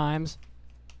 gazillion times.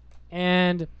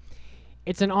 And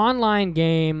it's an online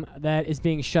game that is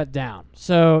being shut down.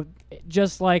 So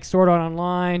just like Sword Art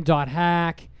Online,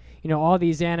 .hack, all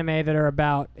these anime that are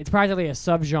about, it's practically a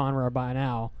subgenre by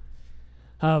now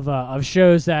of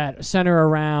shows that center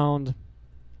around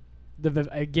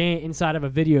a game inside of a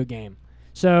video game.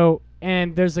 So,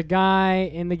 and there's a guy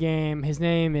in the game, his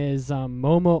name is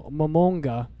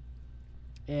Momonga,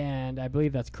 and I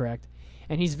believe that's correct.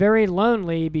 And he's very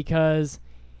lonely because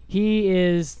he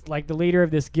is like the leader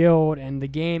of this guild, and the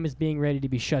game is being ready to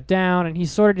be shut down, and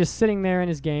he's sort of just sitting there in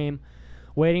his game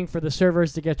waiting for the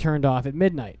servers to get turned off at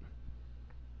midnight.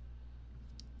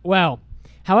 Well,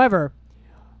 however,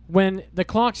 when the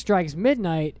clock strikes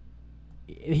midnight,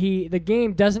 the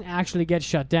game doesn't actually get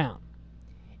shut down.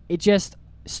 It just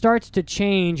starts to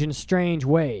change in strange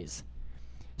ways.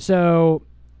 So,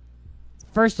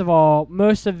 first of all,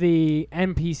 most of the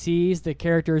NPCs,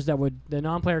 the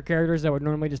non-player characters that would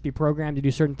normally just be programmed to do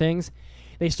certain things,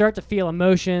 they start to feel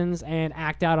emotions and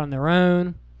act out on their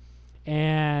own,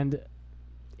 and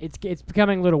it's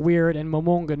becoming a little weird, and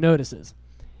Momonga notices.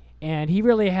 And he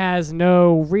really has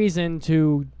no reason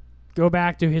to go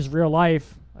back to his real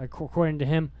life, according to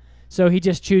him. So he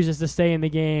just chooses to stay in the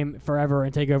game forever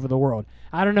and take over the world.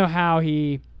 I don't know how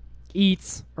he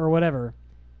eats or whatever,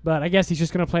 but I guess he's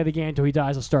just going to play the game until he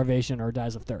dies of starvation or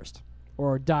dies of thirst.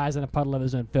 Or dies in a puddle of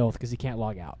his own filth because he can't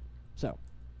log out. So.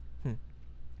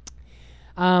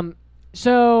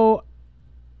 So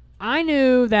I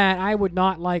knew that I would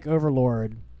not like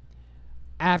Overlord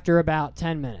after about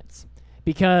 10 minutes.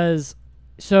 Because,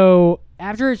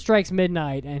 after it strikes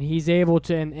midnight and he's able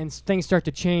to, and things start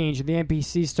to change and the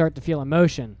NPCs start to feel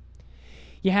emotion,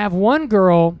 you have one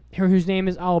girl whose name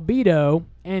is Albedo,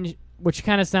 and which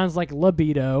kind of sounds like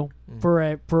libido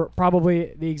for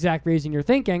probably the exact reason you're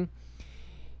thinking.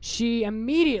 She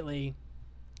immediately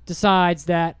decides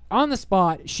that on the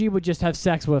spot she would just have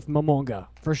sex with Momonga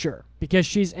for sure, because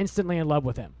she's instantly in love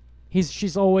with him.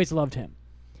 She's always loved him.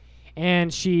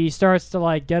 And she starts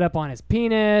to get up on his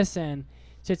penis and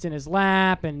sits in his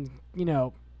lap, and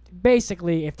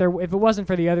basically if it wasn't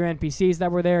for the other NPCs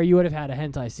that were there, you would have had a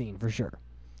hentai scene for sure.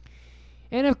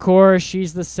 And of course,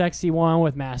 she's the sexy one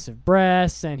with massive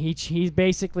breasts, and he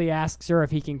basically asks her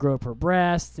if he can grow up her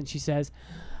breasts, and she says,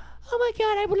 "Oh my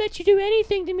God, I will let you do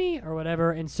anything to me," or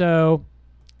whatever. And so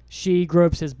she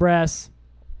gropes his breasts,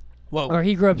 Whoa. or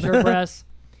he gropes her breasts,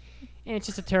 and it's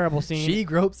just a terrible scene. She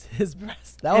gropes his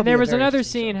breast. That would And be there a was very another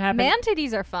interesting scene show. happening Man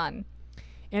titties are fun.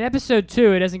 in episode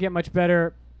 2. It doesn't get much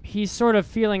better. He's sort of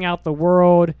feeling out the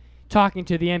world, talking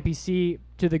to the NPC,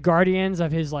 to the guardians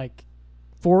of his like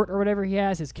fort or whatever he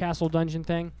has, his castle dungeon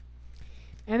thing.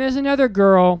 And there's another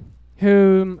girl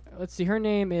whom, let's see, her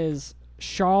name is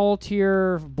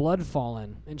Shaltir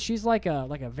Bloodfallen, and she's like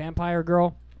a vampire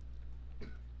girl.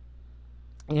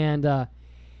 And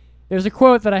there's a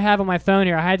quote that I have on my phone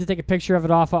here. I had to take a picture of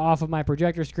it off of my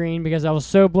projector screen because I was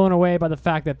so blown away by the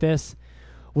fact that this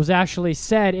was actually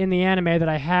said in the anime that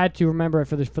I had to remember it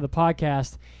for the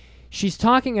podcast. She's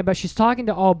talking to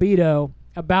Albedo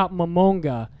about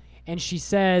Momonga, and she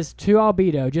says to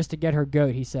Albedo, just to get her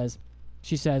goat,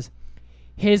 she says,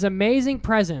 "His amazing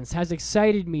presence has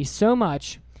excited me so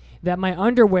much that my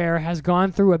underwear has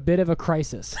gone through a bit of a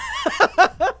crisis."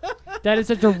 That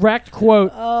is a direct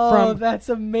quote Oh, from that's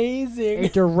amazing. a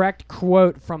direct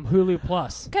quote from Hulu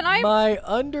Plus. Can I? My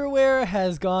underwear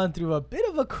has gone through a bit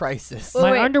of a crisis. Wait,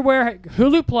 My wait. underwear,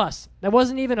 Hulu Plus. That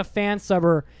wasn't even a fan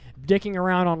subber dicking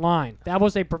around online. That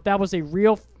was a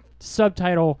real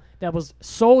subtitle that was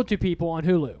sold to people on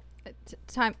Hulu.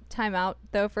 Time out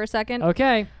though for a second.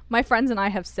 Okay. My friends and I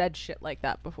have said shit like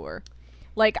that before.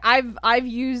 Like I've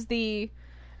used the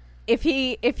if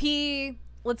he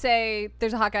let's say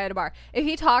there's a hot guy at a bar. If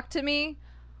he talked to me,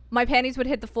 my panties would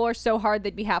hit the floor so hard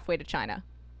they'd be halfway to China.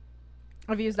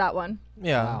 I've used that one.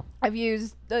 Yeah. Wow. I've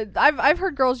used I've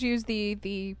heard girls use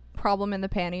the problem in the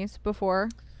panties before.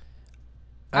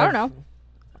 I don't know.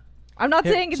 I'm not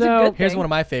Here- saying it's so- a good thing. Here's one of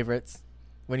my favorites.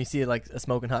 When you see like a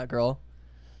smoking hot girl,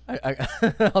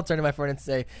 I'll turn to my friend and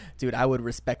say, "Dude, I would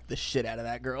respect the shit out of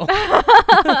that girl."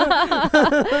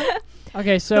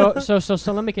 Okay, so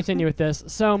let me continue with this.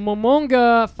 So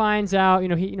Momonga finds out,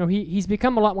 he's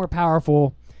become a lot more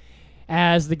powerful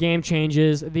as the game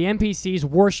changes. The NPCs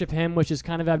worship him, which is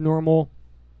kind of abnormal.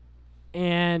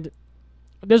 And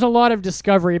there's a lot of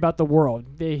discovery about the world.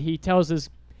 He tells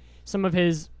some of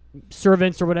his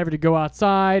servants or whatever to go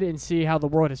outside and see how the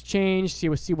world has changed, see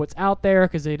what's out there,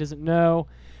 because he doesn't know.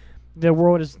 The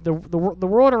world is the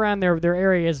world around their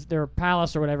area, is their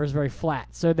palace or whatever, is very flat.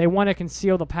 So they want to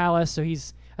conceal the palace. So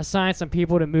he's assigned some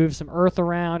people to move some earth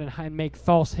around and make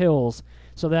false hills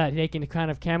so that they can kind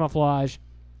of camouflage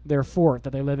their fort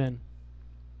that they live in.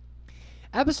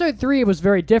 Episode 3 was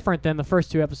very different than the first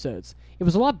 2 episodes. It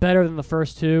was a lot better than the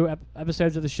first 2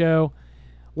 episodes of the show.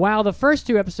 While the first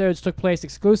 2 episodes took place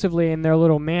exclusively in their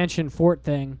little mansion fort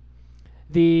thing,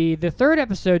 the third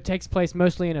episode takes place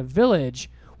mostly in a village,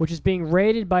 which is being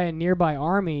raided by a nearby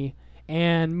army,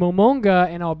 and Momonga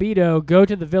and Albedo go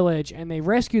to the village, and they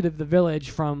rescue the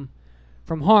village from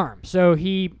harm. So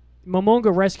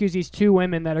Momonga rescues these 2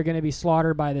 women that are going to be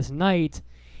slaughtered by this knight,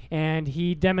 and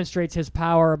he demonstrates his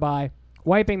power by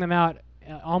wiping them out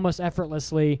almost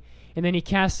effortlessly, and then he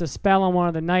casts a spell on one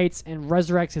of the knights and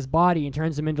resurrects his body and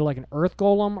turns him into like an earth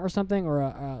golem or something,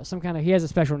 or some kind of, he has a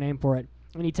special name for it,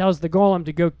 and he tells the golem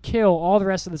to go kill all the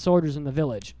rest of the soldiers in the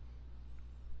village.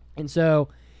 And so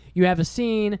you have a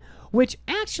scene which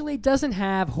actually doesn't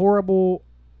have horrible,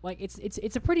 like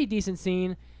it's a pretty decent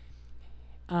scene,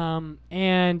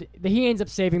 and he ends up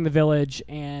saving the village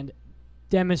and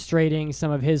demonstrating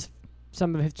some of his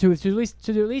to at least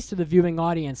to the viewing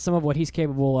audience some of what he's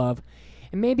capable of,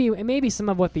 and maybe some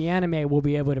of what the anime will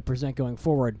be able to present going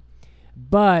forward.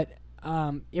 But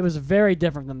it was very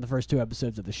different than the first 2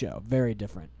 episodes of the show. Very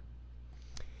different.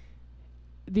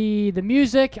 The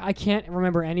music, I can't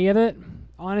remember any of it,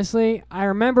 honestly. I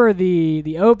remember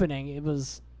the opening. It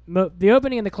was the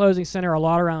opening and the closing center a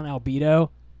lot around Albedo.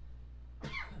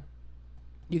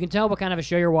 You can tell what kind of a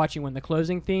show you're watching when the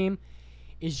closing theme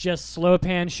is just slow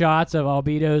pan shots of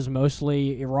Albedo's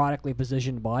mostly erotically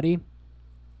positioned body.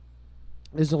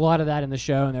 There's a lot of that in the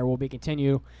show, and there will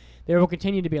continue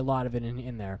to be a lot of it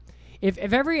in there.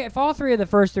 If all 3 of the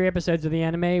first 3 episodes of the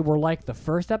anime were like the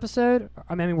first episode,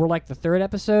 were like the third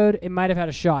episode, it might have had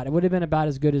a shot. It would have been about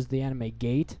as good as the anime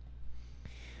Gate.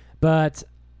 But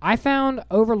I found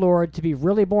Overlord to be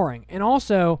really boring. And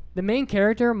also, the main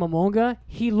character, Momonga,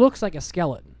 he looks like a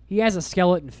skeleton. He has a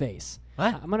skeleton face.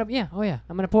 What? I'm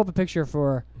gonna pull up a picture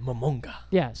for Momonga.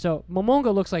 Yeah, so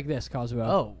Momonga looks like this, Kazuo.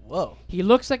 Oh, whoa. He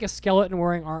looks like a skeleton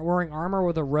wearing armor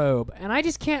with a robe, and I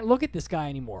just can't look at this guy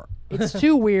anymore. It's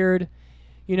too weird.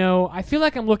 I feel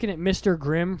like I'm looking at Mr.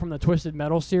 Grimm from the Twisted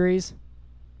Metal series.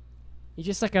 He's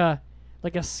just like a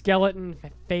skeleton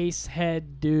face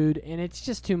head dude, and it's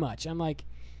just too much. I'm like,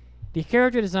 the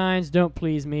character designs don't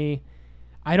please me.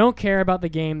 I don't care about the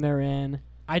game they're in.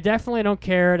 I definitely don't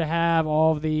care to have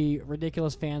all of the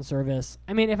ridiculous fan service.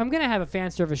 I mean, if I'm going to have a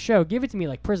fan service show, give it to me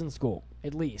like Prison School,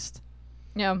 at least.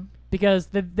 Yeah. Because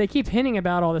they keep hinting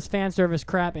about all this fan service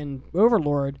crap in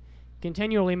Overlord,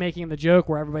 continually making the joke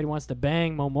where everybody wants to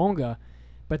bang Momonga.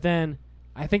 But then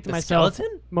I think to The myself,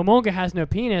 skeleton? Momonga has no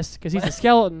penis because he's a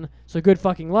skeleton, so good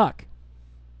fucking luck.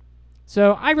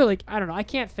 So I don't know. I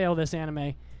can't fail this anime.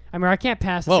 I mean, I can't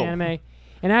pass this Whoa. anime.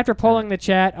 And after polling the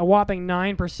chat, a whopping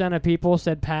 9% of people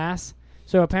said pass.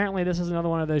 So apparently this is another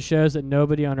one of those shows that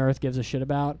nobody on Earth gives a shit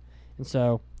about. And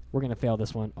so we're going to fail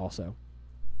this one also.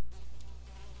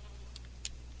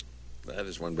 That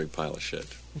is one big pile of shit.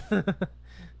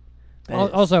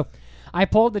 Also, I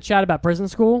polled the chat about Prison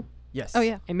School, Yes. Oh,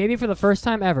 yeah. and maybe for the first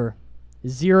time ever,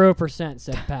 0%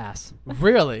 said pass.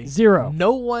 Really? 0.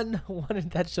 No one wanted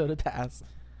that show to pass.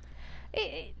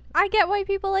 I get why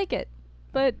people like it,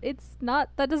 but it's not.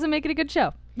 That doesn't make it a good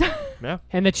show. Yeah.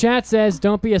 And the chat says,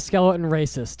 "Don't be a skeleton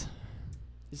racist."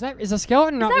 Is a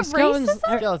skeleton not? that skeletons?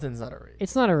 racism? Skeleton's not a race.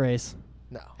 It's not a race.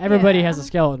 No. Everybody Yeah. has a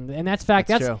skeleton, and that's fact.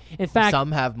 That's That's true. in fact.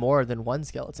 Some have more than one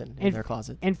skeleton in In- their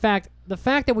closet. In fact, the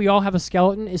fact that we all have a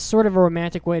skeleton is sort of a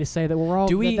romantic way to say that we're all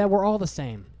Do we- that we're all the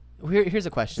same. Here's a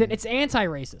question. It's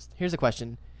anti-racist. Here's a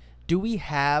question. Do we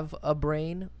have a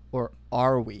brain or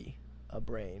are we a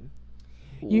brain?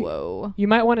 Whoa. You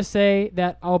might want to say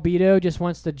that Albedo just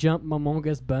wants to jump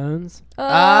Momonga's bones.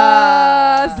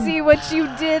 See what you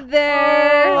did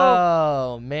there.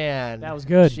 Oh, man. That was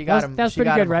good. She got That was- him. that was she pretty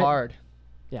got good, him right? hard.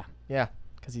 Yeah. Yeah,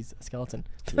 because he's a skeleton.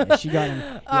 Yeah, she got him.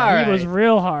 All Yeah, he was right.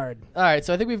 real hard. All right,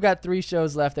 so I think we've got 3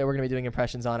 shows left that we're going to be doing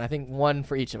impressions on. I think one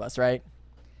for each of us, right?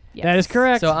 Yes. That is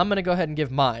correct. So I'm going to go ahead and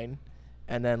give mine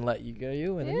and then let you go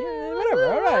and then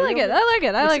whatever. All right. I like it. I Mix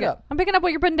like it it. up. I'm picking up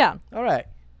what you're putting down. All right.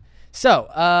 So,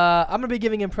 I'm going to be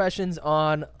giving impressions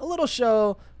on a little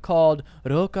show called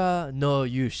Roka no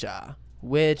Yusha,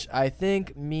 which I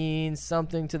think means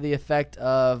something to the effect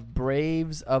of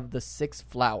Braves of the Six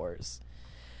Flowers.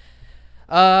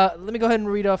 Let me go ahead and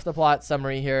read off the plot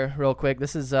summary here real quick.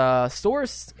 This is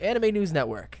Source Anime News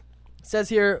Network. It says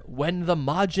here, when the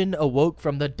Majin awoke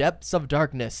from the depths of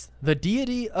darkness, the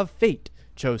deity of fate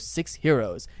chose 6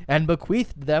 heroes and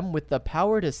bequeathed them with the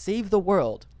power to save the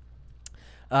world.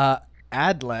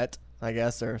 Adlet, I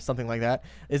guess, or something like that,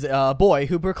 is a boy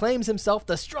who proclaims himself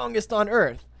the strongest on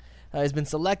Earth. Has been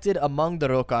selected among the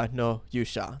Roka no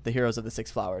Yusha, the heroes of the 6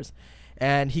 flowers,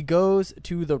 and he goes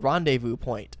to the rendezvous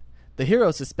point. The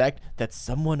heroes suspect that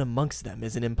someone amongst them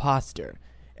is an imposter,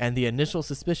 and the initial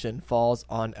suspicion falls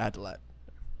on Adlet.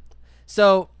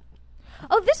 So,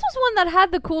 Oh, this was one that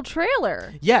had the cool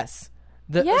trailer. yes.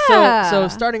 Yeah. So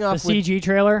starting The off with... CG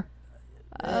trailer.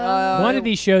 One of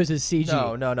these shows is CG.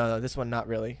 No. This one, not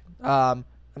really. I'm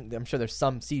sure there's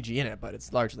some CG in it, but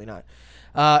it's largely not.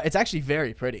 It's actually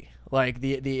very pretty. Like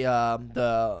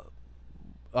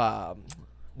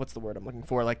what's the word I'm looking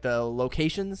for? Like the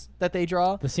locations that they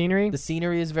draw. The scenery. The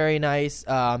scenery is very nice.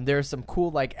 There's some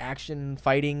cool like action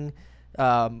fighting.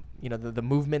 The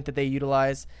movement that they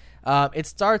utilize. It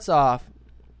starts off.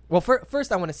 Well,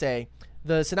 first I want to say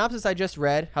the synopsis I just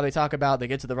read, how they talk about they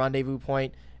get to the rendezvous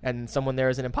point and someone there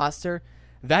is an imposter.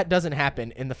 That doesn't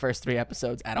happen in the first 3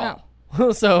 episodes at all.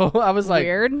 So I was like,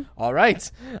 Weird. all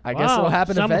right, I guess it'll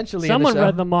happen eventually. Someone in the show.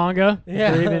 read the manga. Yeah.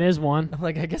 If there even is one. I'm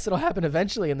like, I guess it'll happen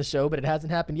eventually in the show, but it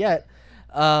hasn't happened yet.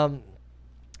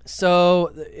 So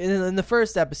in the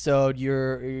first episode,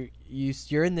 you're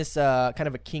in this kind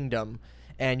of a kingdom,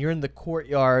 and you're in the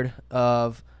courtyard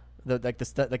of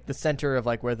the center of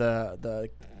like where the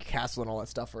castle and all that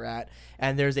stuff are at,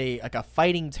 and there's a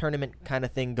fighting tournament kind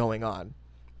of thing going on,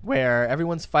 where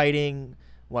everyone's fighting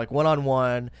like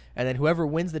one-on-one, and then whoever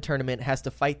wins the tournament has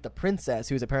to fight the princess,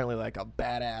 who's apparently like a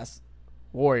badass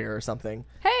warrior or something.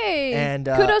 Hey. And,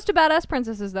 kudos to badass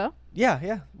princesses, though.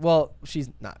 Yeah. Well, she's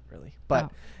not really,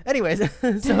 but anyways,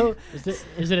 so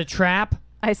Is it a trap?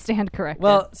 I stand corrected.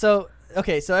 well, so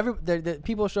okay, so the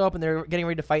people show up and they're getting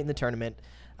ready to fight in the tournament,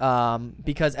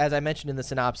 because as I mentioned in the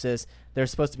synopsis,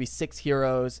 there's supposed to be 6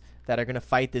 heroes that are going to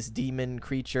fight this demon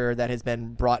creature that has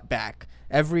been brought back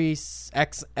every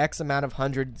X amount of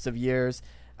hundreds of years.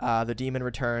 The demon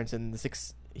returns, and the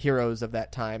 6 heroes of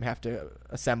that time have to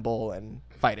assemble and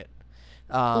fight it.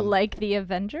 like the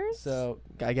Avengers? So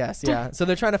I guess, yeah. So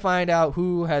they're trying to find out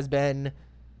who has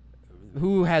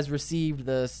received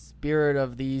the spirit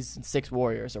of these 6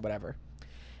 warriors or whatever.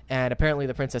 And apparently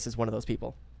the princess is one of those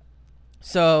people.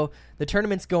 So the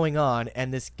tournament's going on,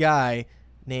 and this guy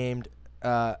named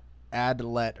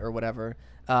Adlet or whatever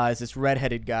is this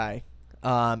redheaded guy.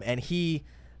 And he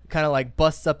kind of like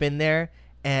busts up in there,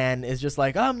 and is just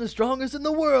like, I'm the strongest in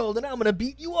the world, and I'm going to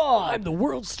beat you all. I'm the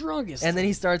world's strongest. And then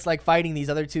he starts like fighting these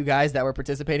other two guys that were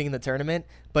participating in the tournament,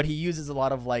 but he uses a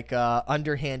lot of like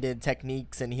underhanded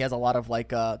techniques, and he has a lot of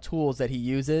like tools that he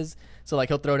uses. So like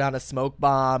he'll throw down a smoke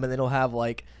bomb, and then he'll have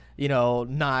like, you know,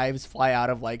 knives fly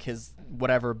out of like his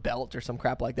whatever belt or some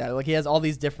crap like that. Like he has all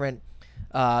these different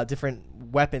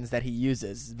weapons that he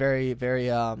uses. Very, very,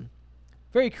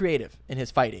 very creative in his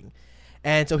fighting.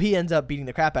 And so he ends up beating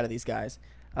the crap out of these guys.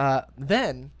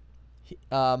 Then,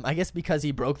 I guess because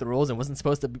he broke the rules and wasn't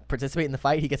supposed to participate in the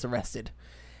fight, he gets arrested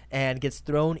and gets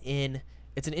thrown in.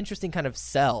 It's an interesting kind of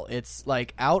cell. It's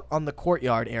like out on the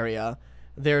courtyard area.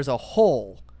 There's a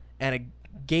hole and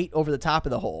a gate over the top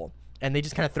of the hole. And they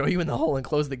just kind of throw you in the hole and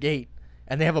close the gate.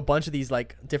 And they have a bunch of these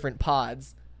like different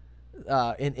pods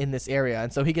in this area.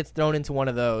 And so he gets thrown into one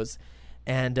of those.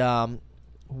 And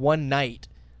one night,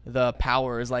 the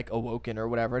power is like awoken or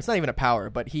whatever. It's not even a power,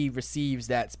 but he receives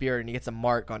that spirit and he gets a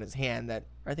mark on his hand that,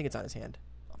 or I think it's on his hand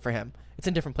for him. It's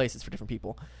in different places for different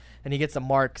people. And he gets a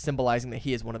mark symbolizing that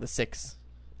he is one of the 6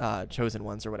 chosen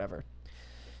ones or whatever.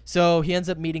 So he ends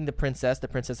up meeting the princess. The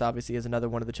princess obviously is another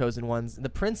one of the chosen ones. The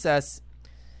princess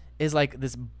is like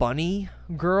this bunny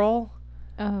girl.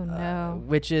 Oh no.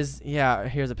 Which is, yeah,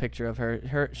 here's a picture of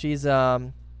her. She's got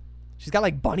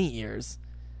like bunny ears.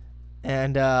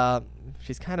 And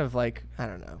she's kind of like, I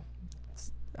don't know.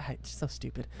 She's so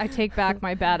stupid. I take back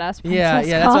my badass princess Yeah, that's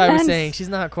comments. what I was saying. She's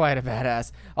not quite a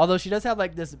badass. Although she does have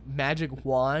like this magic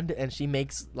wand, and she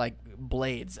makes like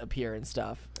blades appear and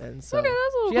stuff. And so Okay,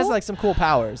 that's a little she has cool. like some cool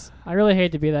powers. I really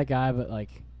hate to be that guy, but like,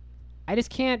 I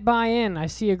just can't buy in. I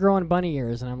see a girl in bunny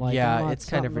ears, and I'm like, Yeah, "Oh, it's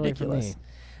kind of really for me."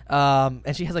 ridiculous.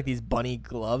 And she has like these bunny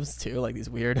gloves too, like these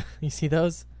weird. You see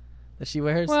those that she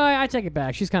wears? Well, I take it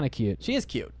back. She's kind of cute. She is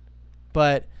cute,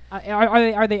 but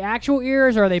Are they actual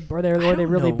ears, or are they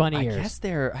really know. bunny ears? I guess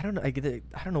they're. I don't know. I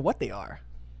don't know what they are.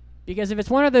 Because if it's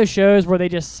one of those shows where they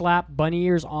just slap bunny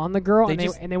ears on the girl They and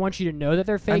just- they want you to know that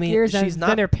they're fake mean, ears, then, she's then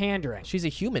not- they're pandering. She's a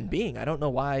human being. I don't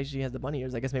know why she has the bunny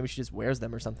ears. I guess maybe she just wears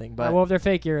them or something. But Well, if they're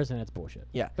fake ears, then it's bullshit.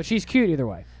 Yeah. But she's cute either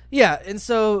way. yeah, and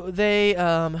so they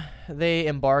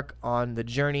embark on the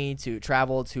journey to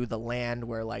travel to the land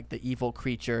where like the evil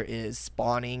creature is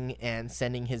spawning and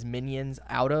sending his minions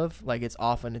out of. Like it's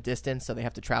off in a distance, so they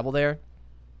have to travel there.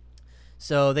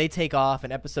 So they take off.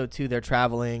 In episode 2, they're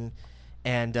traveling,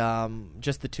 and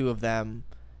just the two of them.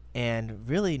 And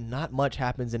really, not much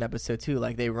happens in episode 2.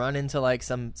 Like they run into like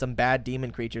some bad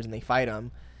demon creatures and they fight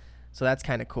them. So that's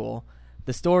kind of cool.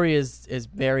 The story is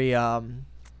very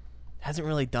hasn't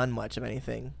really done much of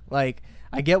anything. Like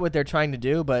I get what they're trying to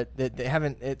do, but they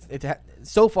haven't.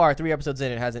 So far 3 episodes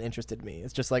in, it hasn't interested me.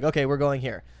 It's just like, okay, we're going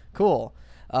here, cool.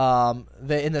 In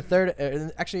the third,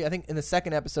 actually, I think in the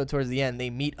second episode towards the end, they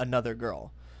meet another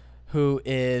girl, who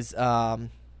is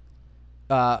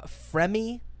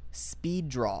Fremi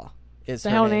Speeddraw. Is The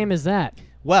her hell name is that?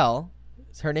 Well,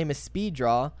 her name is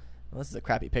Speeddraw. Well, this is a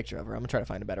crappy picture of her. I'm gonna try to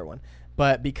find a better one.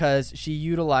 But because she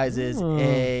utilizes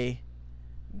a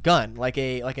gun, like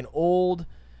an old,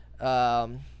 I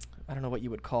don't know what you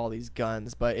would call these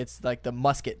guns, but it's like the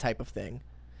musket type of thing.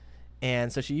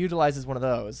 And so she utilizes one of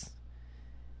those.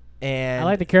 And I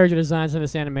like the character designs in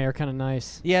this anime are kind of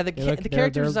nice. yeah, the They're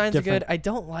character designs are good. different. I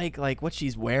don't like what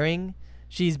she's wearing.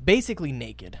 She's basically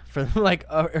naked for like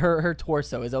her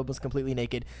torso is almost completely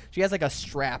naked. She has like a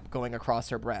strap going across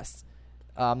her breasts,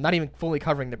 not even fully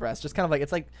covering the breast. Just kind of like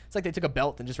it's like they took a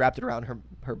belt and just wrapped it around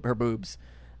her boobs.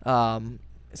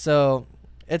 So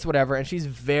it's whatever. And she's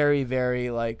very, very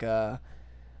like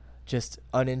just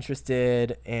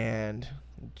uninterested and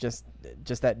just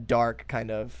that dark kind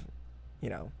of,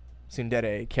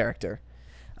 tsundere character.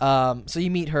 So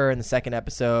you meet her in the second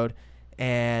episode,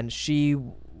 and she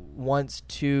wants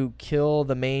to kill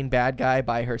the main bad guy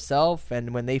by herself.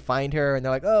 And when they find her and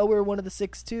they're like, oh, we're one of the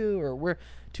 6 too, or we're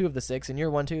 2 of the 6 and you're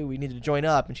 1 too, we need to join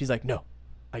up. And she's like, no,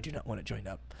 I do not want to join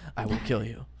up. I will kill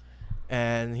you.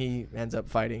 And he ends up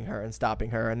fighting her and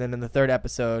stopping her. And then in the third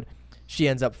episode, she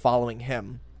ends up following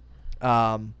him.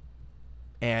 And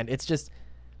it's just,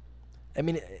 I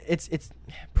mean, it's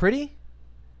pretty,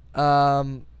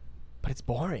 but it's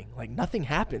boring. Like nothing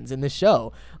happens in this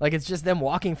show. Like it's just them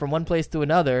walking from one place to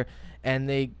another, and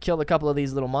they killed a couple of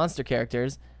these little monster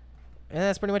characters, and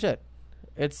that's pretty much it.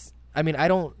 I mean, I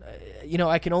don't,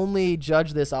 I can only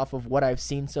judge this off of what I've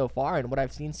seen so far, and what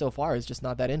I've seen so far is just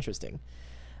not that interesting.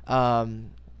 And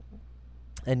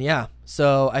yeah,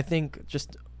 so I think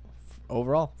just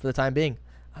overall, for the time being,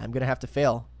 I'm gonna have to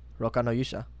fail Roka no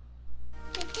Yusha.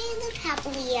 Did they live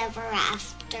happily ever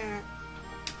after?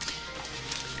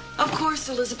 Of course,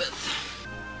 Elizabeth.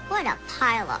 What a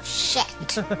pile of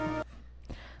shit.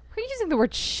 Were you using the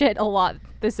word shit a lot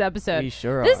this episode. We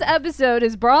sure This are. episode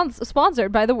is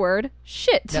sponsored by the word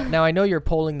shit. Now I know you're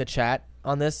polling the chat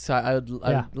on this, so I'd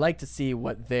Yeah. like to see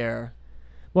what their...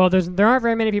 Well, there aren't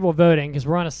very many people voting because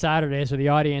we're on a Saturday, so the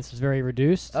audience is very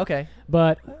reduced. Okay.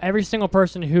 But every single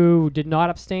person who did not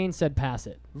abstain said pass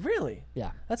it. Really?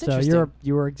 Yeah. That's so interesting.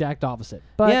 you were exact opposite.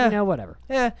 But, Yeah. whatever.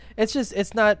 Yeah,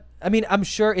 it's not... I mean, I'm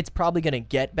sure it's probably going to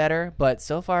get better, but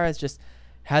so far it's just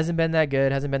hasn't been that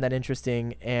good, hasn't been that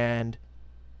interesting, and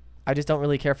I just don't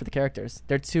really care for the characters.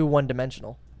 They're too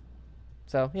one-dimensional.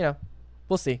 So,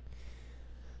 we'll see.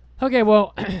 Okay,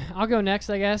 well, I'll go next,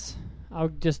 I guess. I'll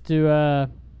just do, to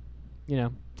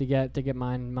get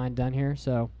mine done here.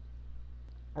 So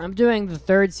I'm doing the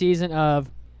third season of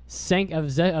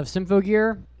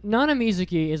Symphogear. Nana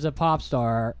Mizuki is a pop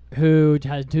star who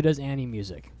does anime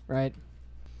music, right?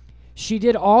 She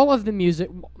did all of the music,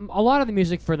 a lot of the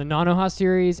music for the Nanoha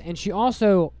series, and she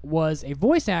also was a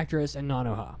voice actress in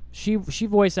Nanoha. She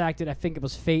voice acted, I think it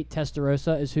was Fate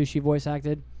Testarossa is who she voice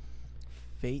acted.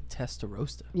 Fate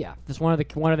Testarossa. Yeah, that's one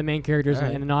of the main characters All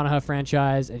right. in the Nanoha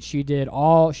franchise, and she's done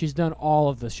all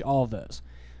of those.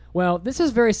 Well, this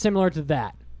is very similar to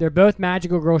that. They're both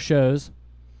Magical Girl shows.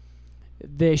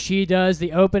 She does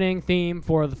the opening theme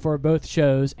for both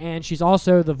shows, and she's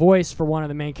also the voice for one of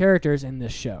the main characters in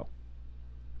this show.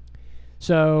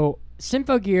 So,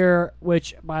 Symphogear,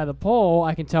 which by the poll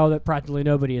I can tell that practically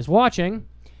nobody is watching,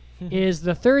 is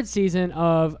the third season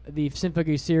of the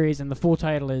Symphogear series, and the full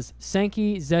title is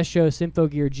Senki Zesho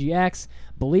Symphogear GX,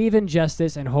 Believe in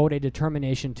Justice and Hold a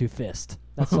Determination to Fist.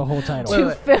 That's the whole title.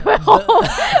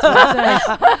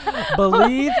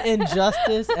 Believe in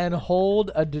justice and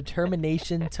hold a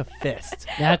determination to fist.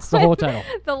 That's the whole title.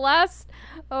 The last,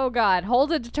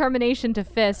 hold a determination to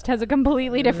fist has a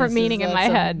completely different meaning in my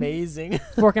head. Amazing.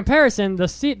 For comparison,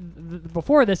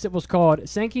 before this it was called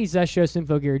Senki Zesho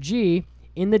Symphogear G,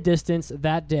 In the Distance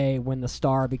That Day When the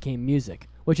Star Became Music,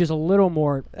 which is a little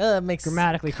more Makes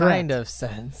grammatically kind correct. of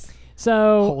sense.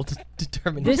 So Hold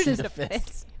determination to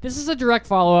fist. this is a direct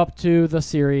follow-up to the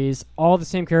series. All the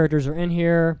same characters are in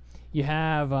here. You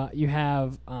have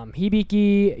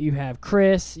Hibiki, you have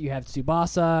Chris, you have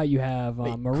Tsubasa, you have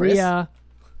Wait, Maria.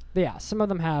 Yeah, some of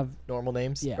them have Normal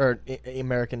names? Yeah. Or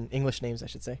American English names, I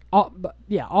should say. all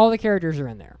the characters are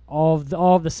in there. All of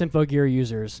the Symphogear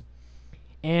users.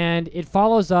 And it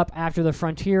follows up after the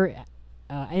Frontier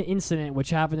incident,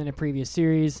 which happened in a previous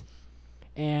series.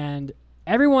 And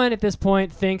everyone at this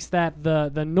point thinks that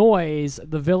the noise,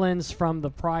 the villains from the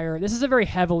prior... This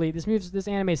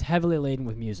anime is heavily laden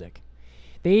with music.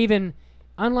 They even,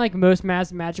 unlike most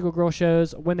Magical Girl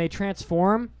shows, when they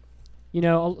transform,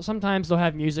 sometimes they'll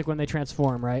have music when they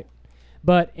transform, right?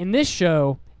 But in this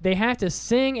show, they have to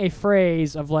sing a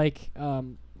phrase of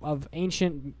from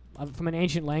an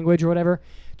ancient language or whatever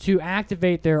to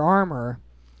activate their armor,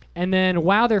 and then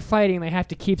while they're fighting, they have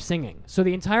to keep singing. So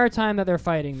the entire time that they're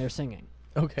fighting, they're singing.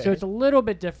 Okay. So it's a little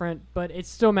bit different, but it's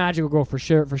still Magical Girl for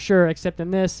sure. Except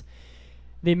in this,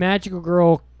 the Magical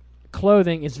Girl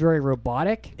clothing is very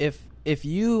robotic. If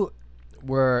you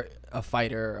were a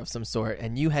fighter of some sort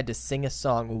and you had to sing a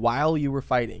song while you were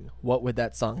fighting, what would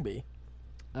that song be?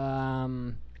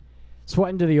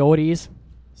 Sweating to the Oldies.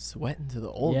 Sweating to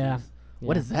the oldies. Yeah.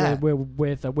 What is that?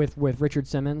 With Richard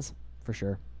Simmons, for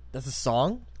sure. That's a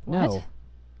song? No.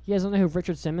 You guys don't know who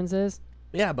Richard Simmons is?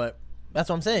 Yeah, but that's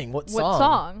what I'm saying. What song? What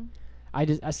song? I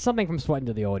just something from Sweating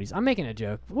to the Oldies. I'm making a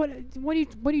joke. What are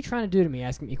you trying to do to me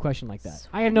asking me a question like that?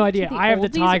 I have no idea. I have the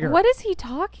tiger. What is he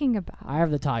talking about? I have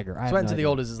the tiger. I have Sweating no to the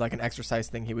idea. oldies is like an exercise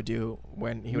thing he would do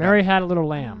when he would Mary Had a Little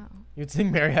Lamb. You'd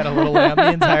sing Mary Had a Little Lamb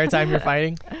the entire time you're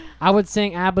fighting? I would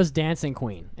sing ABBA's Dancing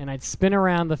Queen, and I'd spin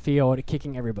around the field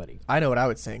kicking everybody. I know what I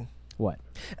would sing. What?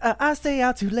 I stay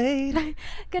out too late.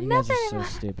 Good You guys nothing. are so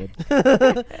stupid.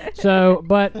 So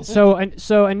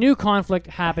a new conflict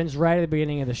happens right at the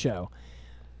beginning of the show.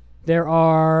 There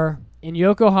are, in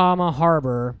Yokohama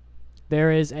Harbor,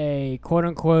 there is a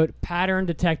quote-unquote pattern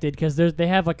detected, because they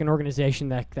have like an organization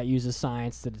that uses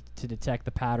science to detect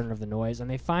the pattern of the noise, and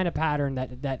they find a pattern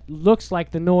that looks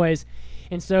like the noise,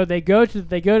 and so they go to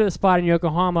the spot in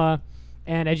Yokohama,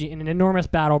 and an enormous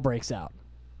battle breaks out.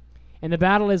 And the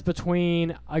battle is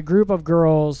between a group of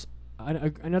girls,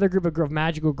 another group of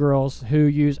magical girls who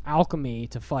use alchemy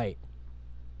to fight.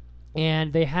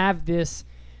 And they have this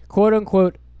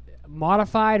quote-unquote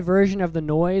modified version of the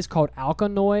noise called Alka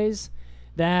Noise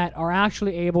that are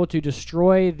actually able to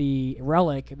destroy the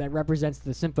relic that represents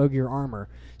the Symphogear armor.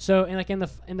 So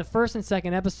in the first and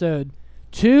second episode,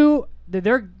 the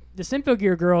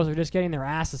Symphogear girls are just getting their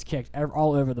asses kicked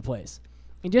all over the place.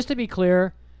 And just to be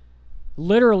clear,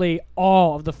 literally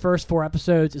all of the first 4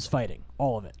 episodes is fighting.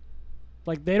 All of it.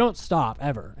 Like, they don't stop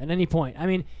ever at any point. I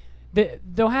mean,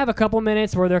 they'll have a couple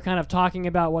minutes where they're kind of talking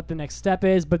about what the next step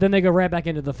is, but then they go right back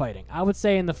into the fighting. I would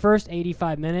say in the first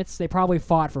 85 minutes, they probably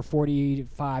fought for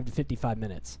 45 to 55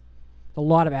 minutes. A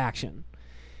lot of action.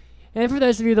 And for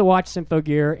those of you that watch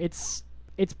Symphogear, it's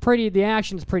pretty. The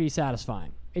action's pretty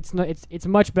satisfying. It's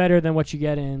much better than what you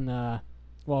get in,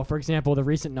 for example, the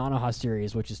recent Nanoha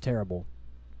series, which is terrible.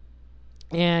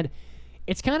 And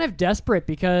it's kind of desperate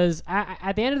because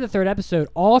at the end of the third episode,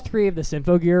 all 3 of the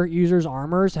Symphogear users'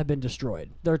 armors have been destroyed.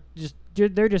 They're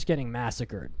just getting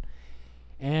massacred.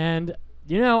 And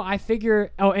I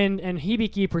figure. Oh, and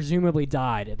Hibiki presumably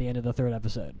died at the end of the third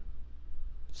episode.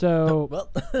 So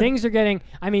things are getting.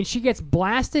 I mean, she gets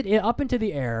blasted up into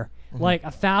the air, like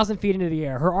 1,000 feet into the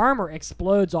air. Her armor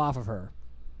explodes off of her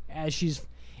and she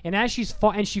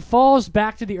falls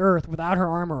back to the earth without her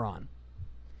armor on.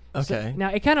 Okay. So,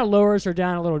 now, it kind of lowers her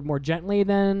down a little more gently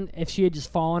than if she had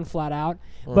just fallen flat out.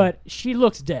 But she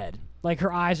looks dead. Like,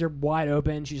 her eyes are wide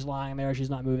open. She's lying there. She's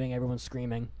not moving. Everyone's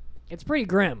screaming. It's pretty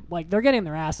grim. Like, they're getting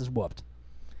their asses whooped.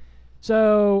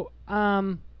 So,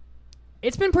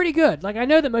 it's been pretty good. Like, I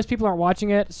know that most people aren't watching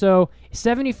it. So,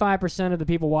 75% of the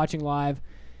people watching live,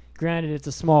 granted it's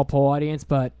a small poll audience,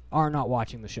 but are not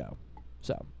watching the show.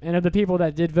 So, and of the people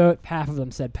that did vote, half of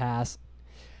them said pass.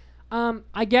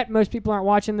 I get most people aren't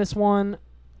watching this one,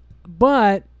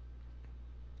 but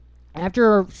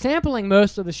after sampling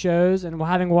most of the shows and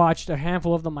having watched a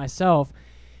handful of them myself,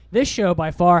 this show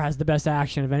by far has the best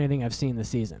action of anything I've seen this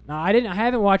season. Now, I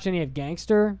haven't watched any of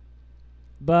Gangster,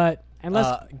 but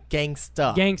unless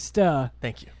Gangsta.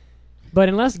 Thank you. But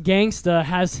unless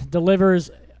Gangsta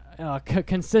delivers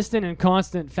consistent and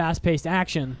constant fast-paced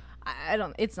action,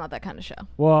 It's not that kind of show.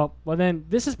 Well, then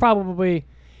this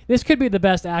could be the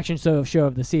best action show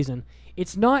of the season.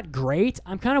 It's not great.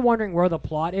 I'm kind of wondering where the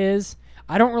plot is.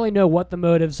 I don't really know what the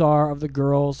motives are of the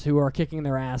girls who are kicking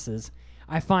their asses.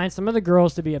 I find some of the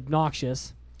girls to be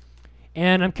obnoxious,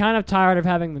 and I'm kind of tired of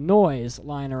having the noise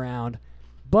lying around.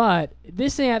 But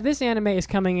this anime is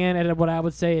coming in at what I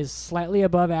would say is slightly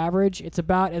above average. It's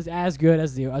about as good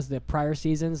as the prior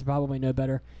seasons, probably no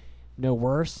better, no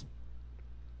worse.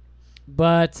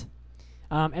 But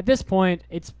at this point,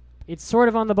 it's sort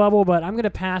of on the bubble, but I'm going to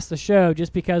pass the show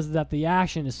just because that the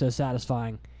action is so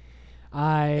satisfying.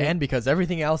 And because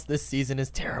everything else this season is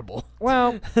terrible.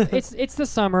 Well, it's the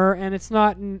summer, and it's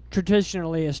not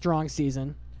traditionally a strong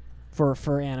season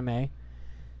for anime.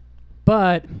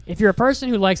 But if you're a person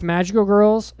who likes magical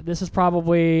girls, this is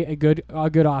probably a good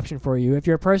option for you. If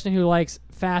you're a person who likes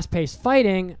fast-paced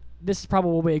fighting, this is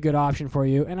probably a good option for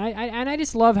you. And I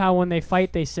just love how when they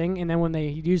fight, they sing, and then when they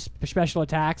use special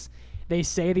attacks, they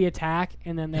say the attack,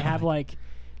 and then they have like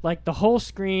the whole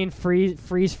screen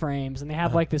freeze frames, and they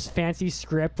have like this fancy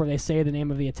script where they say the name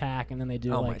of the attack, and then they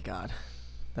do. Oh my god,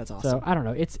 that's awesome. So I don't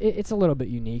know. It's a little bit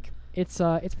unique. It's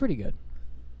pretty good.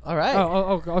 All right.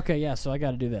 Oh, okay. Yeah. So I got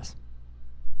to do this.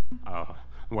 Oh,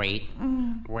 wait. Oh,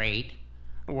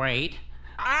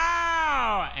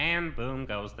 and boom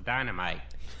goes the dynamite.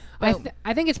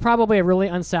 I think it's probably a really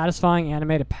unsatisfying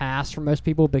anime to pass for most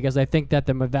people because I think that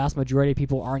the vast majority of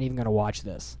people aren't even going to watch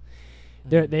this.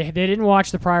 They didn't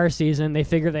watch the prior season. They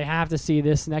figure they have to see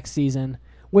this next season,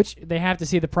 which they have to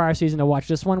see the prior season to watch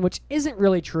this one, which isn't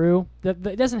really true.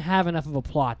 It doesn't have enough of a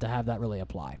plot to have that really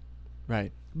apply.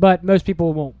 Right. But most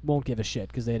people won't give a shit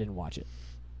because they didn't watch it.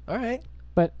 All right.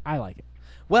 But I like it.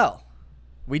 Well,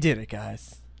 we did it,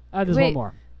 guys. There's one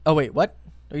more. Oh, wait, what?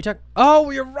 Are you talking?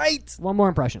 Oh, you're right. One more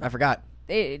impression. I forgot.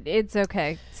 It's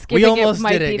okay. We almost it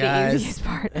might did it, be guys. the easiest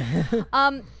part.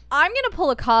 I'm going to pull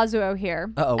a Kazuo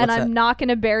here, and I'm not going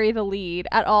to bury the lead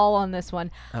at all on this one.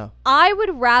 Oh. I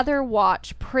would rather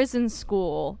watch Prison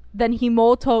School than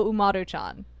Himoto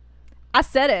Umaru-chan. I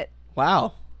said it.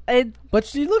 Wow. But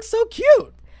she looks so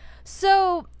cute.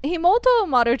 So, Himoto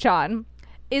Umaru-chan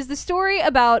is the story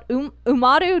about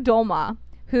Umaru Doma,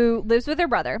 who lives with her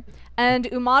brother. And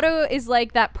Umaru is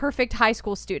like that perfect high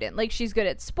school student. Like, she's good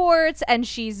at sports, and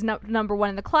she's number one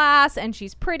in the class, and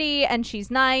she's pretty, and she's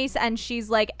nice, and she's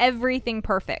like everything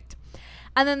perfect.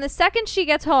 And then the second she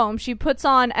gets home, she puts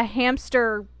on a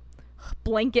hamster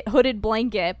hooded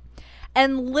blanket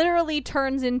and literally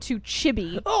turns into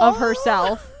Chibi of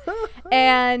herself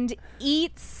and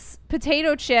eats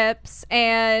potato chips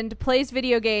and plays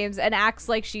video games and acts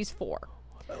like she's 4.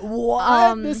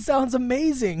 What? This sounds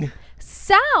amazing.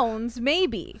 Sounds,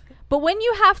 maybe. But when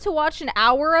you have to watch an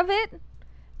hour of it,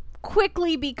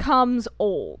 quickly becomes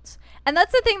old. And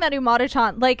that's the thing that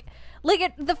Umaru-chan,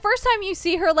 the first time you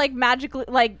see her, magically,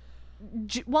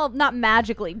 not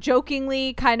magically,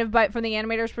 jokingly, kind of, but from the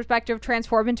animator's perspective,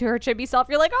 transform into her chibi self,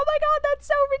 you're like, oh my god, that's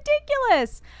so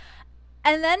ridiculous.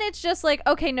 And then it's just like,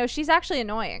 okay, no, she's actually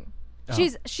annoying. Oh.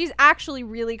 She's actually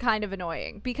really kind of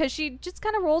annoying because she just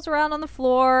kind of rolls around on the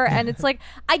floor and it's like,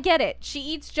 I get it. She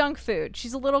eats junk food.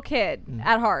 She's a little kid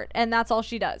at heart, and that's all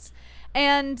she does.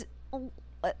 And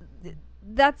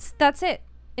that's it.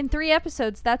 In 3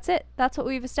 episodes, that's it. That's what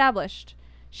we've established.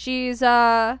 She's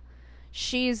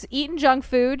eaten junk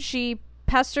food. She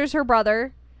pesters her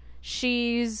brother.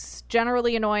 She's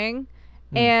generally annoying.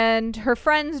 And her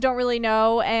friends don't really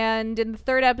know. And in the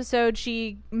 3rd episode,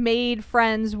 she made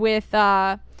friends with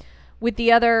one of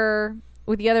the other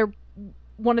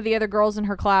girls in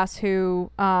her class who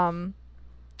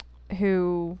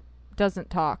doesn't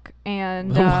talk,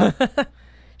 and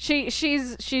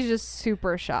she's just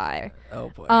super shy.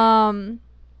 Oh boy.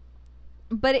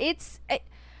 But it's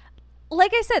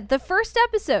like I said, the first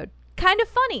episode kind of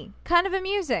funny, kind of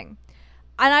amusing.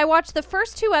 And I watched the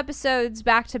first 2 episodes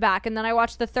back to back, and then I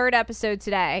watched the 3rd episode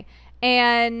today.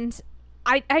 And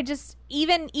I just,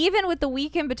 even with the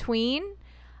week in between,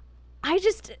 I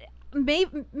just, maybe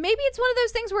it's one of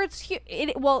those things where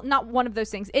well, not one of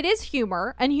those things. It is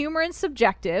humor, and humor is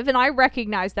subjective, and I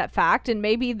recognize that fact. And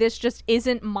maybe this just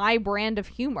isn't my brand of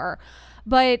humor,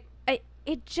 but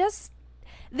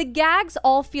the gags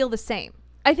all feel the same.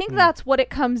 I think that's what it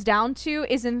comes down to,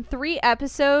 is in 3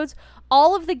 episodes,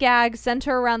 all of the gags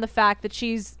center around the fact that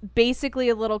she's basically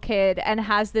a little kid and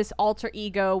has this alter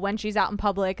ego when she's out in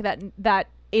public that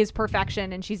is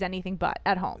perfection, and she's anything but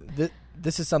at home.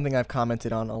 This is something I've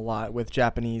commented on a lot with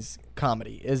Japanese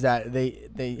comedy, is that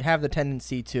they have the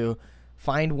tendency to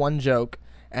find one joke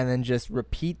and then just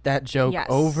repeat that joke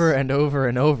over and over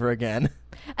and over again.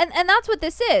 And that's what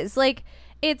this is. Like,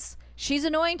 she's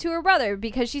annoying to her brother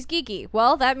because she's geeky.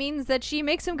 Well, that means that she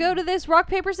makes him go to this rock,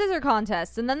 paper, scissors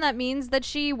contest. And then that means that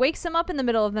she wakes him up in the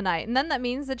middle of the night. And then that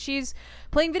means that she's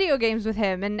playing video games with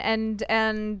him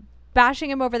and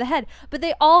bashing him over the head. But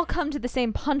they all come to the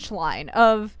same punchline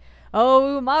of,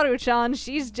 oh, Maru-chan,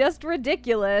 she's just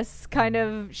ridiculous. Kind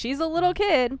of, she's a little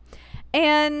kid.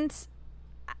 And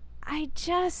I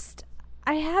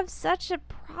have such a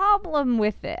problem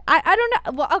with it. I don't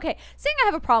know. Well, okay, saying I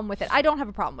have a problem with it, I don't have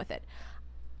a problem with it.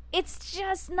 It's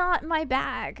just not my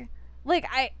bag. Like,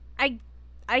 I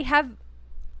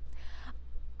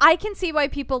can see why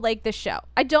people like this show.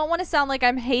 I don't want to sound like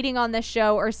I'm hating on this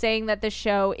show or saying that this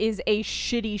show is a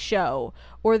shitty show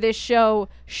or this show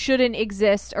shouldn't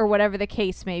exist or whatever the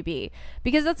case may be,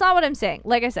 because that's not what I'm saying.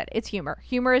 Like I said, it's humor.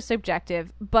 Humor is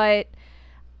subjective, but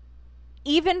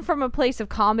even from a place of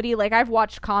comedy, like, I've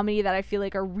watched comedy that I feel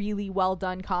like are really well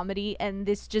done comedy, and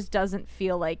this just doesn't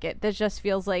feel like it. This just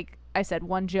feels like, I said,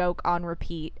 one joke on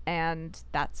repeat, and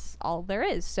that's all there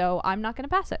is. So I'm not going to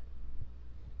pass it.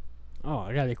 Oh,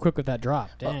 I gotta be quick with that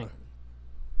drop. Dang.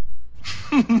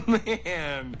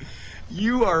 Man,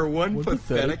 you are one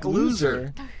pathetic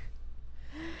loser.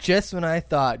 Just when I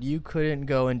thought you couldn't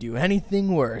go and do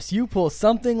anything worse, you pull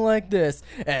something like this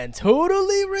and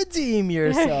totally redeem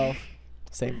yourself.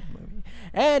 Same movie.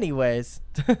 Anyways,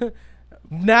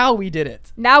 now we did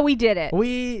it.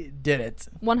 We did it.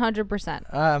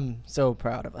 100%. I'm so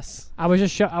proud of us. I was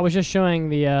just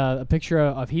showing a picture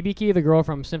of Hibiki, the girl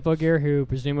from Symphogear who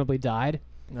presumably died.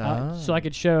 So I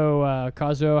could show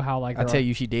Kazuo how, like, I'll tell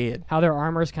you she did. How their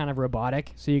armor is kind of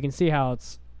robotic, so you can see how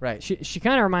it's right. She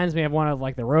kind of reminds me of one of,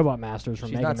 like, the robot masters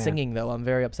from Mega Man. She's not singing, though. I'm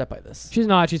very upset by this. She's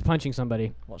not. She's punching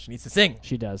somebody. Well, she needs to sing.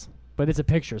 She does, but it's a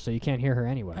picture, so you can't hear her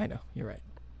anyway. I know. You're right.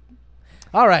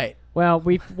 All right. Well,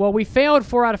 we failed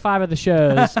 4 out of 5 of the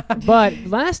shows, but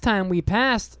last time we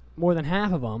passed more than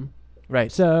half of them. Right.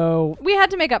 So we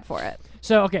had to make up for it.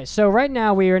 So right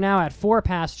now we are now at 4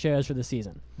 past shows for the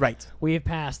season. Right. We have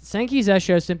passed Senki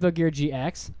Zesho Symphogear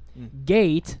GX,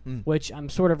 Gate, which I'm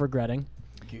sort of regretting,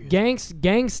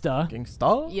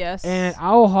 Gangsta, yes, and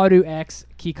Aoharu X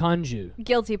Kikanju.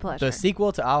 Guilty pleasure. The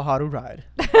sequel to Aoharu Ride.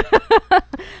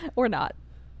 Or not.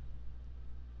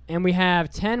 And we have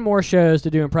 10 more shows to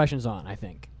do impressions on, I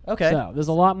think. Okay. So there's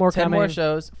a lot more 10 coming. 10 more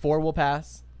shows. 4 will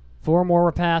pass. 4 more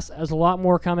will pass. There's a lot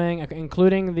more coming,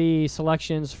 including the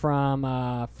selections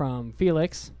from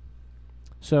Felix.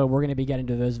 So we're going to be getting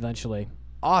to those eventually.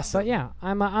 Awesome. But yeah,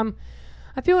 I'm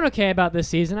feeling okay about this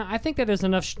season. I think that there's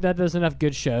enough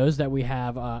good shows that we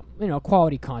have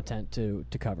quality content to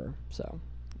cover. So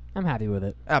I'm happy with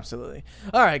it. Absolutely.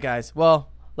 All right, guys. Well,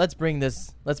 let's bring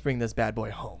this bad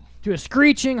boy home to a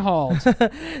screeching halt.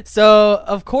 So,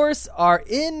 of course, our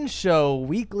in-show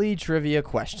weekly trivia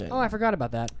question. Oh, I forgot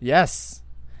about that. Yes.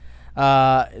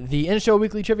 The in-show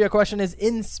weekly trivia question is,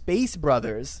 in Space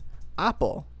Brothers,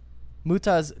 Apple,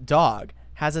 Muta's dog,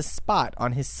 has a spot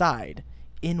on his side.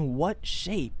 In what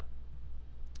shape?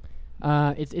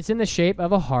 It's in the shape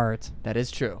of a heart. That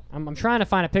is true. I'm trying to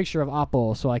find a picture of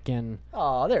Oppo so I can.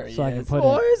 Oh, there he is. I can put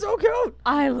oh, it. he's so cute.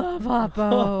 I love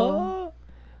Oppo.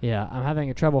 Yeah, I'm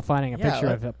having trouble finding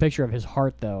a picture of his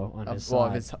heart though on his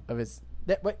side. of his.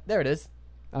 Wait, there it is.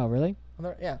 Oh, really?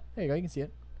 Yeah, there you go. You can see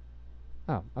it.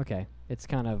 Oh, okay. It's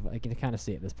kind of I can kind of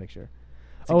see it. This picture.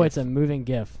 It's It's a moving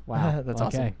GIF. Wow, that's okay.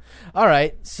 awesome. All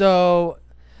right, so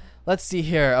let's see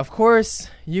here. Of course,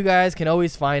 you guys can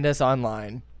always find us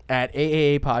online at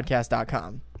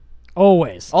AAApodcast.com.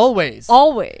 Always.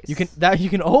 You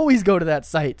can always go to that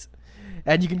site,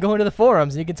 and you can go into the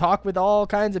forums, and you can talk with all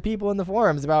kinds of people in the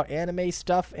forums about anime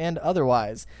stuff and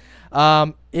otherwise.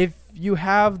 If you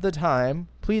have the time,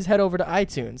 please head over to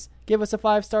iTunes. Give us a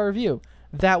 5-star review.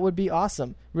 That would be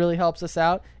awesome. Really helps us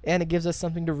out, and it gives us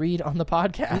something to read on the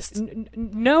podcast.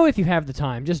 No, if you have the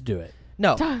time, just do it.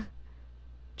 No.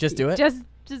 Just do it? Just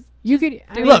You could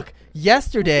Look,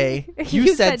 yesterday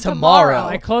you said tomorrow.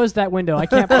 I closed that window. I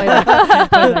can't play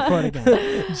that quote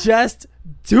again. Just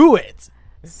do it.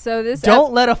 So this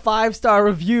Don't let a 5-star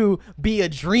review be a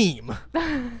dream.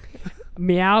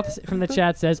 Meowth from the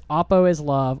chat says, "Oppo is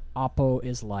love. Oppo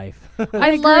is life."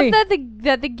 I love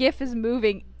that the GIF is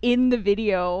moving in the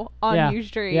video on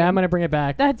Ustream. Yeah, I'm gonna bring it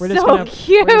back. That's cute.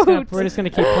 We're just gonna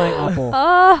keep playing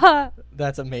Oppo.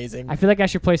 That's amazing. I feel like I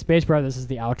should play Space Brothers as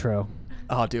the outro.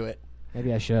 I'll do it.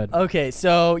 Maybe I should. Okay,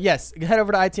 so yes, head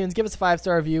over to iTunes, give us a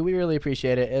 5-star review. We really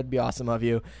appreciate it. It'd be awesome of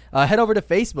you. Head over to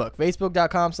Facebook,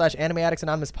 facebook.com/Anime Addicts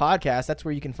Anonymous Podcast. That's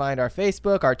where you can find our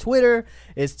Facebook. Our Twitter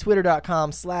is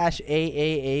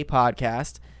twitter.com/AAA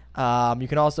Podcast. You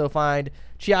can also find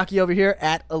Chiaki over here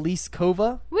at Elise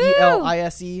Kova,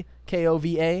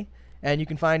 ELISEKOVA. And you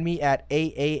can find me at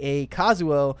AAA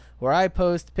Kazuo, where I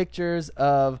post pictures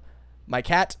of my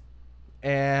cat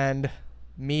and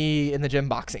me in the gym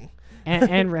boxing.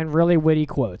 and really witty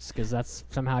quotes, because that's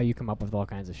somehow you come up with all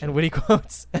kinds of shit. And witty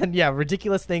quotes. And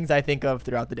ridiculous things I think of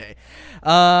throughout the day.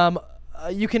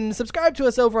 You can subscribe to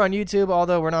us over on YouTube,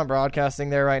 although we're not broadcasting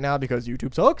there right now because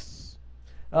YouTube sucks.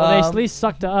 Well, they at least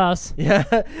suck to us.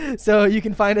 Yeah. So you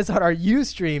can find us on our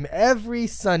Ustream every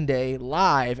Sunday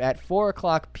live at 4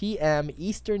 o'clock p.m.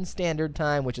 Eastern Standard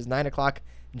Time, which is 9 o'clock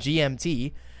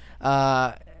GMT.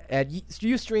 At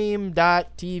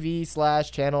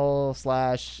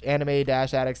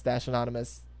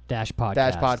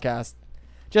ustream.tv/channel/anime-addicts-anonymous-podcast.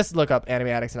 Just look up Anime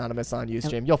Addicts Anonymous on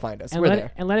Ustream. You'll find us. We're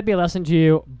there. And let it be a lesson to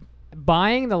you.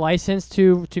 Buying the license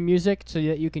to music so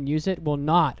that you can use it will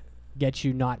not get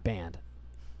you not banned.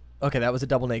 Okay, that was a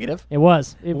double negative. It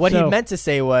was. What he meant to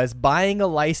say was buying a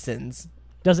license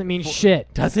doesn't mean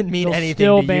shit. Doesn't mean They'll anything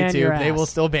still to ban your YouTube. They ass. will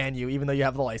still ban you, even though you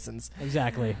have the license.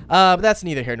 Exactly. But that's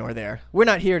neither here nor there. We're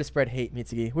not here to spread hate,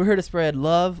 Mitsugi. We're here to spread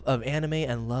love of anime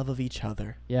and love of each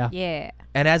other. Yeah. Yeah.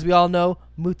 And as we all know,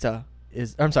 Oppo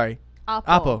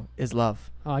is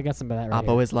love. Oh, I got some of that right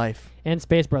Oppo here. is life. And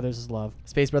Space Brothers is love.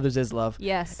 Space Brothers is love.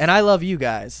 Yes. And I love you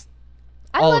guys.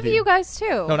 I All love of you guys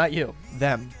too. No, not you.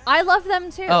 Them. I love them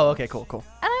too. Oh, okay, cool. And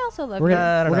I also love We're you.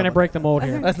 gonna break the mold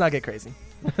here. Let's not get crazy.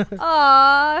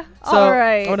 Aww. So, all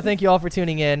right. I want to thank you all for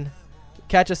tuning in.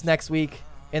 Catch us next week.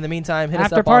 In the meantime, hit us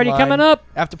After up party online. coming up.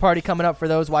 After party coming up for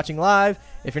those watching live.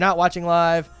 If you're not watching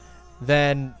live,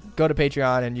 then go to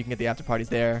Patreon and you can get the after parties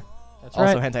there. That's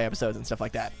also right. hentai episodes and stuff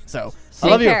like that. So, I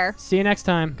Take love care. See you next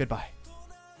time. Goodbye.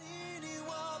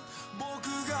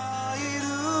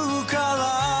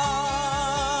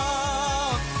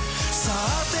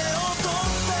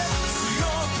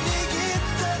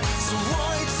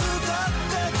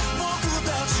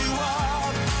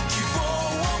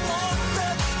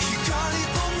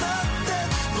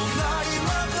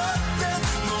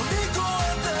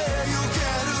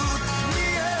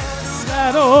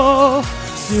 Oh,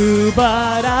 素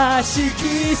晴らし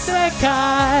き世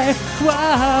界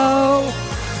Wow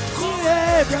こ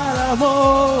れから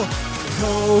も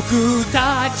僕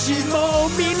たちも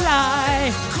未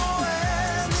来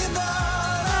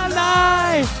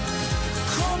ない今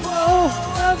後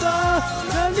は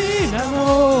何な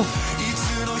のい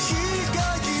つの日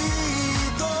かきっ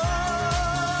と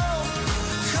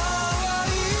乾い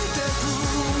てく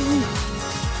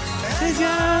笑顔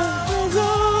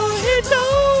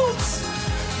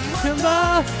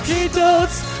一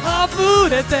つ溢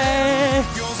れて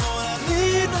夜空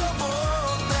に